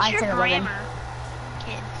 so Fix I your said 11. grammar,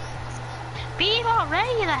 kid. Be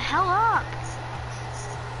already the hell up.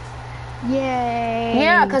 Yay!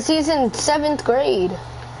 Yeah, because he's in 7th grade.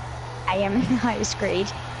 I am in the highest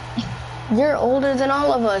grade. You're older than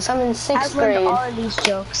all of us. I'm in 6th I've learned grade. all of these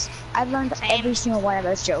jokes. I've learned Same. every single one of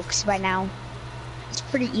those jokes by now. It's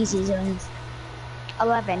pretty easy to learn.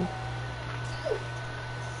 11.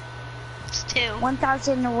 It's 2.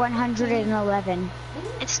 1,111.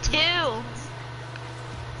 It's 2.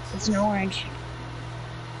 It's an orange.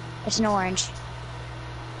 It's an orange.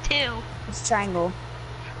 2. It's a triangle.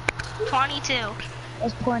 22.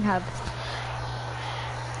 It's Pornhub.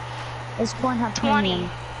 It's Pornhub 20. Premium.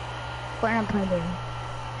 Pornhub Premium.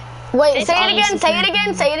 Wait, It's say it always again, the say same it again,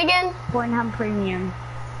 thing. say it again. Pornhub Premium.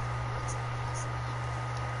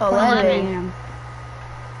 11. Premium.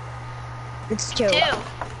 It's 2. 2.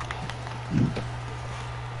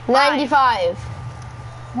 95.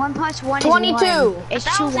 1 plus 1 22. is 1. It's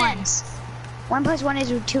 2 1,000. ones. 1 plus 1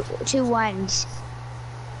 is two ones.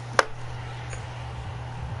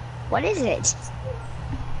 What is it?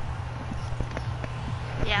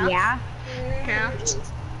 Yeah. Yeah? Yeah.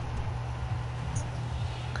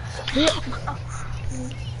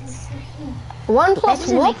 One That plus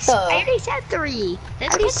doesn't what make sense. I the? already said 3. This I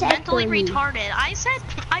already kid's said mentally 3. retarded. I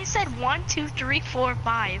said 1, 2, 3, 4,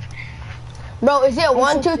 5. Bro, is it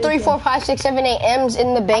 1, 2, said 3, three. 4, 5, 6, 7, 8 M's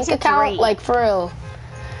in the bank said account? 3. Like, for real.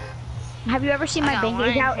 Have you ever seen my I got bank 1,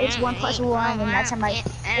 account? It's 2, 1 plus 3, 1, and that's 4, how my.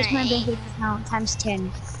 5, It's my 6, bank account times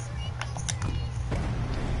 10.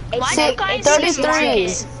 Why It's do you six- guys it's even 33.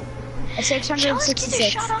 market? It's Tell this kid to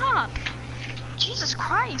 666. shut up. Jesus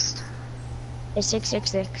Christ. It's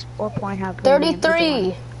 666 or Pornhub. Premium, either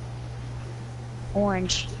 33. one.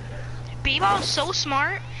 Orange. B-ball is so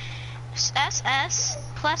smart. SS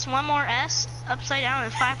plus 1 more S upside down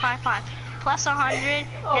is 555. Plus 100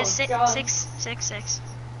 is 666.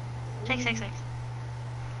 666.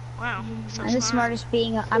 Wow. So I'm the smart. smartest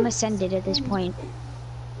being. I'm ascended at this point.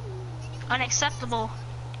 Unacceptable.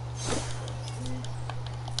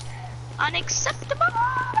 Unacceptable.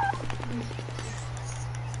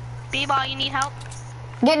 B-ball, you need help?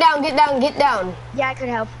 Get down, get down, get down. Yeah, I could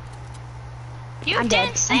help. You I'm didn't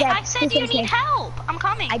dead. say. I'm dead. I said Please you finish need me. help. I'm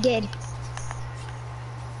coming. I did.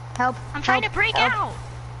 Help. I'm trying help, to break help. out.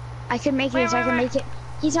 I can make Wait, this. I can wait, make it.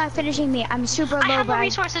 He's not finishing me. I'm super I low, have no but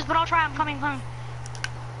resources, but I'll try. I'm coming.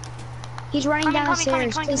 he's running down the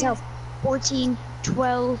stairs. Coming. Please help. 14,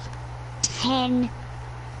 12, 10.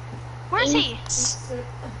 Where is he?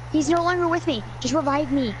 He's no longer with me. Just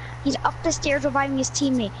revive me. He's up the stairs reviving his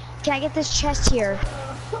teammate. Can I get this chest here?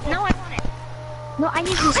 No, I want it. No, I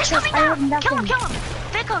need this He's chest. coming I have down. nothing. Kill him.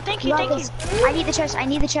 Vico, thank you, You thank have you. this. I need the chest. I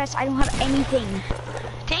need the chest. I don't have anything.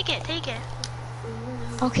 Take it.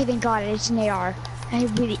 Okay, thank God. It's an AR. I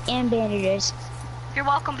have really and bandages. You're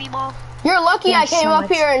welcome, B-ball. You're lucky I Thanks came so up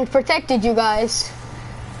much. here and protected you guys.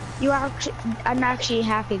 I'm actually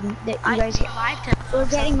happy that you guys. Revived him. We're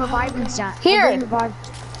getting revived and stuff. Here. We're getting revived.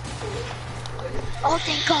 Oh,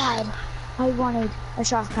 thank God. I wanted a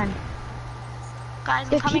shotgun. Guys, I'm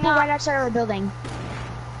There's coming people up. right outside our building.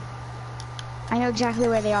 I know exactly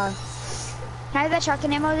where they are. Can I have that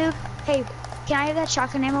shotgun ammo, Luke? Hey, can I have that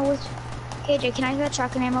shotgun ammo with... KJ, can I have that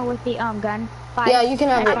shotgun ammo with the gun? 5. Yeah, you can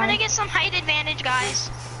have I'm it. gonna get some height advantage, guys.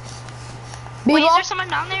 Wait, is B-ball? there someone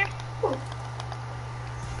down there?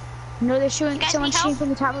 No, they're shooting. You guys Someone's need help? shooting from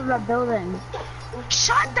the top of our building.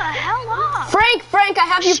 Shut the hell up! Frank, I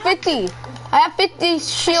have you 50. I have 50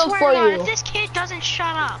 shield Swear for to God, you. if this kid doesn't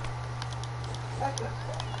shut up.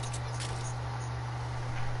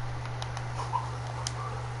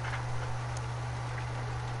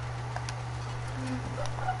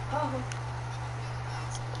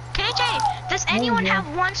 KJ, does anyone yeah.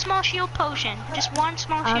 have one small shield potion? Just one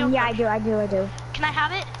small shield Yeah, potion. I do. Can I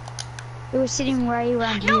have it? It was sitting right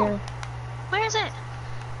around No. here. Where is it?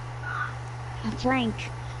 Frank,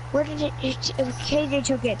 where did it KJ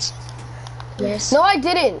took it. Yes. No, I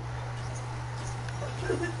didn't.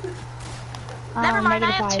 Never mind,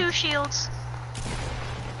 I have -5. 2 shields.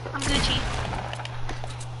 I'm Gucci.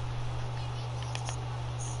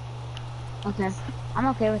 Okay. I'm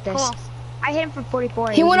okay with this. Cool. I hit him for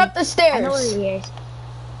 44. He went up the I know where stairs. he is.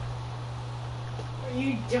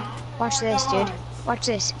 You don't. Watch this, dude. Watch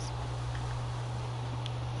this.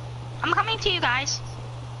 I'm coming to you guys.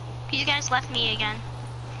 You guys left me again.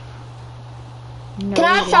 No, Can I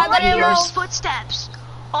have he shotgun didn't. All I hear ammo? is footsteps.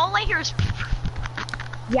 All I hear is...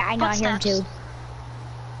 Yeah, I know. I hear him Footsteps. too.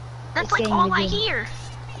 That's It's like getting all I busy. hear.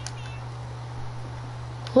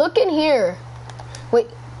 Look in here. Wait.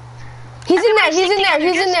 He's in there. Everybody's He's in stick there.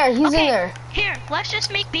 together, He's in there. He's okay, in there. Here, let's just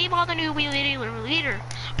make B-ball the new leader.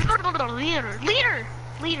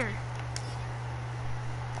 Leader.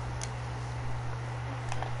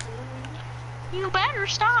 You better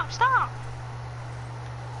stop.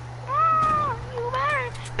 Oh, you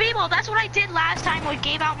better. B-ball, that's what I did last time. I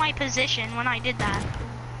gave out my position when I did that.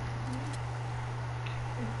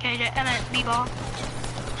 Okay, Emmett, B-ball.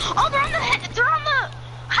 Oh, they're on the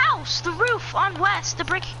house, the roof on west, the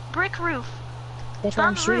brick roof. That's where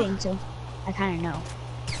I'm On the roof. shooting, so I kind of know.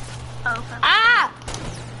 Oh, okay. Ah!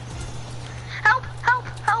 Help!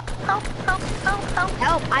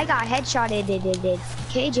 Help! I got headshotted.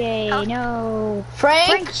 KJ, Help. no.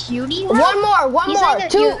 Frank, you need help? one more, He's more. gonna-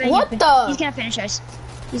 2. What He's the? gonna finish us.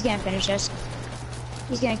 He's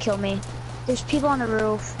gonna kill me. There's people on the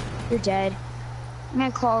roof. You're dead. I'm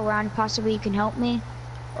gonna call around. Possibly you can help me.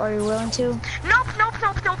 Or you're willing to. Nope.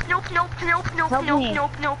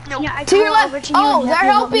 Yeah, I To your call left. over to you Oh, and they're have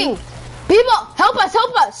you help me. helping. People, help us.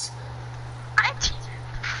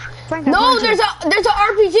 Frank, I'm No, coming to there's you. a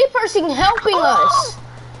RPG person helping us.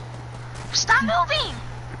 Stop moving!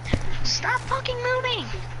 Stop fucking moving!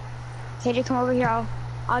 KJ, come over here.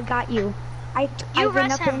 I got you. I You have rest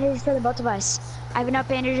enough him. bandages for the both of us. I have enough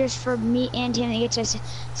bandages for me and him to get to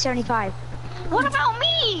 75. What about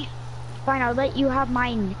me? Fine, I'll let you have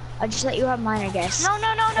mine. I'll just let you have mine, I guess. No,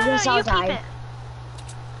 At least you I'll keep die. it.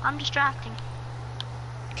 I'm distracting.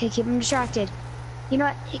 Okay, keep him distracted. You know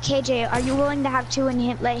what, KJ, are you willing to have 2 and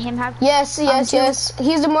let him have? Yes. 2?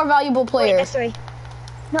 He's the more valuable Wait, player. that's 3.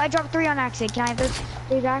 No, I dropped 3 on accident. Can I have those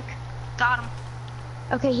 3 back? Got him.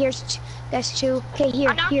 Okay, that's 2. Okay, here,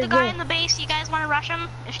 I knocked here, the guy here. in the base. You guys want to rush him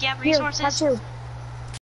if you have Here, resources? have 2.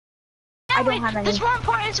 I don't have any. It's more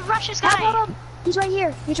important to rush this Help, guy. help, help. He's right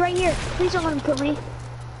here. Please don't let him kill me.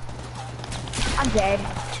 I'm dead.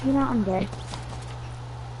 You know, I'm dead.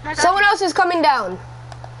 I got Someone else is coming down.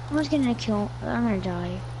 I'm gonna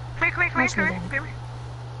die. Come here.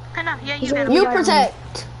 No, yeah, He's you got right him. You got him.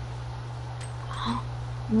 protect.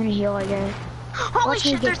 I'm gonna heal again. Holy Watch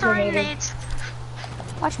me shit, they're get throwing grenaded. nades.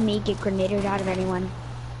 Watch me get grenaded out of anyone.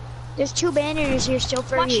 There's 2 bandages here still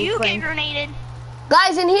for Watch you, you get Frank. grenaded.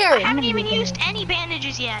 Guys, in here. I haven't even used any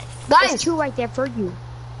bandages yet. There's Guys, 2 right there for you.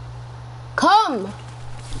 come.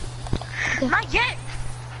 Not yet.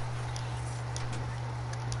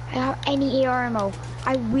 I don't have any AR ammo.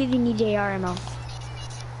 I really need AR ammo.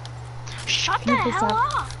 Shut the Can you please hell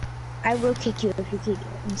stop? up. I will kick you if you keep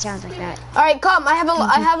it sounds like that. All right, come. I have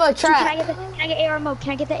a Dude, can trap. I get the AR ammo?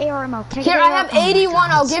 Can I get the AR ammo? Can I Here, get I the have AR?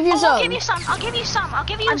 81. I'll give you I'll some. give you some. I'll give you some. I'll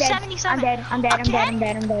give you I'm dead. 77. I'm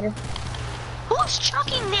dead. Who's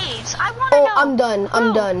chucking nades? I want to Oh, know. I'm done. I'm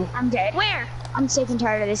Who? done. I'm dead. Where? I'm sick and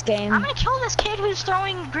tired of this game. I'm gonna kill this kid who's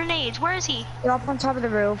throwing grenades. Where is he? They're up on top of the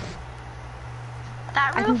roof.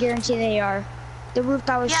 That I roof? can guarantee they are. The roof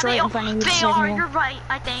that was Yeah, straight they in front of you. They are. You're right.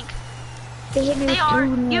 I think They hit me they with are.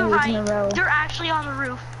 2 You're nades in a right. row. They're actually on the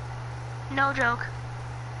roof. No joke.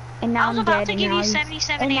 And now I was I'm about dead. to and give now you you-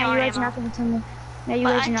 77 And now AR you guys are ammo. not gonna tell me. Now you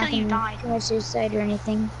But guys are not until you gonna died. commit suicide or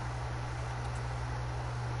anything.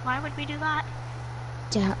 Why would we do that?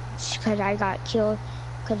 Because I got killed.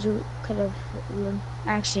 Could have.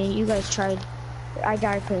 Actually, you guys tried. I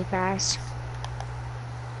died pretty fast.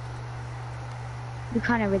 You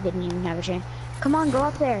kind of didn't even have a chance. Come on, go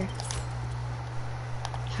up there.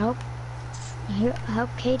 Help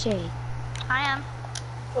KJ. I am.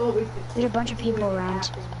 There's a bunch of people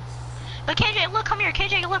around. But KJ, look, come here.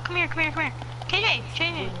 KJ, look, come here. KJ, come here.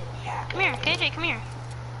 KJ, come here.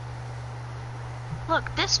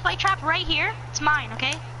 Look, this spike trap right here, it's mine,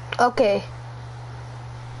 okay? Okay.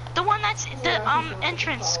 The one that's the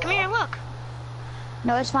entrance. Come here, look.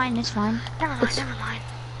 No, it's fine. It's fine. Never mind.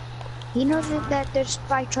 He knows that there's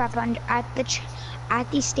spike trap at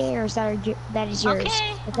the stairs that is yours.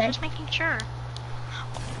 Okay, I'm just making sure.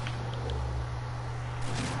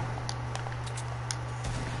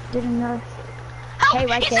 Didn't know. Help! Hey,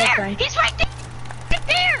 right He's there, there! friend. He's right there! Right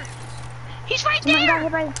there! He's right Someone got there!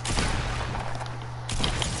 hit by.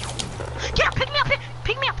 Yeah, pick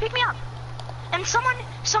me up! And someone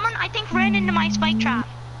I think ran into my spike trap.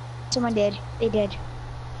 Someone did. They did.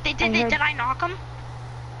 They did. I heard- Did I knock him?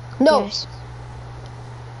 No, Yes.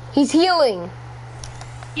 he's healing.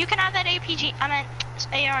 You can have that APG. I meant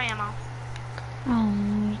AR ammo. Oh,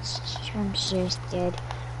 I'm just dead.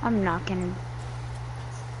 I'm not gonna.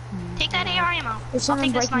 Take that AR ammo. There's I'll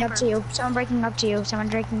someone take the breaking up sniper. to you. Someone breaking up to you. Someone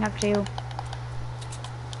breaking up to you.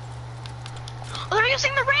 Oh, they're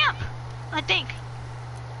using the ramp. I think.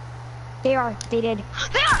 They are. They did.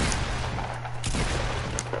 They are.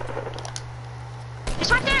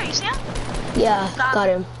 He's right there. You see him? Yeah, got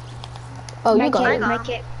him. Oh, you got him. Make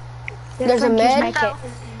it. There's a med? Make it.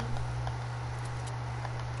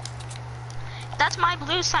 That's my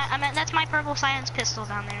blue I meant that's my purple science pistol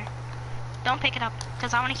down there. Don't pick it up,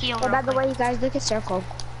 because I want to heal. Oh, real by the quick. way, you guys, look at circle.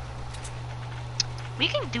 We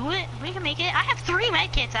can do it. We can make it. I have 3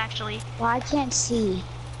 med kits actually. Well, I can't see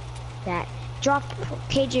that. Drop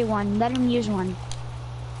KJ one. Let him use one.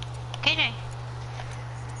 KJ.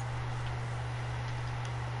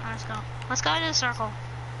 Let's go. Let's go to the circle.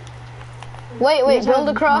 Wait, There's build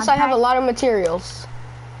a across. I have a mod lot of materials.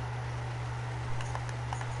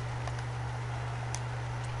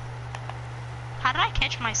 How did I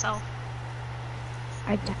catch myself?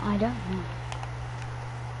 I don't know.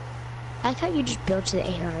 I thought you just built to the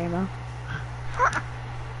AR ammo.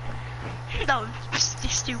 No,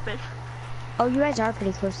 stupid. Oh, you guys are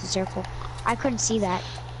pretty close to circle. I couldn't see that.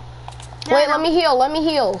 Yeah, Wait, no. let me heal. Let me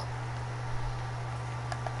heal.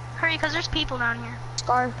 Hurry, because there's people down here.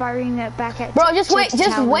 Scar firing it back at. Bro, just wait. towards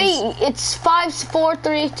Just towers. wait. It's 5, 4,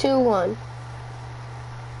 3, 2, 1.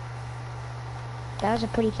 That was a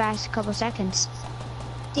pretty fast couple seconds.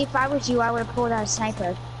 See, if I was you, I would have pulled out a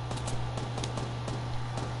sniper.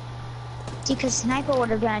 See, because sniper would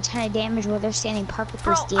have done a ton of damage while they're standing perfectly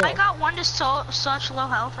Bro, still. I got one to such low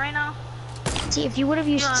health right now. See, if you would have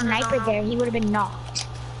used Yeah, sniper no. there, he would have been knocked.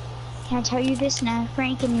 Can I tell you this now,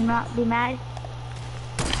 Frank, and you not be mad?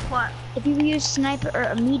 What? If you used sniper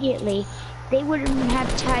immediately, they wouldn't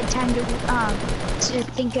have had time to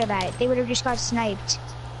think about it. They would have just got sniped.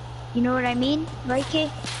 You know what I mean, right, kid?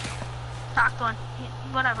 Knocked one. Yeah,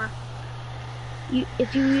 whatever.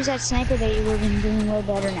 If you use that sniper there, you would have been doing way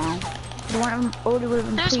better now. The one older would have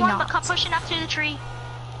been There's pretty one, but knocked. pushing up to the tree.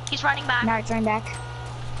 He's running back. Now it's running back.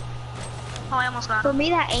 Oh, I almost got For him. me,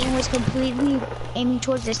 that aim was completely aiming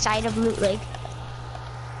towards the side of Loot Lake.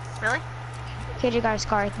 Really? KJ got a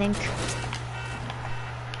scar, I think.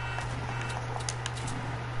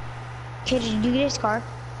 KJ, did you get a scar?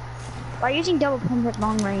 Why are you using double pump at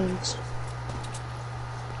long range?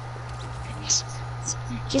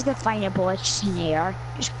 Just a find a bullet, just an AR.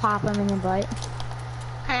 Just pop him in the butt.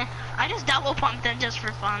 Heh, I just double pumped them just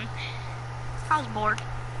for fun. I was bored.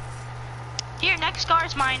 Here, next scar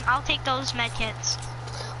is mine. I'll take those med kits.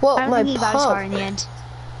 Well, I don't my think he got a scar in pump. the end.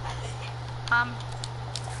 Um,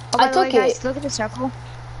 Oh, by I the way, took guys, it. look at the circle.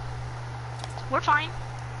 we're fine.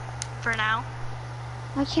 For now.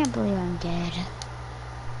 I can't believe I'm dead.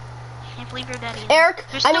 Can't believe you're dead either. Eric,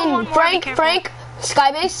 There's I still mean one more, be Frank, careful. Frank,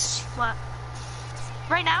 Skybase. What?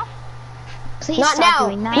 Right now? Please Not stop now.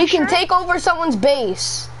 doing that. We can Sure? take over someone's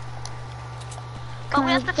base. But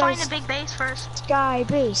we have to find Guys, a big base first. Sky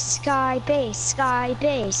base, sky base, sky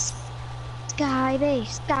base. Sky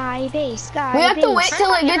base, sky base, sky We have base. to wait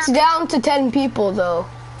till it gets down to 10 people, though.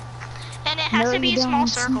 And it has No, to be you a small don't.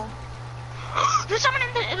 circle. There's someone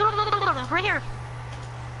in the... right here.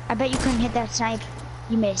 I bet you couldn't hit that snipe.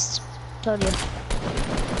 You missed. Told you.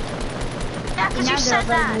 Yeah, because Now you they're said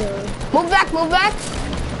that. avoiding Move back, move back.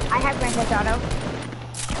 you. I have Grand Theft Auto.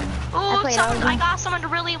 Oh, played all of someone, I them. got someone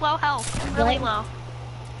really low health. Really What? low.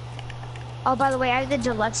 Oh, by the way, I have the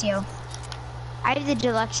Deluxio. I have the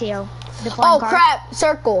Deluxio. The flying Oh car. crap,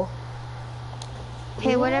 circle.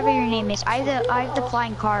 Hey, whatever your name is, I have the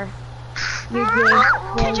flying car. You're good.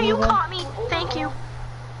 Kendra, you Well, caught me. Thank you.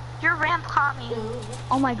 Your ramp caught me.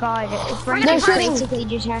 Oh my God, Frank They're is shooting. basically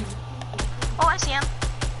just had. Oh, I see him.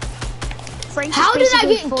 Frank How is did I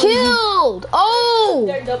basically get fully- killed? Oh,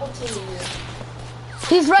 They're double teaming you.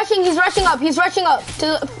 he's rushing up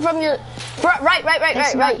to from your right.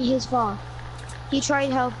 That's not his fault. He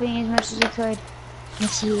tried helping as much as he could.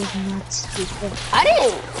 Yes, he is not stupid. I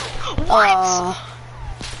didn't. What?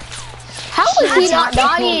 How is he not That's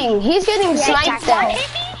not dying? He's getting sniped exactly. What at.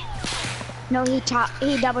 hit me? No,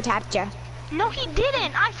 he double tapped you. No, he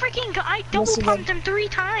didn't. I double Yes, he pumped did. him 3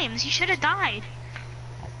 times. He should have died.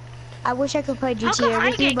 I wish I could play How come GTA I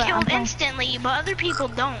with you, get but I'm killed playing. instantly, but other people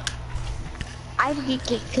don't? I get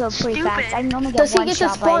killed pretty Stupid. fast. I normally Does get he one get to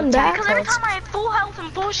shot spawn by back? Because every tacticals. time I have full health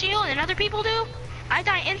and full shield and other people do, I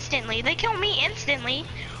die instantly. They kill me instantly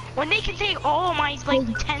when they can take all my like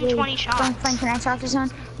 10, 20 shots. Frank, can I talk to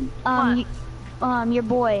someone? Your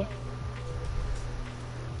boy.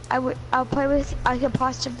 I'll play with. I could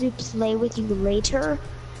possibly play with you later,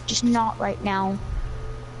 just not right now.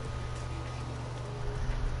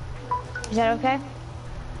 Is that okay?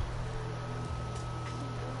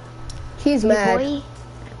 He's Your mad. boy?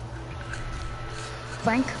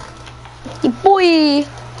 Frank? Your boy.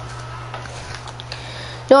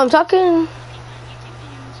 No, I'm talking.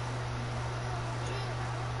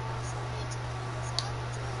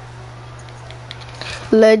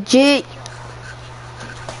 Legit.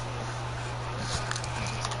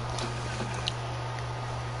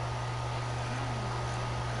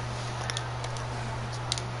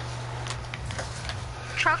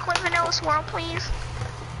 Chocolate vanilla swirl, please.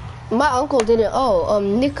 My uncle didn't. Oh,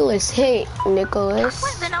 Nicholas. Hey, Nicholas.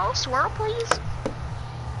 Chocolate vanilla swirl, please.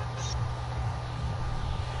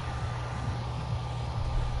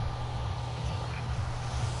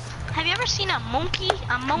 Have you ever seen a monkey?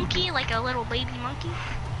 A monkey, like a little baby monkey?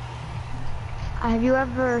 Have you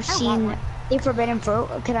ever seen one. a forbidden fruit?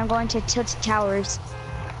 Because I'm going to Tilted Towers.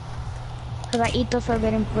 Because I eat the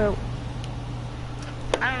forbidden fruit.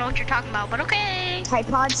 I don't know what you're talking about, but okay.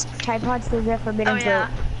 Tripods, they're the forbidden Oh yeah,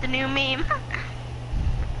 fruit. the new meme.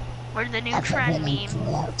 Or the new trend meme.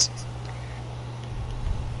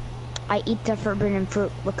 I eat the forbidden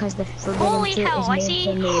fruit because the forbidden Holy fruit hell, is I made see.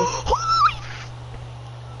 for me.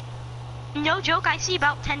 No joke, I see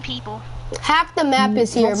about 10 people. Half the map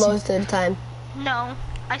is here That's- most of the time. No,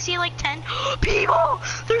 I see like 10 people.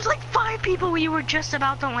 There's like 5 people we were just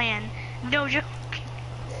about to land. No joke.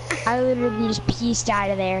 I literally just pieced out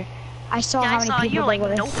of there. I saw Yeah, how I many saw people you there like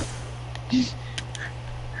were. nope.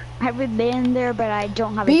 I've been there, but I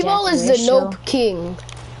don't have a B-Ball death is the wish, nope so- king.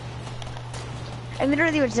 I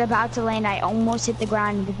literally was about to land. I almost hit the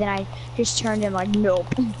ground, but then I just turned and like, nope.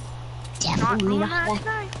 Not Definitely doing not that that.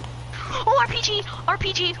 tonight. Oh,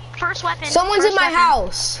 RPG, first weapon. Someone's first in my weapon.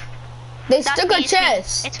 house. They That's stuck me, a it's me.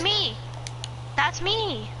 chest. It's me. That's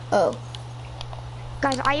me. Oh.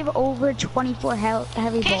 Guys, I have over 24 heavy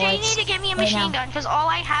KJ, you need bullets. to give me a right machine now. gun, because all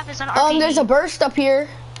I have is an RPG. There's a burst up here.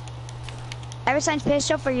 I have a science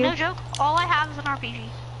pistol for you. No joke, all I have is an RPG.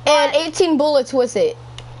 And 18 bullets with it.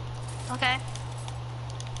 Okay.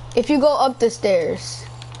 If you go up the stairs.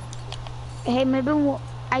 Hey, maybe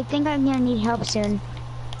I think I'm gonna need help soon.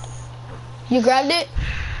 You grabbed it?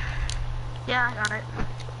 Yeah, I got it.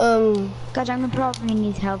 Guys, I'm gonna probably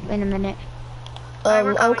need help in a minute.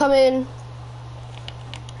 we're I'm coming.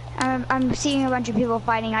 I'm seeing a bunch of people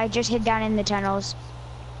fighting. I just hid down in the tunnels.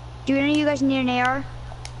 Do any of you guys need an AR?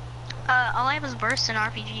 All I have is burst and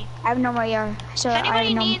RPG. I have no more AR, so If I have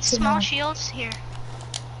anybody no needs signal. small shields, here.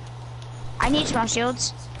 I need small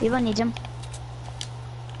shields. People need them.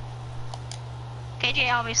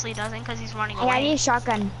 JJ obviously doesn't because he's running Hey, I need away. a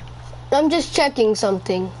shotgun. I'm just checking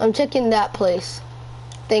something. I'm checking that place.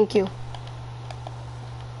 Thank you.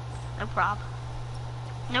 No prob.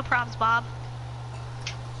 No probs, Bob.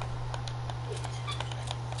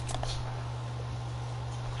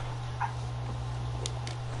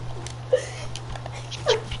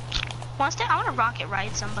 I want to rocket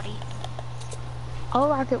ride somebody. I'll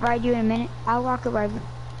rocket ride you in a minute. I'll rocket ride.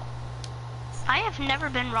 I have never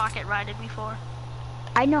been rocket rided before.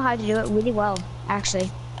 I know how to do it really well,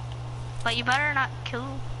 actually. But you better not kill.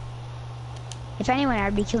 If anyone,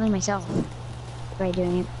 I'd be killing myself by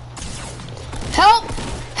doing it. Help!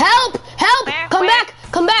 Help! Help! Where? Come Where? back!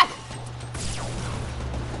 Come back!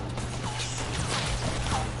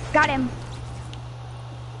 Got him.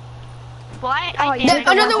 Well, I Oh, did.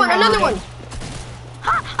 yeah, Another one! Another one!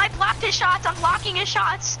 Huh, I blocked his shots. I'm blocking his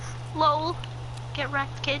shots. Lol. Get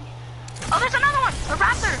wrecked, kid. Oh, there's another one. A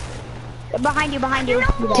raptor. Behind you, behind you.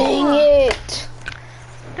 No. Dang it!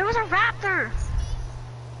 There was a raptor.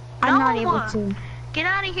 I'm not No. able to. Get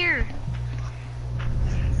out of here.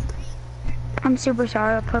 I'm super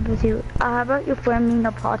sorry. I'll play with you. How about your friend me?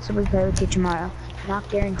 I'll possibly play with you tomorrow. Not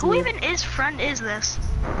guaranteed. Who even friend is this?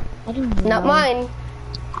 I don't know. Not mine.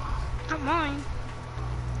 Not mine.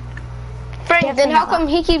 Frank, Definitely then how not. come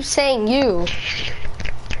he keeps saying you?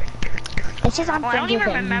 It says I'm Oh, I friends don't with even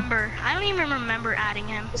him. remember. I don't even remember adding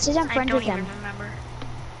him. It says I'm I friends don't with even him. remember.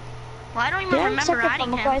 Well, I don't even Did I accept remember the adding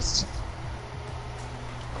friend him. request?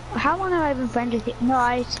 How long have I been friends with you? No,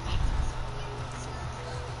 I...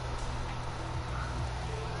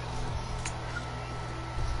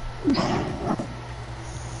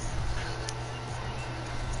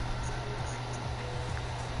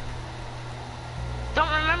 Don't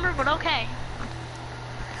remember, but okay.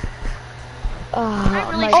 Oh,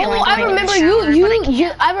 really my feel Oh, like I going in the remember shower, you. but I You.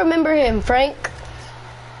 can't. I remember him, Frank.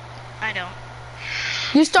 I don't.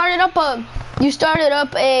 You started up a. You started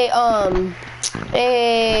up a.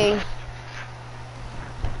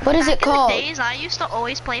 What is Back it called? in the days, I used to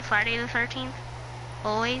always play Friday the 13th.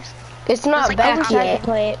 Always. It's not like I back wish I yet. could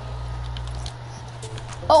play it.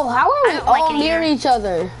 Oh, how are I we don't like all it near either. each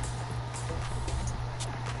other?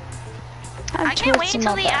 I can't wait twisting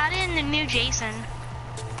until my they back. add in the new Jason.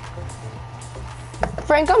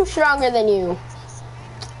 Frank, I'm stronger than you.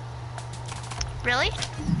 Really?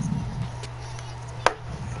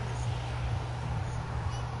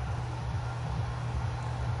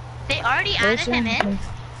 They already added him in?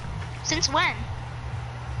 Since when?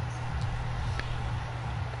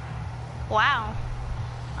 Wow.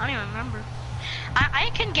 I don't even remember. I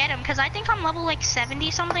can get him because I think I'm level like 70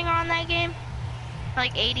 something on that game.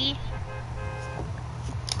 Like 80.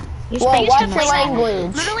 You Well, speak watch too your much Spanish.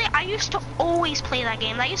 language. Literally, I used to always play that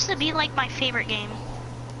game. That used to be like my favorite game.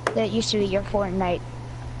 That used to be your Fortnite.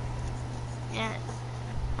 Yeah.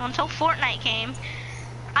 Until Fortnite came.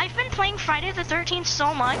 I've been playing Friday the 13th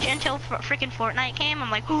so much until freaking Fortnite came. I'm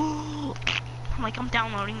like, ooh. I'm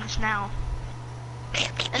downloading this now.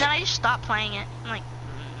 And then I just stopped playing it. I'm like,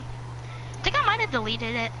 I think I might have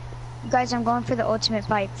deleted it. Guys, I'm going for the ultimate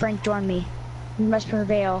fight. Frank, join me. We must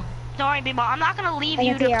prevail. Don't worry, B-Ball. I'm not gonna leave I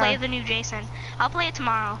you know to they play are. the new Jason. I'll play it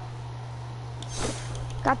tomorrow.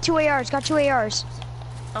 Got 2 ARs, got 2 ARs.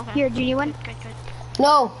 Okay. Here, do you want? Good.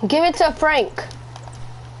 No, give it to Frank.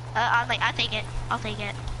 I'll take it. I'll take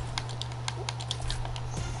it.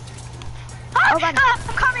 Oh, God.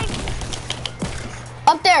 I'm coming!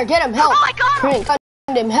 Up there, get him, help. Oh, I got him! Frank,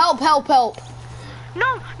 find him, help, help, help.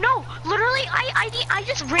 No! Literally, I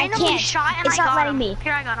just randomly can't. shot and It's I not got letting him. me.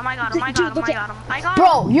 Here, I got him. I got him.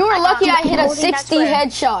 Bro, you were lucky I hit a Holding that 60 square.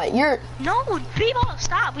 headshot. You're. No, people,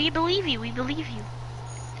 stop. We believe you.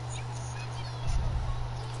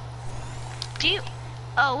 Do you...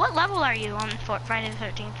 Oh, what level are you on Friday the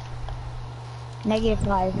 13th?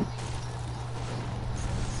 -5.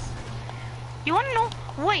 You wanna know...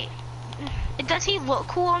 Wait. Does he look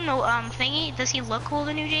cool on the thingy? Does he look cool,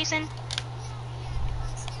 the new Jason?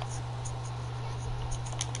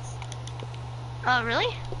 Oh,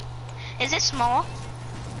 really? Is it small?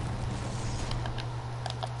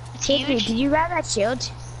 It's Take me. huge. Did you grab that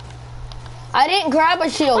shield? I didn't grab a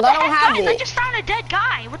shield. What I the don't heck, have guys? I it. just found a dead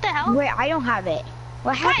guy. What the hell? Wait, I don't have it.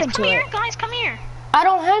 What Guys, happened come to here. it? Guys, come here. I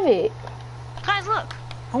don't have it. Guys, look.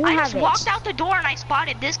 I don't I have just it. walked out the door and I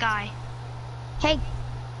spotted this guy. Hey,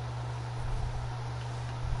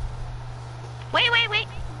 Wait.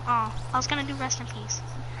 Oh, I was gonna do rest in peace.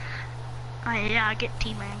 Oh, yeah, I get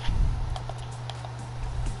T-Man.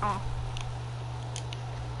 Oh.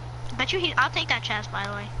 Bet you I'll take that chest, by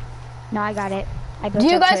the way. no, I got it. I built Do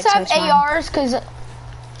you up to guys it, so have it's fine. ARs? Cause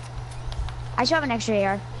I still have an extra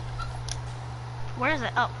AR. Where is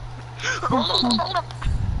it? Oh. I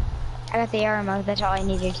got the arrow mode, that's all I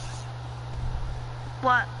needed.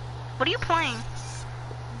 What? What are you playing?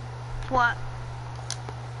 What?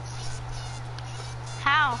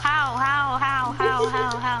 How?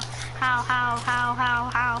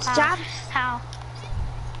 Stop. How?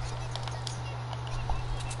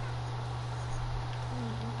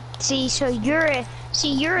 See, so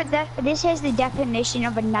this has the definition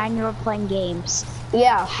of a 9-year-old playing games.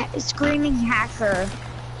 Yeah. Screaming hacker.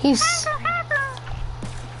 He's.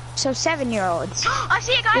 So 7-year-olds. I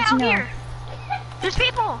see a guy Good to out know. here. There's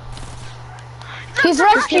people. He's They're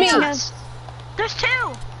rushed me. rushing us. There's 2.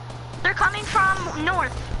 They're coming from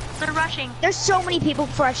north. They're rushing. There's so many people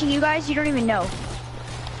rushing you guys, you don't even know.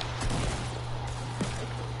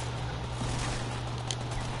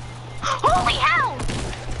 Holy hell!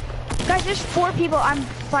 Guys, there's 4 people I'm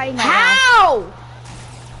fighting right How?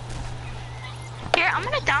 Here, I'm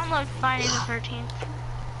gonna download Friday the 13th. now.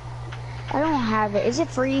 I don't have it. Is it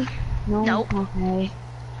free? No. Nope. Okay.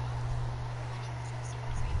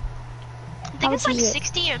 I think How it's much like is it?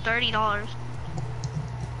 $60 or $30.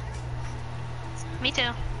 Me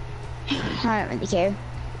too. I don't really care.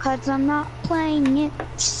 Cause I'm not playing it.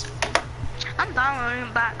 I'm downloading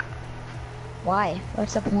it back. Why?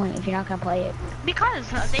 What's the point if you're not gonna play it? Because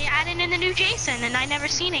they added in the new Jason and I never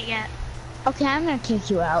seen it yet. Okay, I'm gonna kick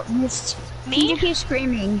you out. Just Me? You keep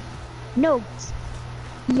screaming. No.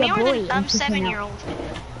 Me Yeah, or boy, the I'm dumb kicking out. 7-year-old?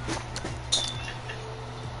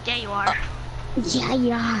 Yeah, you are.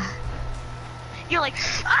 Yeah. You're like,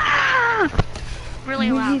 ah!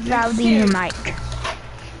 Really Really loud. loud in your mic.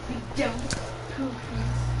 Don't.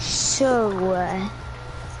 So,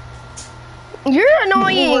 You're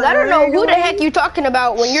annoying. I don't know who the heck you're talking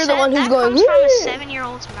about when you're the one who's that going. comes from a "Woo."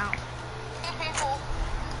 7-year-old's mouth. People,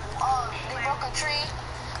 they broke a tree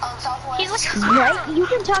southwest. He's like, right? You've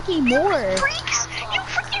been talking more. freaks! You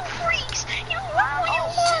freaking freaks! You what will you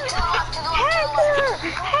want?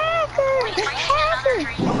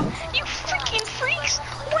 You freaking freaks!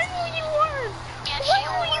 When will you learn? When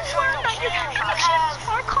will you learn that your actions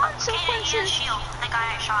are consequences? The guy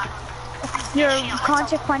I shot. Your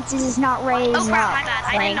consequences is not raised Oh crap, up. my bad.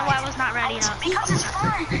 I didn't know I was not ready enough. Because it's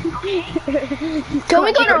fun. Can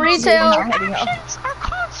we go to retail? Actions are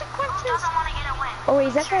consequences. Oh,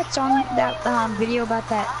 is that song, that video about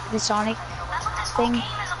the Sonic thing?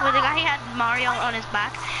 Where the guy had Mario on his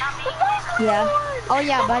back. Yeah. Oh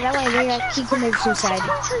yeah, by the way, he committed suicide.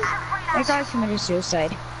 That guy committed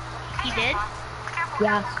suicide. He did?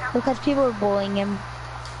 Yeah, because people were bullying him.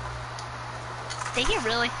 Did he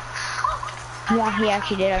really? Yeah, he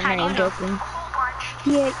actually did. I'm How do not you even know?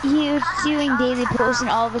 joking. He was doing daily posts and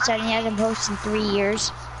all of a sudden he hasn't posted in 3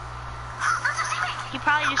 years. He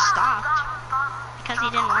probably just stopped. Because he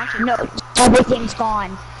didn't want to. No, everything's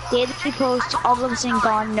gone. Daily posts all of a sudden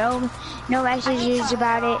gone. No messages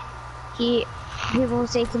about it. People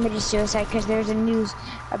say he committed suicide because there's a news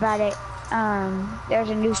about it. There's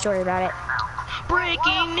a news story about it.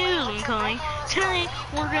 Breaking news, I'm coming. Tonight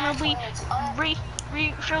we're gonna be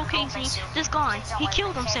showcasing this guy. He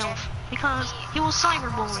killed himself because he was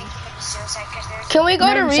cyberbullied. Can we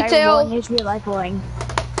go to retail? It was real life bullying.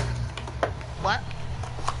 What?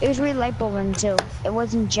 It was real life bullying too. It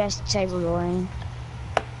wasn't just cyberbullying.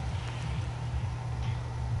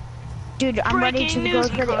 Dude, I'm ready to go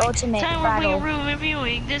for the ultimate battle. We're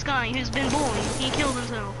reviewing this guy who's been bullied. He killed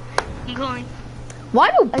himself. I'm going.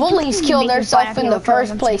 Why do bullies think kill you make themselves fun in of the people killing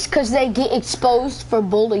first place? Because they get exposed for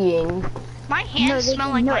bullying. My hands smell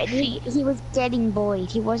like my feet. He was getting bullied.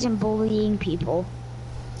 He wasn't bullying people.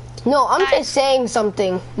 No, I'm Guys. just saying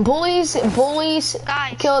something. Bullies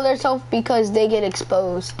Guys. kill themselves because they get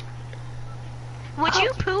exposed. Would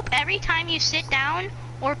you poop every time you sit down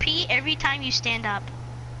or pee every time you stand up?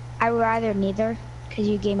 I would rather neither, because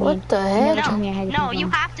you gave me. What the never heck? told me I had to No, pee you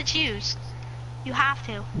down. have to choose. You have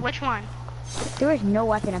to. Which one? There is no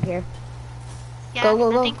weapon up here. Yeah, Go, go,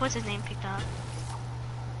 I go. think what's his name picked up.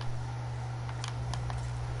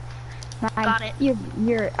 Mine. Got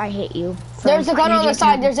it. I hate you. There's a gun You're on the just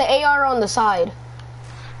side. not- There's an AR on the side.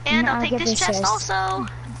 And No, I'll I'll take get this this chest chest. also.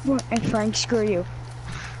 And Frank, screw you.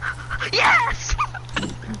 Yes!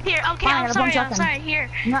 Here, okay, Fine, I'm I'll sorry, punch I'm up sorry, here.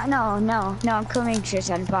 No, I'm coming to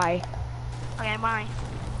son. Bye. Okay, bye.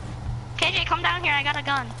 KJ, come down here, I got a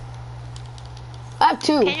gun. I have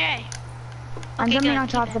 2. KJ. I'm Okay, jumping good, on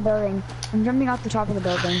top of the building. I'm jumping off the top of the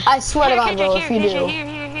building. I swear to Here, God, bro, KJ, if you here, do.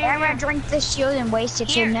 KJ, here, I'm gonna drink this shield and waste it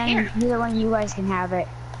so Here, neither one of you guys can have it.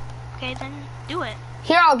 Okay, then do it.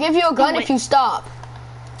 Here, I'll give you a gun Wait. if you stop.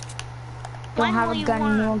 Don't When have will a you gun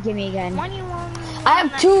want- and you won't give me a gun. When you want I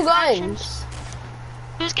have that 2 actions? guns.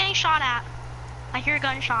 Who's getting shot at? I hear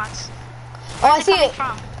gunshots. Oh, I Where's see coming it.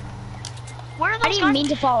 from? Where are I those didn't mean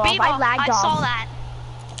to fall off. I B-ball, lagged I off. saw that.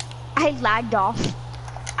 I lagged off.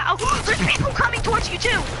 Oh, there's people coming towards you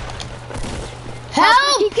too.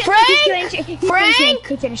 Help! Frank! Frank!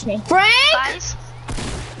 He finished me. Frank! Guys.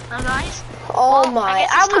 No, guys. Oh Well, my,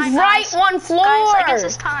 guess I it's was time, right guys. one floor! Guys, I guess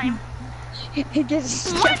it's time. He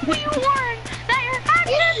just When will you learn that your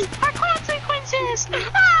actions are consequences?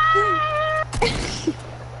 Ah!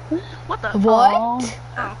 What the? What?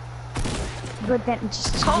 Oh. But then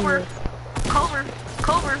just Culver. Culver.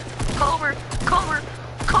 Culver. Culver. Culver.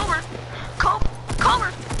 Culver.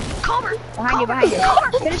 Culver. Culver. Behind you, behind you.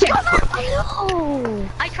 Culver. Finish him. Culver. No.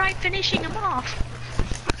 I tried finishing him off.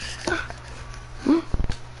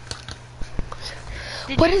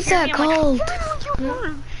 What is that called?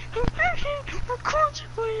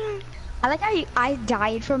 I like how I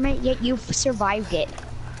died from it, yet you survived it.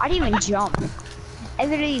 I didn't even jump. I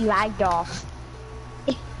literally lagged off.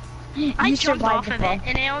 I jumped off of it,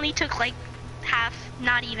 and it only took like half,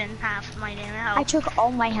 not even half my damn health. I took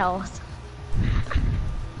all my health.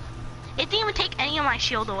 It didn't even take any of my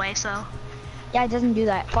shield away, so. Yeah, it doesn't do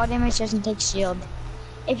that. Fall damage doesn't take shield.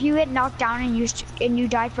 If you get knocked down and you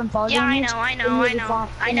died from fall damage, I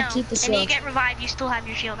know. Keep the shield. And you get revived, you still have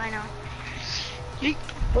your shield. I know.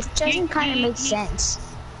 Which doesn't kind of make sense.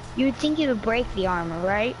 You would think it would break the armor,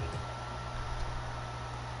 right?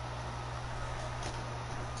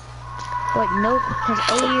 But nope,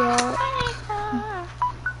 because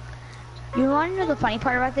You want to know the funny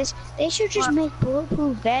part about this? They should just make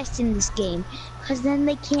bulletproof vests in this game, because then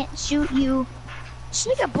they can't shoot you. Just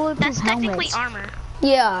make a bulletproof helmet. That's technically armor.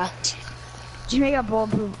 Yeah. Just make a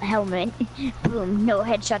bulletproof helmet. Boom, no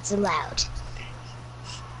headshots allowed.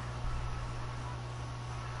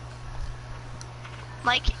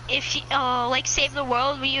 Like if you, like save the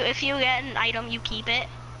world, if you get an item, you keep it,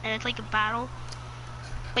 and it's like a battle.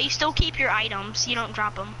 But you still keep your items. You don't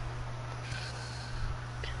drop them.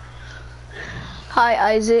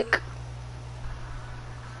 Hi, Isaac.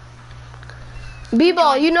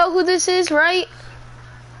 B-ball, you know who this is, right?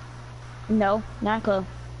 No, not cool.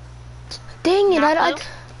 Dang it, Not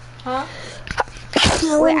Huh?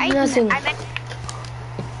 Wait, nothing.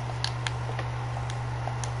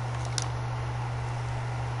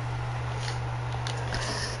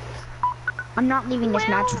 I'm not leaving this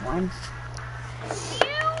match one.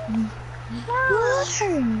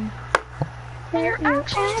 Your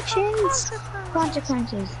actions.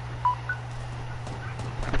 Consequences.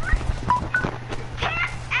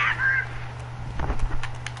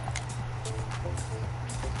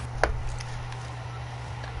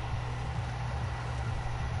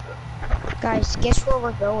 Guys, guess where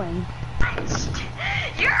we're going?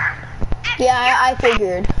 Yeah, I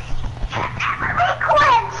figured.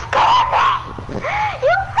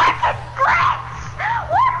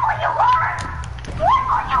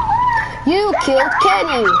 You killed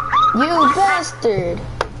Kenny, you bastard.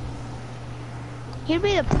 He'd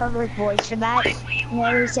be the perfect voice for that. You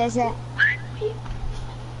know, he says that.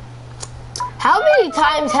 How many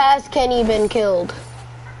times has Kenny been killed?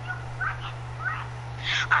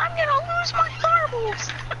 I'm gonna lose my marbles.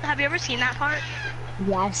 Have you ever seen that part?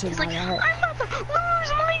 Yeah, I've seen He's like, that. I'm about to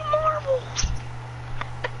lose my marbles.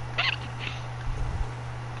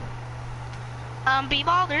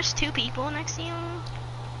 B-ball, there's 2 people next to you.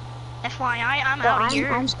 FYI, I'm out of here.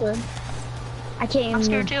 I'm scared. I can't even. I'm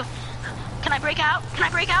scared too. Can I break out? Can I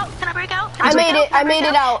break out? Can I break out? I made it. I made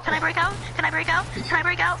it out. Can I break out? Can I break out? Can I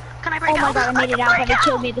break out? Can I break out? Oh my god, I made it out, but it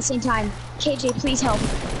killed me at the same time. KJ, please help.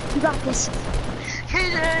 You got this.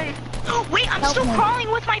 KJ! Wait, I'm Help still me.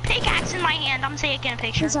 crawling with my pickaxe in my hand. I'm taking a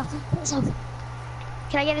picture. Please help. Please help.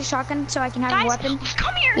 Can I get a shotgun so I can have a Guys, weapon?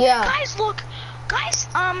 come here. Yeah. Guys, look. Guys,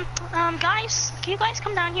 guys, can you guys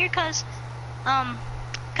come down here? Cause,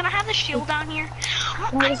 can I have the shield down here?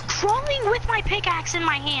 I'm crawling with my pickaxe in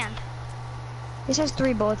my hand. This has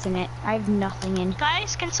 3 bullets in it. I have nothing in.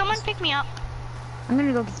 Guys, can someone pick me up? I'm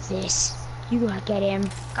gonna go get this. You go get him.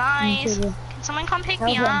 Guys, Can can someone come pick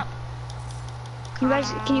me Help him. up? you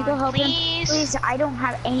guys, can you go help Please. him? Please, I don't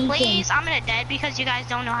have anything. Please, I'm gonna dead because you guys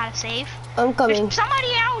don't know how to save. I'm coming. There's somebody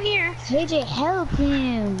out here. KJ, help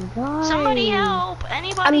him. Guys. Somebody help.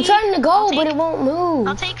 Anybody. I'm trying to go, I'll but take- it won't move.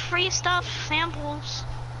 I'll take free stuff, samples.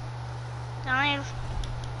 Guys.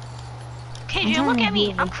 KJ, trying look to at me.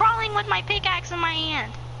 heal. I'm crawling with my pickaxe in my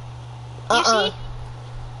hand. You see?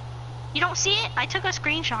 You don't see it? I took a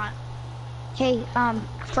screenshot. Hey,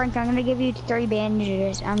 Frank, I'm gonna give you 3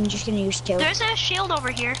 bandages. I'm just gonna use 2. There's a shield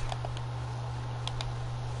over here.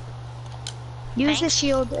 Use the Thanks.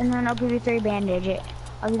 shield, and then I'll give you 3 bandages.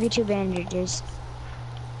 I'll give you 2 bandages.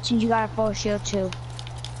 Since you got a full shield too.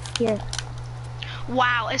 Here.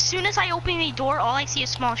 Wow, as soon as I open the door, all I see is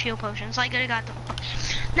small shield potions. I could've got the...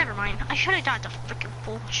 Never mind. I should've got the freaking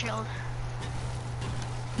full shield.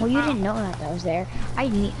 Well, you didn't know that was there. I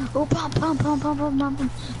need... Oh, pump, pump, pump, pump, pump, pump,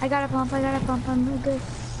 pump. I got a pump, I got a pump, I'm good.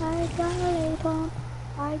 I got a pump,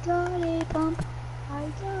 I got a pump, I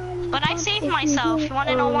got a But I saved myself. You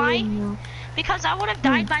wanna know why? Because I would've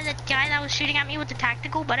died by the guy that was shooting at me with the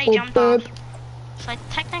tactical, but I jumped off. So I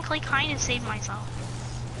technically kind of saved myself.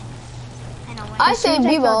 I know. I saved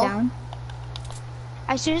B-Ball.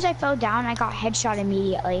 As soon as I fell down, I got headshot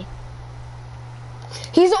immediately.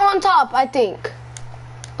 He's on top, I think.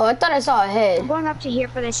 Oh, I thought I saw a head. I'm going up to here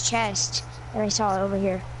for this chest that I saw over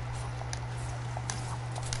here.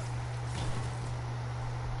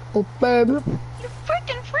 Oh, baby. You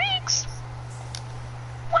freaking freaks!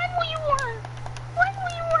 When will you learn? When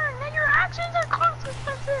will you learn that your actions are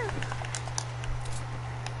consequences?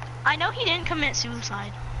 I know he didn't commit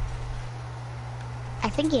suicide. I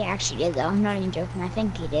think he actually did, though. I'm not even joking. I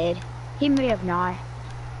think he did. He may have not.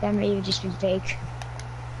 That may have just been fake.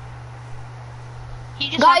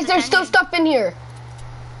 Guys, there's still stuff in here.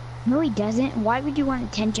 No, he doesn't. Why would you want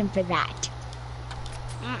attention for that?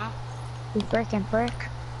 You freaking prick.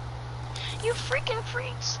 You freaking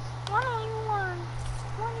freaks. Why don't you learn?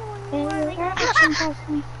 Why don't you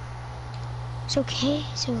learn? It's okay,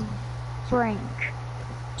 so... Frank.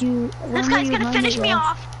 This guy's gonna finish me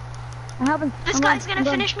off. I'm helping. This guy's gonna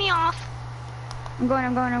finish me off. I'm going.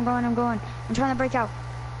 I'm trying to break out.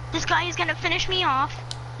 This guy is gonna finish me off.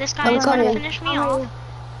 This guy is gonna finish me off.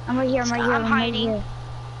 I'm right here. I'm hiding. Right here.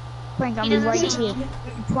 Frank, I'm right here.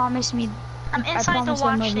 You promised me. I'm inside the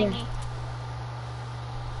watch thingy.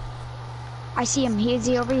 I see him. Is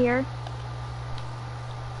he over here?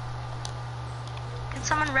 Can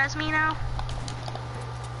someone res me now?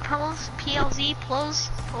 Pulls, PLZ, pulls.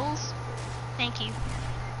 Thank you.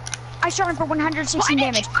 I shot him for 116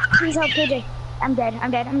 damage. Please help KJ. I'm dead.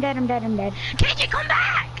 KJ, come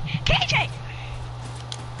back! KJ,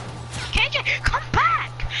 come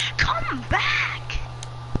back!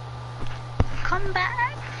 Come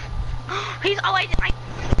back! He's, oh, I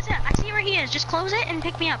see where he is. Just close it and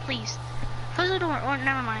pick me up, please. Close the door, or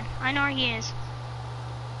never mind. I know where he is.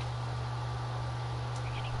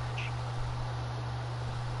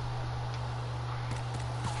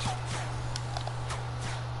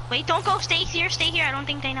 Wait, don't go, stay here, I don't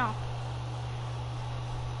think they know.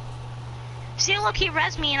 See, look, he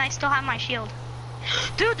res me and I still have my shield.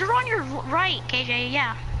 Dude, they're on your right, KJ,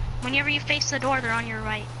 yeah. Whenever you face the door, they're on your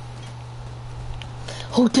right.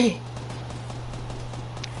 Okay.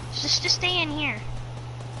 Just stay in here.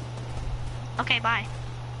 Okay, bye.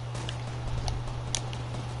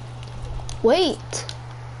 Wait.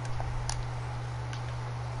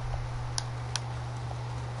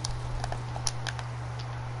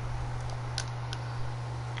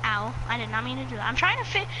 Ow, I did not mean to do that. I'm trying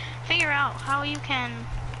to figure out how you can...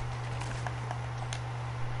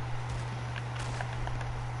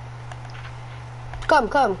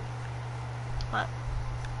 Come. What?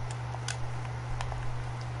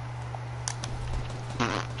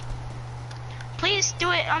 Please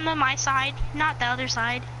do it on my side, not the other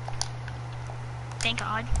side. Thank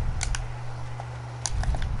God.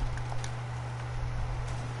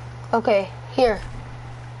 Okay, here.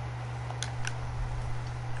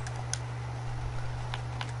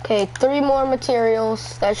 Okay, 3 more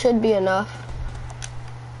materials. That should be enough.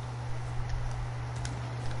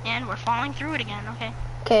 And we're falling through it again, okay.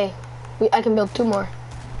 Okay, I can build 2 more.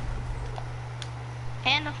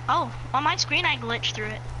 And, oh, on my screen I glitched through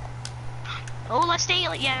it. Oh, let's stay,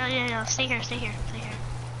 yeah, stay here.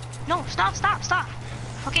 No, stop.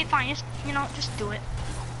 Okay, fine, just do it.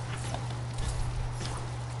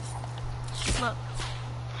 Look.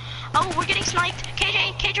 Oh, we're getting sniped.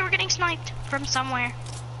 KJ, we're getting sniped from somewhere.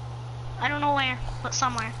 I don't know where, but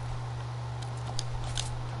somewhere.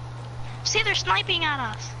 See, they're sniping at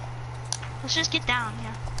us. Let's just get down,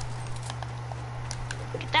 yeah.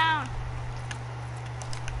 Get down.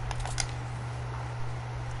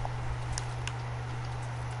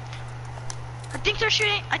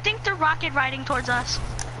 I think they're rocket riding towards us.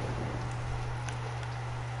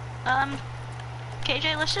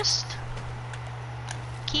 KJ, let's just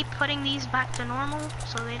keep putting these back to normal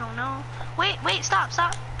so they don't know. Wait, stop.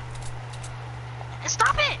 Stop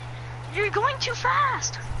it! You're going too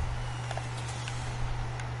fast.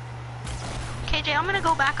 KJ, I'm gonna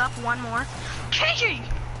go back up one more. KJ!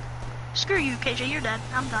 Screw you, KJ, you're dead.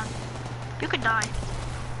 I'm done. You could die.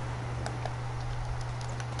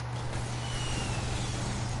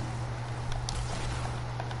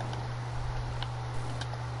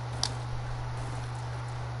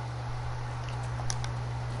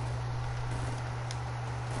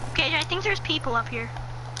 KJ, I think there's people up here.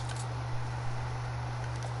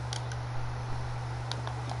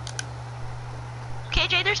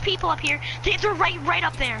 KJ, there's people up here. They're right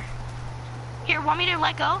up there. Here, want me to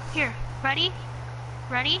let go? Here, ready,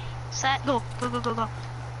 set, go. I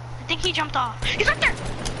think he jumped off. He's right there.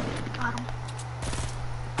 Got him.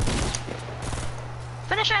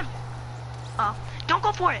 Finish him. Oh, don't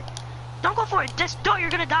go for it. Don't go for it. Just don't.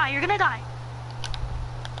 You're gonna die. You're gonna die.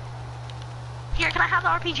 Here, can I have the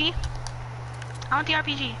RPG? I want the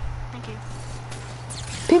RPG. Thank you.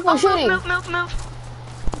 People shooting. Move.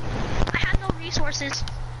 I had no resources.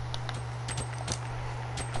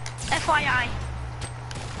 FYI.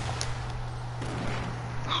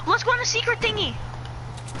 Let's go on a secret thingy.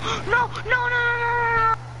 No.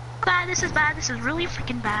 Bad, this is bad. This is really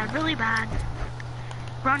freaking bad. Really bad.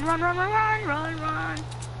 Run. I'm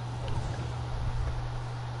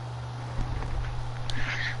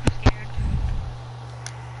scared.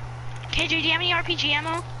 KJ, do you have any RPG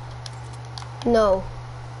ammo? No.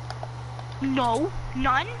 No?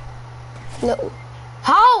 None? No.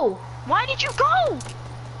 How? Why did you go?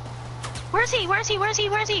 Where is he? Where is he? There.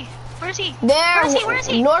 Where is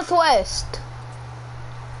he? Northwest.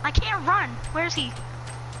 I can't run. Where is he?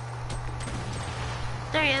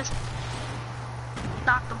 There he is.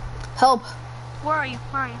 Knocked him. Help. Where are you?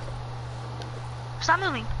 Stop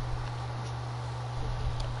moving.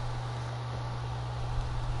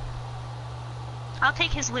 I'll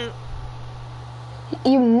take his loot.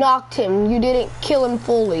 You knocked him. You didn't kill him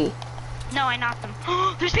fully. No, I knocked him.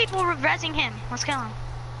 There's people rezzing him. Let's kill him.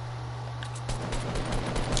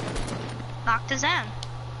 Knocked his end.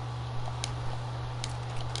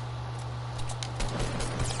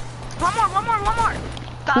 One more.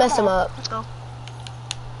 Got Mess him all. up. Let's go.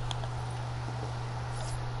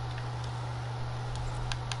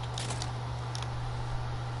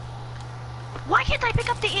 Why can't I pick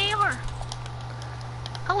up the AR?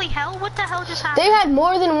 Holy hell, what the hell just happened? They had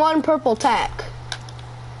more than one purple tack.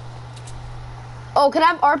 Oh, can I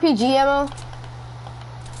have RPG ammo?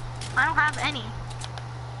 I don't have any.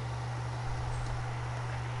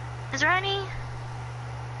 Is there any?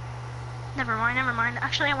 Never mind.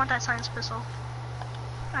 Actually, I want that science pistol.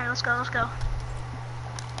 Alright, let's go.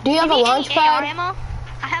 Do you have a launch AR pad? ammo?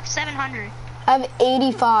 I have 700. I have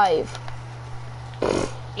 85.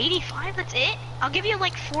 85? That's it? I'll give you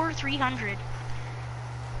like 300.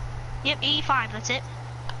 Yep, 85. That's it.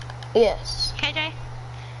 Yes. KJ,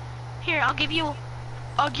 here I'll give you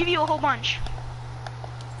a whole bunch.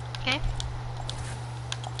 Okay.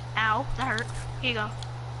 Ow, that hurt. Here you go.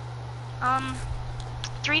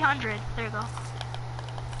 300. There you go.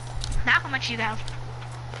 Now how much do you have?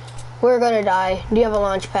 We're gonna die. Do you have a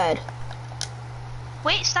launch pad?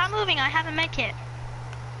 Wait, stop moving. I have a med kit.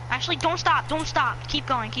 Actually, don't stop. Keep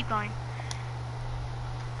going.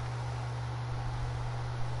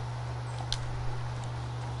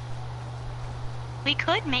 We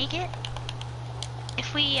could make it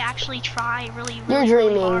if we actually try really You're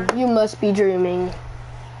really dreaming. hard. You must be dreaming.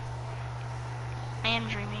 I am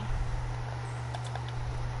dreaming.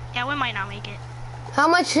 Yeah, we might not make it. How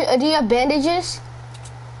much do you have bandages?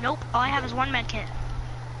 Nope, all I have is one med kit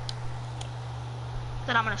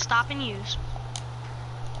that I'm gonna stop and use.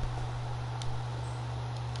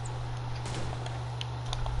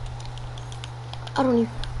 I don't even.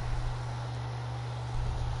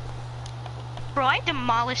 Bro, I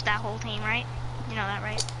demolished that whole team, right? You know that,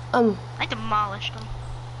 right? I demolished them.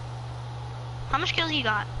 How much kills you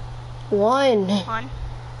got? 1. 1.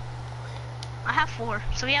 I have 4.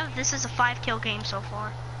 So this is a 5-kill game so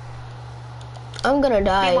far. I'm gonna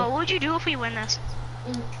die. Wait, what would you do if we win this?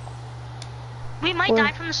 We might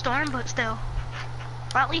die from the storm, but still.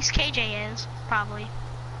 Or at least KJ is, probably.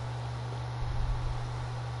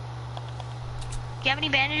 Do you have any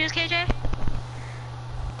bandages, KJ?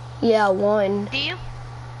 Yeah, 1. Do you?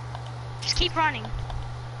 Just keep running.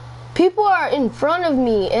 People are in front of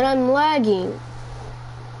me and I'm lagging.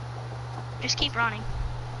 Just keep running.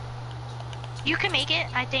 You can make it,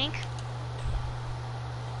 I think.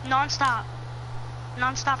 Non-stop.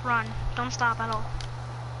 Non-stop run. Don't stop at all.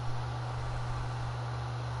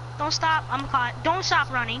 Don't stop. I'm caught. Don't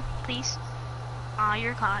stop running, please. Ah,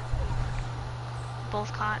 you're caught.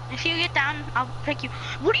 Both caught. If you get down, I'll pick you.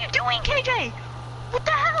 What are you doing, KJ? What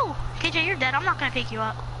the hell? KJ, you're dead. I'm not gonna pick you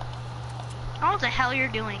up. I don't know what the hell you're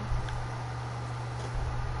doing.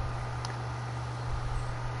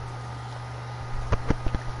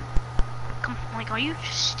 Come on, like, are you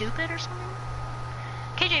stupid or something?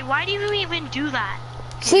 KJ, why do you even do that?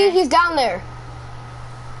 KJ? See, he's down there.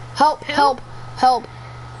 Help, Who? help.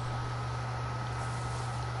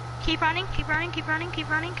 Keep running, keep running, keep running, keep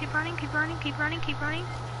running, keep running, keep running, keep running, keep running.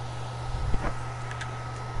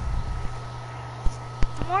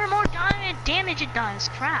 The more and more damage it does.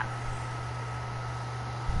 Crap.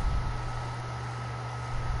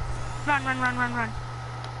 Run, run, run, run, run.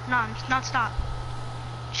 Not stop.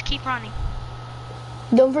 Just keep running.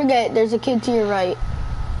 Don't forget, there's a kid to your right.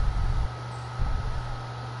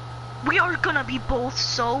 We are gonna be both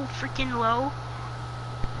so freaking low.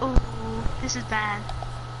 Oh, this is bad.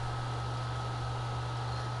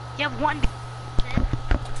 You have one.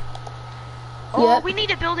 Oh, Yep. we need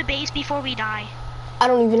to build a base before we die. I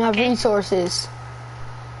don't even have Okay. resources.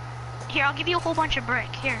 Here, I'll give you a whole bunch of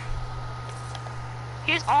brick. Here.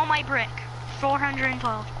 Here's all my brick.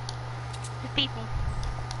 412. There's people.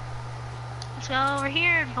 Let's go over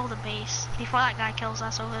here and build a base before that guy kills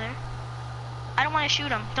us over there. I don't want to shoot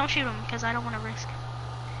him. Don't shoot him because I don't want to risk.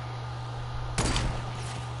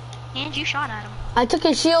 And you shot at him. I took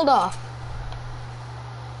his shield off.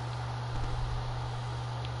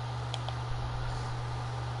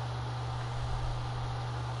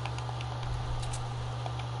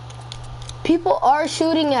 People are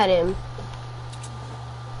shooting at him.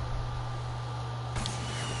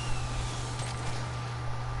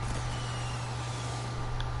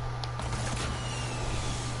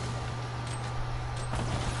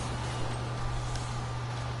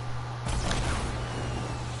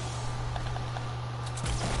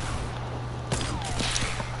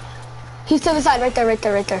 He's to the side, right there, right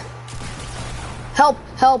there, right there. Help,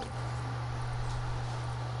 help.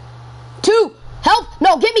 2, help,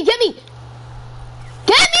 no, get me, get me.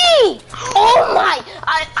 Get me! Oh my,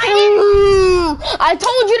 I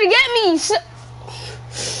told you to get me.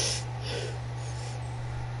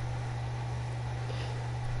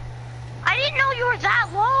 I didn't know you were that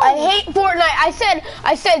low. I hate Fortnite.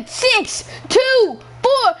 I said 6, 2,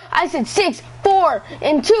 4. I said 6, 4,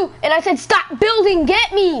 and 2, and I said stop building,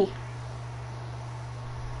 get me.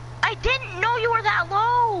 I didn't know you were that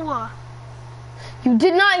low. You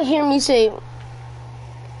did not hear me say.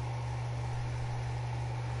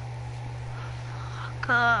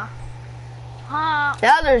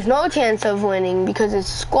 Now there's no chance of winning because it's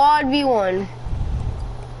squad v1.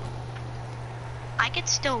 I could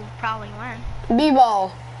still probably win.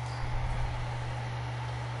 B-ball.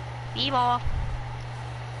 B-ball.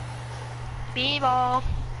 B-ball.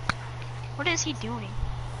 What is he doing?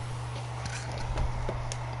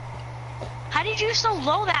 How did you so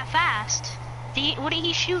low that fast? What did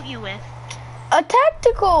he shoot you with? A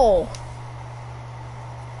tactical.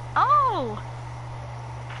 Oh!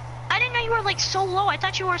 I didn't know you were like so low. I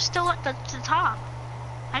thought you were still at the top.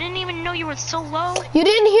 I didn't even know you were so low. You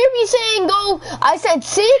didn't hear me saying go. I said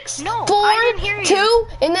 6, No, 4, I didn't hear you. 2,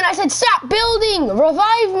 and then I said stop building,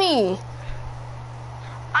 revive me.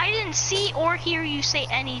 I didn't see or hear you say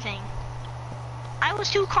anything. I was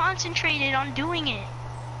too concentrated on doing it.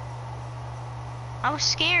 I was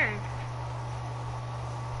scared.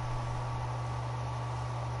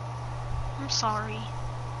 I'm sorry.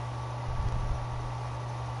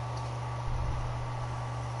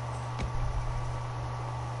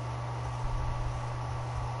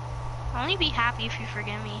 I'll only be happy if you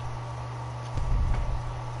forgive me.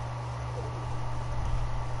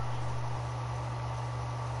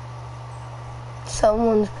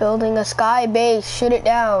 Someone's building a sky base. Shoot it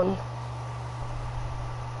down.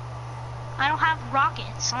 I don't have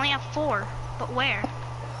rockets. I only have 4. But where?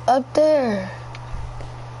 Up there.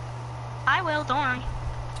 I will, don't worry.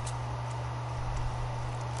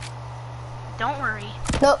 Don't worry.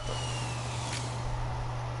 Nope.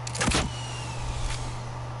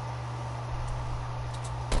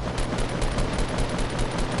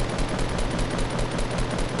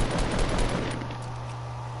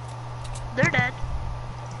 They're dead.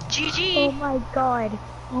 GG. Oh my god.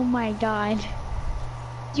 Oh my god.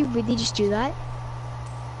 Did you really just do that?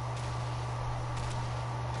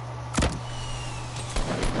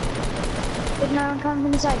 There's no one coming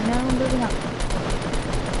from the side. No one building up.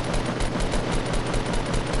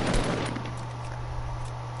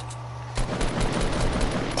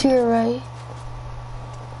 To your right.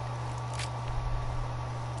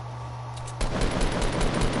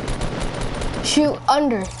 Shoot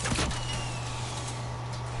under.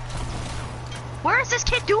 Where is this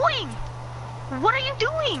kid doing? What are you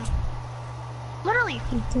doing? Literally.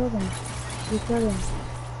 You killed him. You killed him.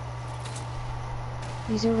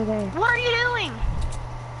 He's over there. What are you doing?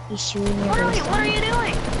 He's shooting your Literally, base. what are you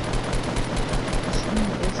doing?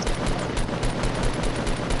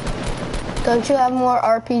 Don't you have more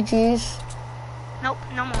RPGs? Nope,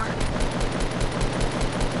 no more.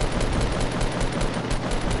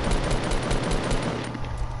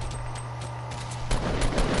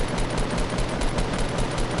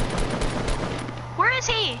 Where is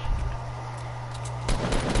he?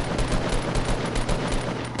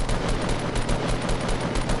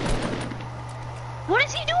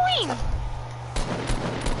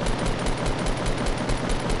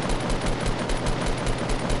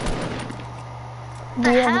 Do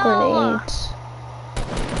you have grenades?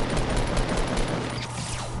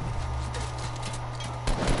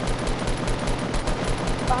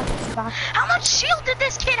 How much shield did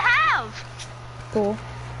this kid have? Cool.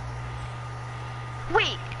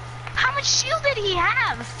 Wait, how much shield did he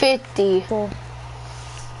have? 50. Cool.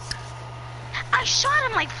 I shot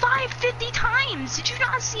him like 550 times. Did you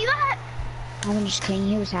not see that? I'm just kidding.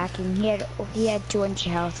 He was hacking. He had 200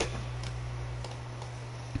 health.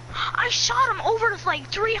 I shot him over like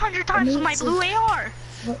 300 times with my blue AR.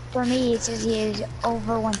 For me, it says he has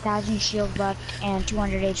over 1,000 shield left and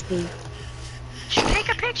 200 HP. Take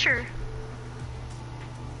a picture.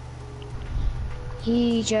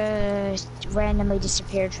 He just randomly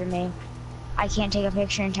disappeared from me. I can't take a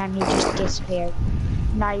picture in time. He just disappeared.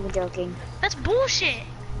 Not even joking. That's bullshit.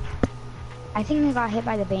 I think he got hit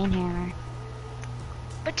by the band hammer.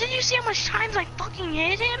 But did you see how much times I fucking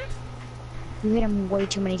hit him? You hit him way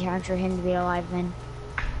too many times for him to be alive then.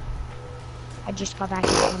 I just got back to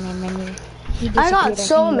the command menu. I got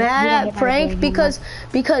so mad at Frank because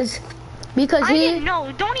I didn't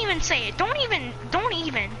know. Don't even say it. Don't even.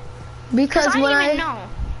 Because when I didn't even know.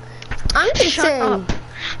 I'm just Shut saying. up.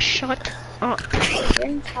 Shut up.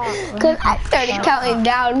 Because I started counting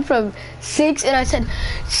down from 6 and I said,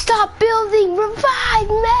 "Stop building, revive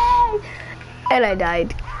me!" And I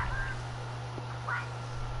died.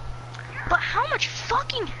 But how much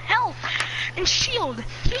fucking health and shield?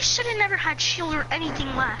 He should have never had shield or anything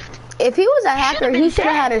left. If he was a hacker, been he should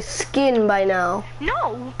have dead. had a skin by now.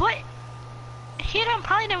 No, but he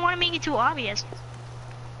probably didn't want to make it too obvious.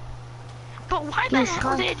 But why the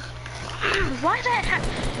hell did? Why that?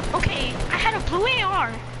 Okay, I had a blue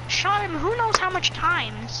AR. Shot him who knows how much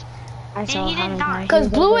times, I and saw he didn't die. Because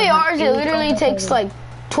blue ARs, it literally takes like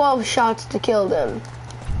 12 shots to kill them.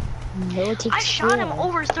 No, it takes I shot him 4.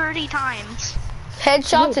 over 30 times.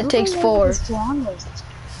 Headshots, it takes 4. The strongest.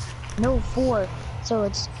 No, 4. So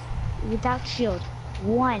it's without shield.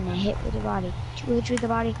 1 hit with the body, 2 hits with the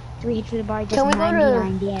body, 3 hits with the body, Can just we go to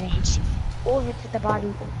 99 damage. 4 hits with the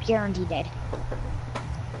body, guaranteed dead.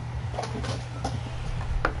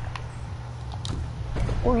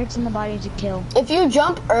 Or hits in the body to kill. If you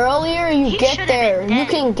jump earlier, you He get should've there. been You dead.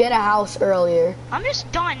 can get a house earlier. I'm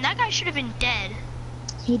just done. That guy should have been dead.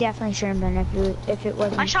 He definitely shouldn't have been if it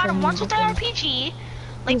wasn't. I shot him for once with the hacking. RPG,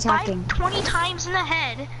 like He's hacking. 20 times in the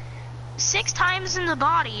head, 6 times in the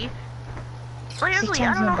body. Literally, I times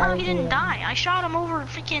don't in know the how body, he didn't yeah. die. I shot him over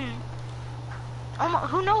freaking.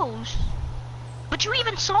 Who knows? But you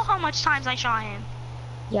even saw how much times I shot him.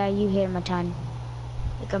 Yeah, you hit him a ton.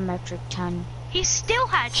 Like a metric ton. He still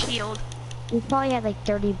had shield. You probably had like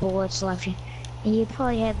 30 bullets left. And you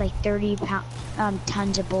probably had like 30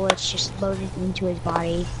 tons of bullets just loaded into his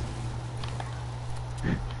body.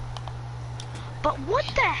 But what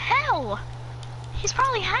the hell? He's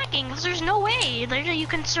probably hacking because there's no way literally you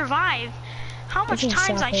can survive. How much can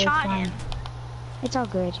times I stop it, shot it's fine. him? It's all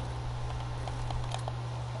good.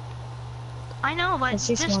 I know, but It's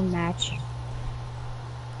just one match.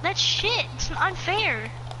 that's shit. It's unfair.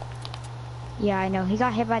 Yeah, I know. He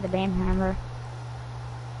got hit by the band hammer.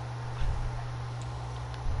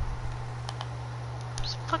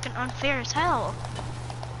 It's fucking unfair as hell.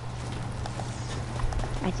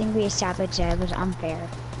 I think we established that it was unfair.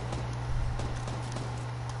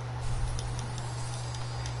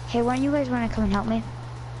 Hey, when you guys want to come and help me?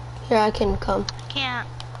 Here, I can come. Can't.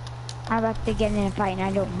 I'm about to get in a fight and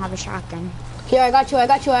I don't have a shotgun. Here, I got you. I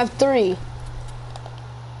have 3.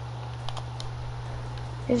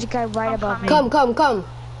 There's a guy right I'm above me. Come.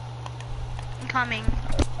 I'm coming.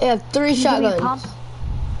 I have 3 Can you give me a shotguns. pump?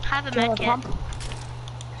 Have a Do you have med a kit. pump?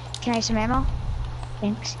 Can I have some ammo?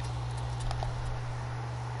 Thanks.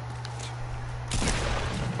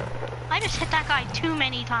 I just hit that guy too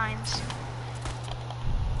many times.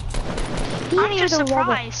 He I'm hit just with a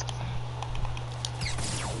rubber. surprised.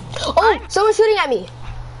 Oh, someone's shooting at me.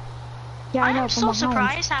 Yeah, I know. I'm from so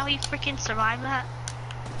behind. surprised how he freaking survived that.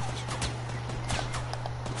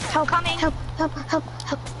 Help! Coming. Help!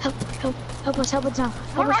 Help us now!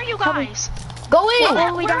 Where are you guys? Go in.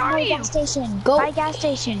 Oh, we Where don't are know you? gas station. Go. By gas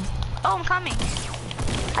station. Oh, I'm coming.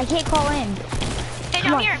 I can't call in. Hey, Come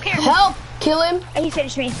down on. here, here. Help. Kill him. Oh, you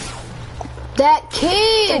finished me. That I'm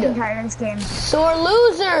kid. tired of this game. Sore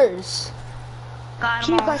losers. Got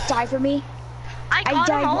Can him you all. guys die for me? I I got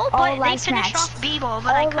died them all, all but they last finished match. off Beeble,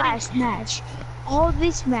 but I All couldn't. last match. All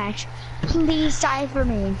this match. Please die for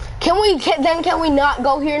me. Can we not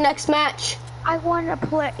go here next match? I want to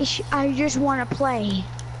play. I just want to play.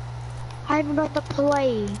 I'm about to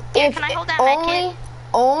play. If can I hold that med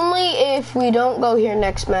only if we don't go here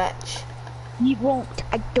next match. You won't.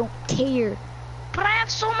 I don't care. But I have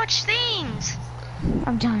so much things.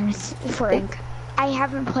 I'm done with Frank. I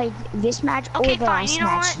haven't played this match Okay, or the fine. last You know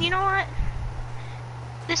match. what? You know what?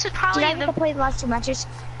 This is Did probably I get to play the last two matches?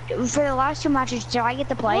 For the last two matches, did I get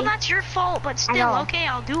to play? Well, that's your fault, but still, know. okay,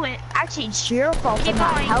 I'll do it. Actually, it's your fault for Keep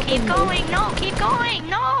not going, helping keep me. going. No, keep going.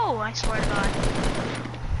 No, I swear to God.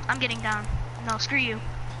 I'm getting down. No, screw you.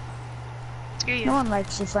 Screw you. No one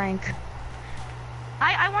likes you, Frank.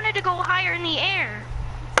 I wanted to go higher in the air.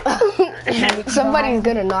 Somebody's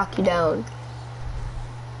gonna knock you down.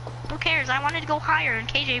 Who cares? I wanted to go higher and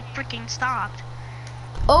KJ freaking stopped.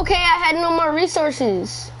 Okay, I had no more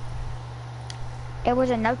resources. It was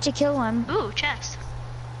enough to kill him. Ooh, chest.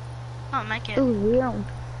 Oh, my kid. Ooh, real.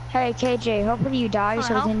 Hey, KJ, hopefully you die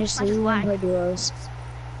so we can just I just leave and lagged. play duos.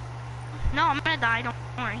 No, I'm gonna die, don't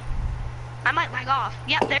worry. I might lag off.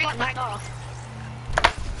 Yep, there you go, lag off.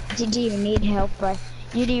 Did you even need help, but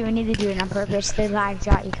you didn't even need to do it on purpose. The lag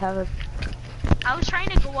got you covered. I was trying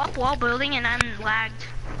to go up while building and then lagged.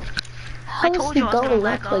 How is told he you I was gonna going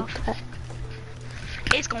lag up like off. that?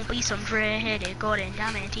 It's gonna be some dreaded golden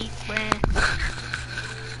diamond teeth.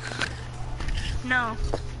 No.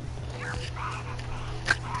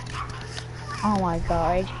 Oh my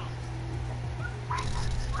god.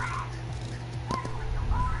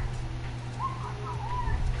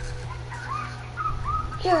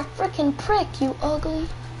 You're a freaking prick, you ugly.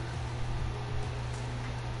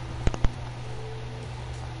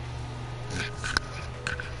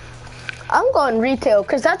 I'm going retail,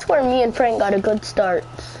 because that's where me and Frank got a good start.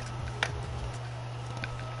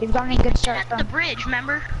 You've got any good start At the from? bridge,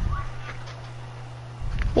 remember?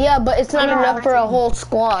 Yeah, but it's not Yeah, enough for a whole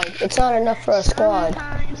squad. It's not enough for a squad.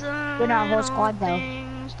 We're not a whole squad though.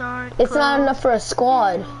 It's not enough for a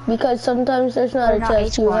squad, because sometimes there's not We're a not a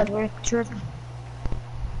chance you squad. have. We're two.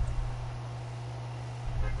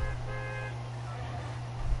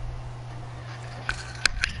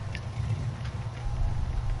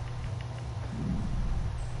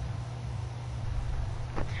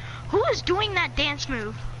 Who is doing that dance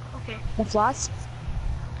move? Okay. The floss?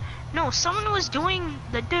 No, someone was doing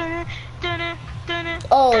the dun dun dun.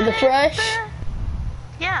 Oh, the fresh?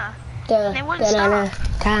 Yeah. Da, They wouldn't da,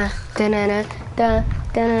 stop. da, da, da, da,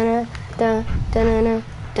 da, da,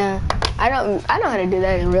 da. I know how to do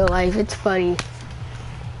that in real life. It's funny.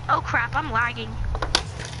 Oh crap, I'm lagging.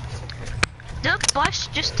 The bus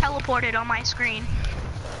just teleported on my screen.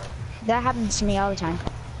 That happens to me all the time.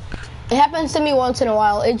 It happens to me once in a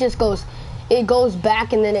while. It goes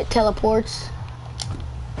back and then it teleports.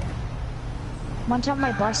 One time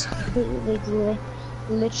my bus completely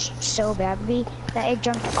glitched so badly that it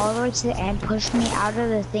jumped all the way to the end, pushed me out of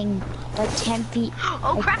the thing like 10 feet.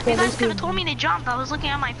 Oh like, crap, you guys 30 could have feet. told me to jump. I was looking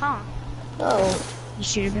at my phone. Oh, You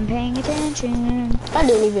should have been paying attention. I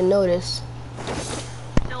didn't even notice.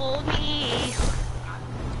 Told me.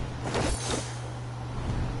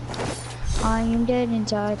 I am dead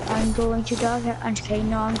inside. I'm going to die. I'm just kidding.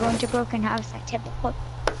 No, I'm going to broken house. That typical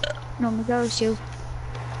normally goes to.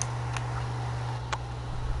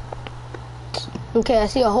 Okay, I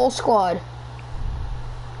see a whole squad.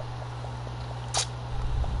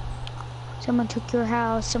 Someone took your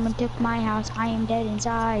house. Someone took my house. I am dead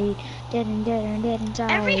inside. Dead and dead and dead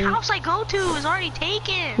inside. Every house I go to is already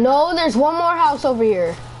taken. No, there's one more house over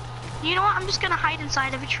here. You know what? I'm just gonna hide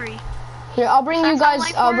inside of a tree. Here, I'll bring you That's how guys.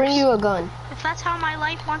 life I'll bring works. you a gun. If that's how my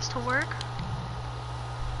life wants to work.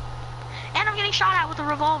 And I'm getting shot at with a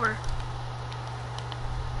revolver.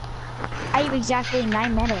 I have exactly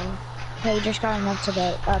 9 metal. Okay, just got enough to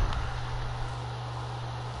get up.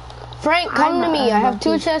 Frank, come to I'm me. I have 2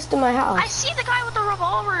 unlucky. chests in my I house. see the guy with the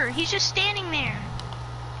revolver. He's just standing there.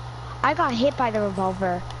 I got hit by the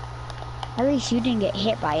revolver. At least you didn't get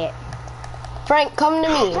hit by it. Frank, come to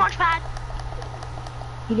me. Launch pad.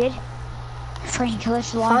 You did? Frank,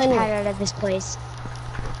 let's launch Finally. pad out of this place.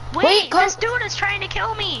 Wait, come- this dude is trying to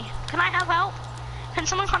kill me. Can I have help? Can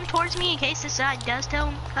someone come towards me in case this guy does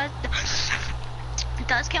kill me?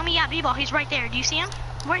 Yeah, B-ball, he's right there. Do you see him?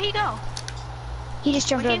 Where'd he go? He just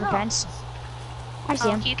jumped Where'd over he the go? fence. I see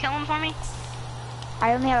Oh, him. can you kill him for me?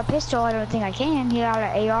 I only have a pistol. I don't think I can. He got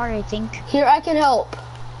an AR, I think. Here, I can help.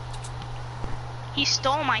 He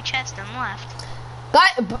stole my chest and left.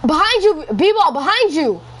 Guy, behind you, B-ball, behind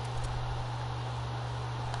you.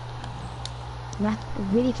 Not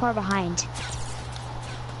really far behind.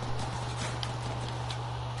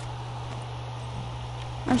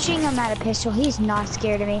 I'm shooting him at a pistol. He's not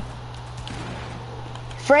scared of me.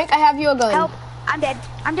 Frank, I have you a gun. Help! I'm dead.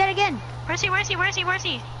 I'm dead again. Where's he? Where's he? Where's he? Where's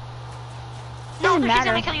he? No, Doesn't he's matter.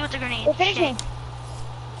 gonna kill you with the grenade. They finished me. Shit.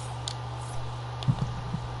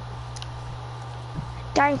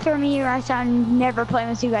 Die for me or else I'm never playing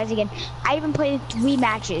with you guys again. I even played 3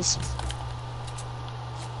 matches.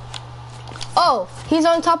 Oh, he's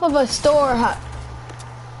on top of a store.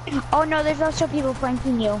 Oh no, there's also people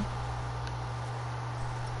flanking you.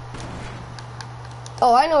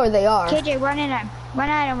 Oh, I know where they are. KJ, run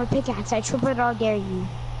at him with pickaxe. I triple dog dare you.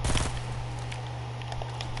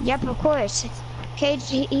 Yep, of course.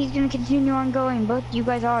 KJ, he's gonna continue on going. Both you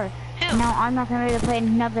guys are. Who? Now I'm not gonna be able to play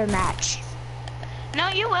another match. No,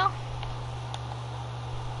 you will.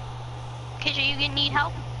 KJ, you need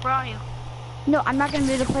help? Where are you? No, I'm not gonna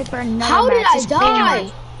be able to play for another How match. did I Just die?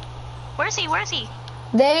 Where is he? Where is he?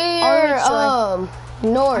 They're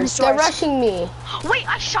north. They're source. rushing me. Wait,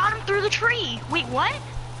 I shot him through the tree. Wait, what?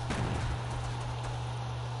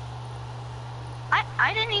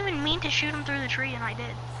 I didn't even mean to shoot him through the tree, and I did.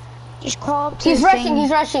 Just crawl up to He's the rushing. thing. He's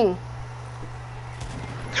rushing.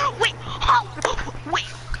 Wait, oh, wait.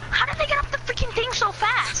 How did they get up the freaking thing so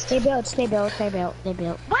fast? They built.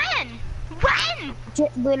 When? When?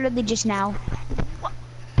 Literally just now. What?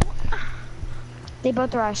 They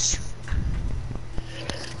both rush.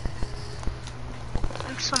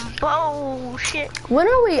 Some bullshit. When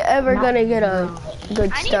are we ever gonna get a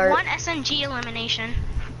good I need start? one SMG elimination.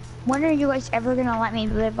 When are you guys ever gonna let me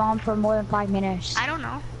live on for more than 5 minutes? I don't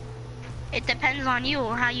know. It depends on you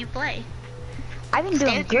or how you play. I've been Stay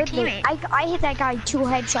doing with your good. teammate. I hit that guy 2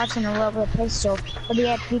 headshots in a row with a pistol, but he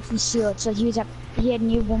had 50 shield, so he had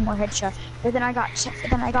need 1 more headshot. But then I got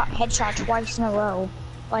headshot twice in a row,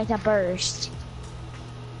 like a burst.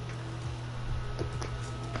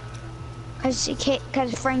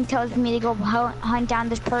 Cause Frank tells me to go hunt down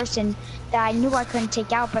this person that I knew I couldn't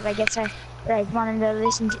take out, but I guess I wanted to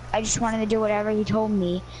listen. I just wanted to do whatever he told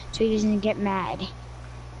me, so he doesn't get mad.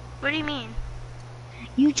 What do you mean?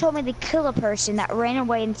 You told me to kill a person that ran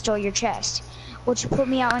away and stole your chest, which put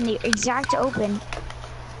me out in the exact open,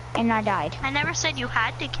 and I died. I never said you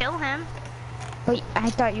had to kill him. But I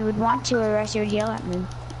thought you would want to, or else you would yell at me.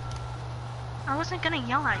 I wasn't gonna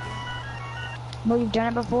yell at you. Well, you've done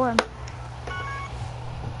it before.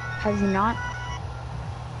 Have you not?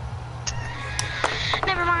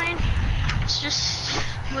 Never mind. It's just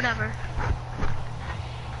whatever.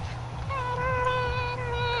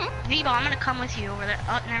 Vivo, I'm gonna come with you over there.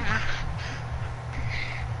 Oh, never mind.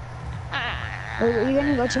 Are you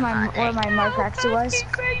gonna go to where my Mark Axel was?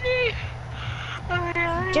 Crazy.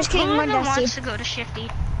 Just kidding, one Whoever Dusty. wants to go to Shifty.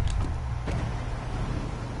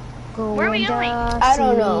 Go Where are we going? I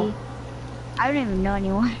don't know. I don't even know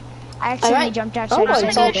anyone. I accidentally jumped outside. Oh, I'm gonna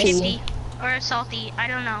it's go all to cheap. Shifty or Salty. I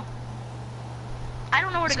don't know. I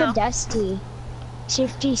don't know where Let's to go. Dusty.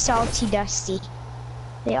 Shifty, Salty, Dusty.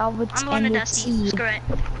 They all would I'm going to end with Dusty. T. Screw it.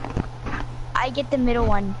 I get the middle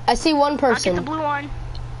one. I see one I'll get the person. blue one.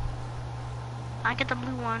 I get the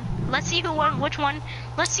blue one. Let's see who won. Which one?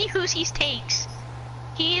 Let's see whose he takes.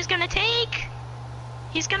 He's gonna take.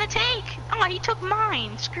 He's gonna take. Oh, he took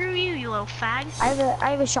mine. Screw you, you little fag. I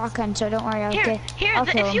have a shotgun, so don't worry. I'll kill If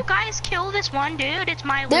him. you guys kill this one dude, it's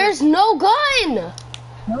my loot. There's no gun.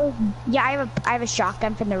 Yeah, I have a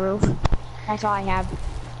shotgun from the roof. That's all I have.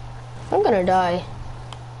 I'm gonna die.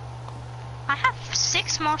 I have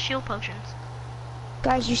 6 small shield potions.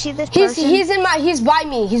 Guys, you see this person? He's by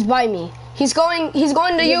me. He's going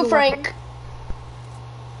to you, Frank.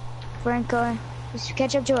 Frank, let's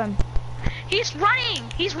catch up to him. He's running.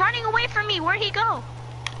 He's running away from me. Where'd he go?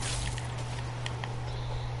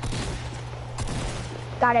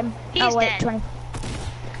 Got him. He's oh, wait, dead. 20.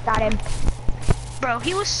 Got him. Bro,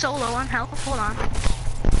 he was so low on health. Hold on.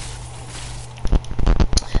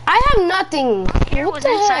 I have nothing. Here What was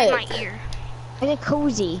the inside heck? my ear. I get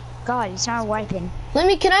cozy. God, it's not a weapon.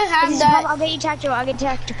 Can I have that? I'll get you tactical. I'll get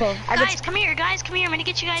tactical. Guys, come here. Guys, come here. I'm gonna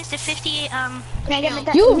get you guys to 58. Can I get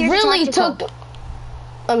the You here's the really tactical. took.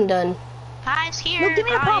 I'm done. Guys, here. No, give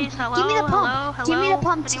me the pump. Guys, hello, Give me the pump. hello, Give me the hello.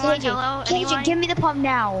 pump, Anyone? KJ. Hello, KJ, anyone? give me the pump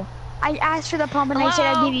now. I asked for the pump and I said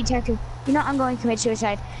I'd Hello? give you tactical. You know I'm going to commit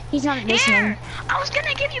suicide. He's not listening. Here. I was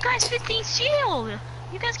gonna give you guys 15 shield.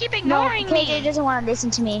 You guys keep No, ignoring KJ me. doesn't want to listen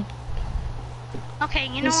to me. Okay,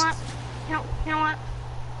 you know what? You know what?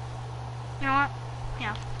 You know what?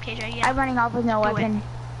 Yeah, KJ, yeah. I'm running off with no Do it. weapon.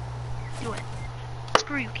 Do it.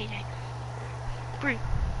 Screw you, KJ. Screw you.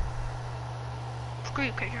 Screw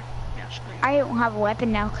you, KJ. Yeah, screw you. I don't have a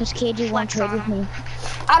weapon now because KJ won't Flex trade on with him. me.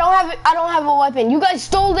 I don't have a weapon. You guys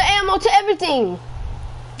stole the ammo to everything.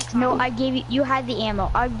 No, I gave you. You had the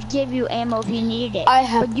ammo. I'll give you ammo if you needed it. I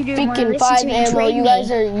have but you didn't want to freaking listen 5 to me and ammo. trade You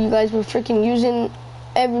me. guys were freaking using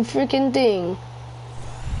every freaking thing.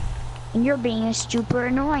 And you're being a super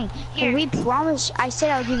annoying. Here. And we promised. I said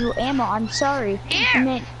I'll give you ammo. I'm sorry. Here. And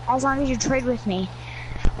then as long as you trade with me.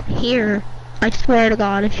 Here. I swear to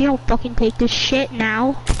God, if you don't fucking take this shit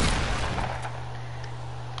now.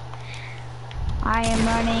 I am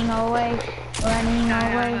running away, running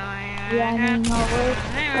away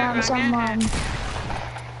from someone.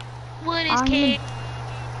 What is cake?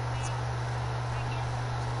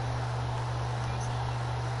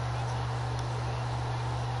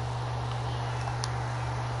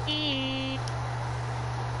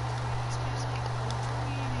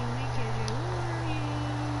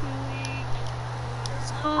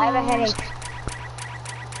 I have a headache.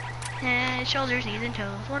 Head, shoulders, knees, and toes.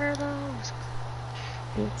 What are those?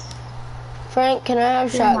 Frank, can I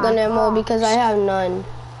have shotgun ammo because I have none?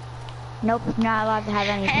 Nope, not allowed to have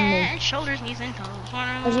any from me. Head, shoulders, knees, and toes. What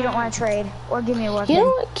are Because you don't want to trade or give me a weapon. You know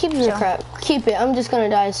what? Keep your crap. Keep it. I'm just gonna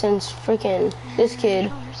die since freaking this kid.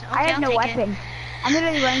 Okay, I have I'll no take weapon. I'm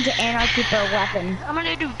literally running to anarchy for a weapon. I'm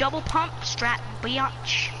gonna do double pump strat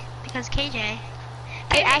biatch because KJ.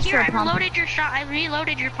 I asked Here, for a I pump. reloaded your shot. I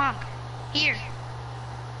reloaded your pump. Here.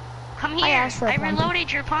 Come here. asked for a pump.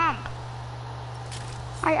 Reloaded your pump.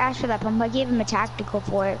 I asked for that pump. I gave him a tactical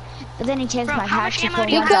for it, but then he changed Bro, my how much tactical. ammo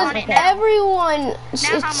do you Because have on it now? everyone, Now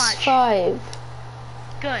how it's much? 5.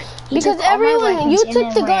 Good. He Because took all my everyone, weapons you and took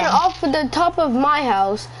then the gun ran. off of the top of my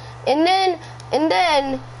house, and then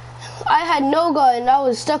I had no gun. I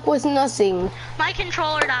was stuck with nothing. My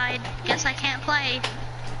controller died. Guess I can't play.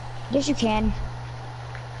 Yes, you can.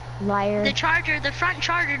 Liar. The charger, the front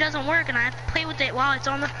charger doesn't work, and I have to play with it while it's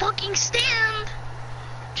on the fucking stand.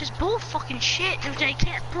 Just bull fucking shit, and I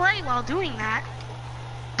can't play while doing that.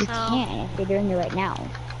 You So, can't if you're doing it right now.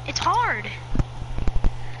 it's hard.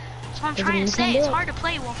 That's what I'm Doesn't trying mean to you can't say. do It's it. hard to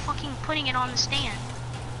play while fucking putting it on the stand.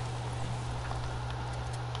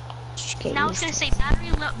 Just get Now used it's gonna to say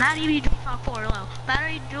it. battery dual shock 4 low,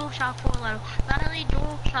 battery dual shock 4 low, battery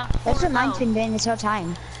dual shock 4 That's what low. mine's been doing this whole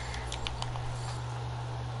time.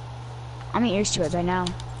 I'm used to it by now.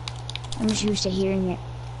 I'm just used to hearing it.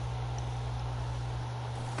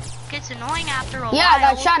 Gets annoying after a while. Yeah, I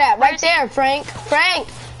got shot at right Where's he? there, Frank. Frank,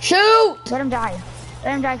 shoot! Let him die.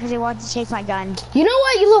 Let him die because he wanted to take my gun. You know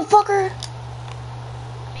what, you little fucker?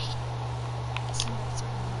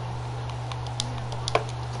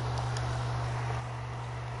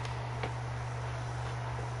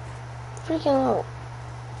 Freaking out.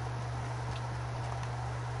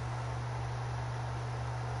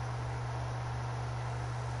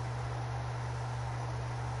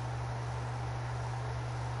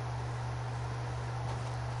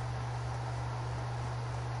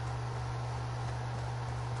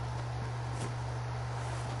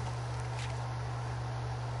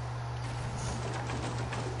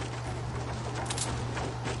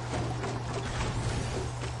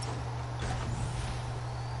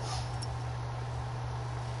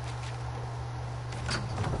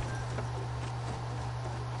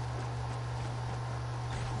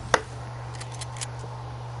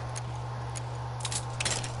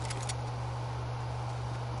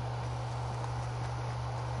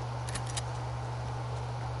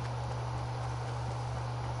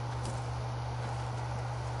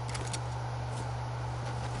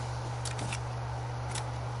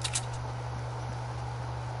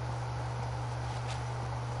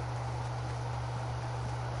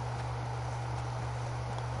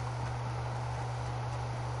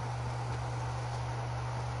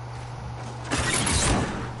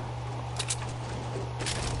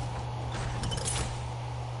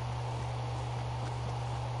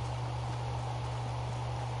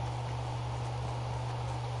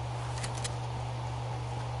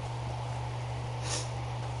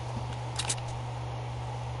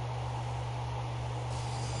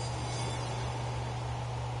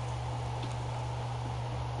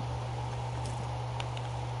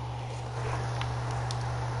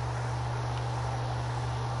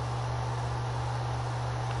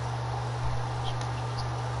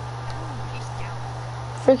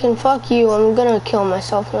 Freaking fuck you, I'm gonna kill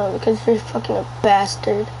myself now because you're fucking a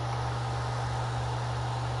bastard.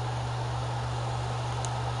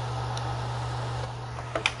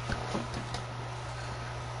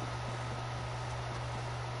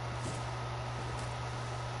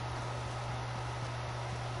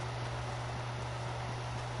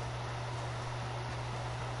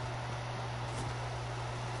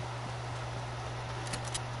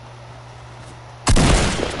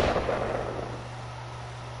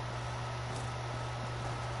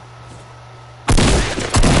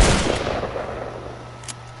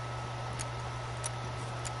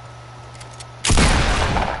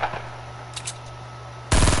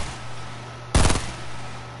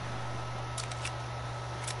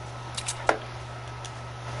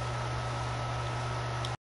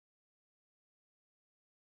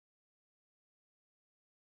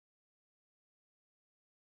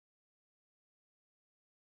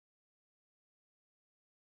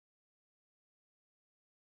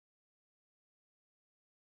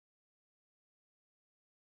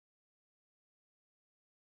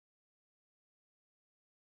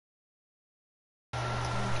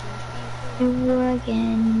 you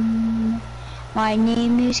again. My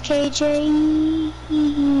name is KJ.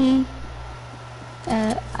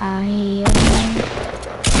 I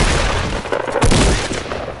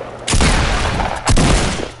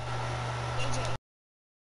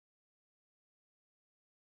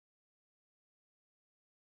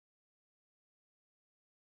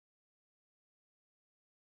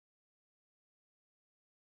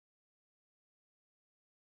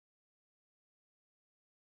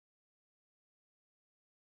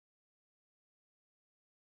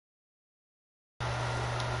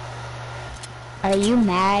Are you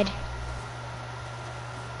mad?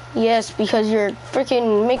 Yes, because you're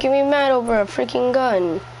freaking making me mad over a freaking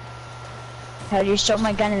gun. How you stole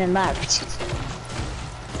my gun and then left?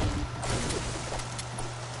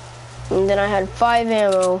 And then I had 5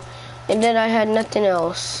 ammo, and then I had nothing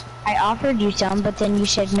else. I offered you some, but then you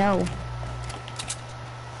said no.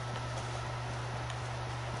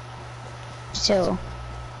 So,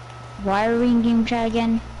 why are we in game chat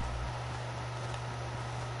again?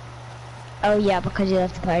 Oh yeah, because you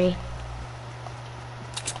left the party.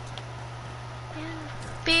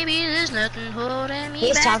 Baby, there's nothing holding me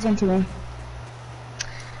He's back. talking to me.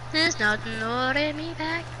 There's nothing holding me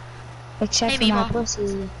back. Except Hey, for my people.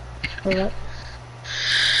 pussy. Hold up.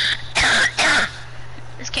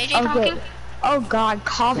 Is KJ Oh talking? good. Oh god,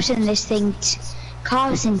 cops in this thing,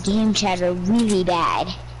 cops in game chat are really bad.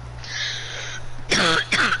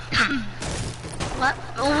 What?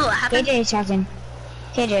 Oh, what happened? KJ is talking.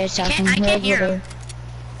 KJ is talking. I can't hear him.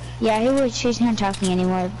 Yeah, he's not talking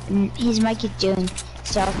anymore. His mic is doing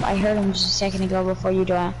stuff. I heard him just a second ago before you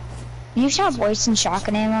joined. You stop wasting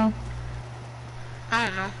shotgun ammo? I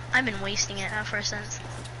don't know. I've been wasting it ever since.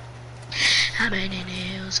 I've been in the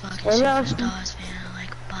hills, fucking What else? superstars, feeling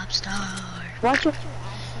like a pop star. Watch your. Do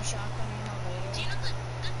you know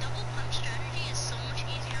the double pump strategy is so much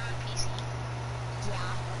easier on PC?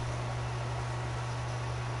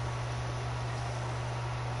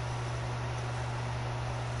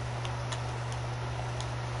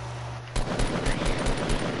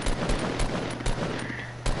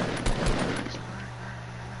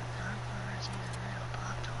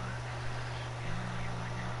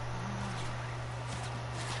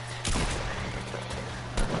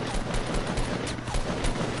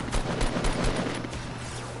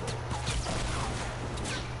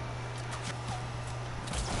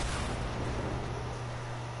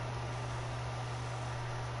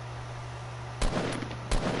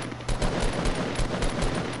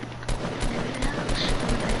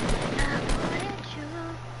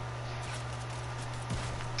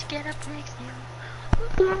 Get up next to you.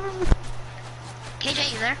 KJ,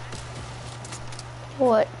 you there?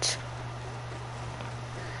 What?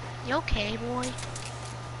 You okay, boy?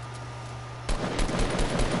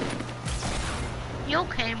 You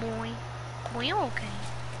okay, boy? Boy, you okay?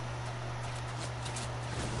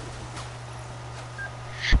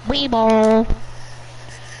 Weeble.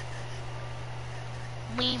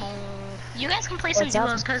 Weeble. You guys can play some What's up?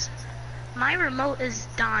 duos, cause my remote is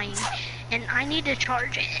dying, and I need to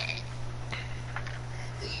charge it.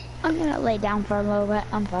 I'm gonna lay down for a little bit.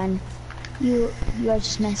 I'm fine. You guys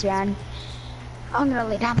just mess around. I'm gonna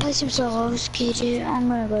lay down, play some solos, KJ. I'm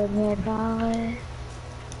gonna go to bed, probably.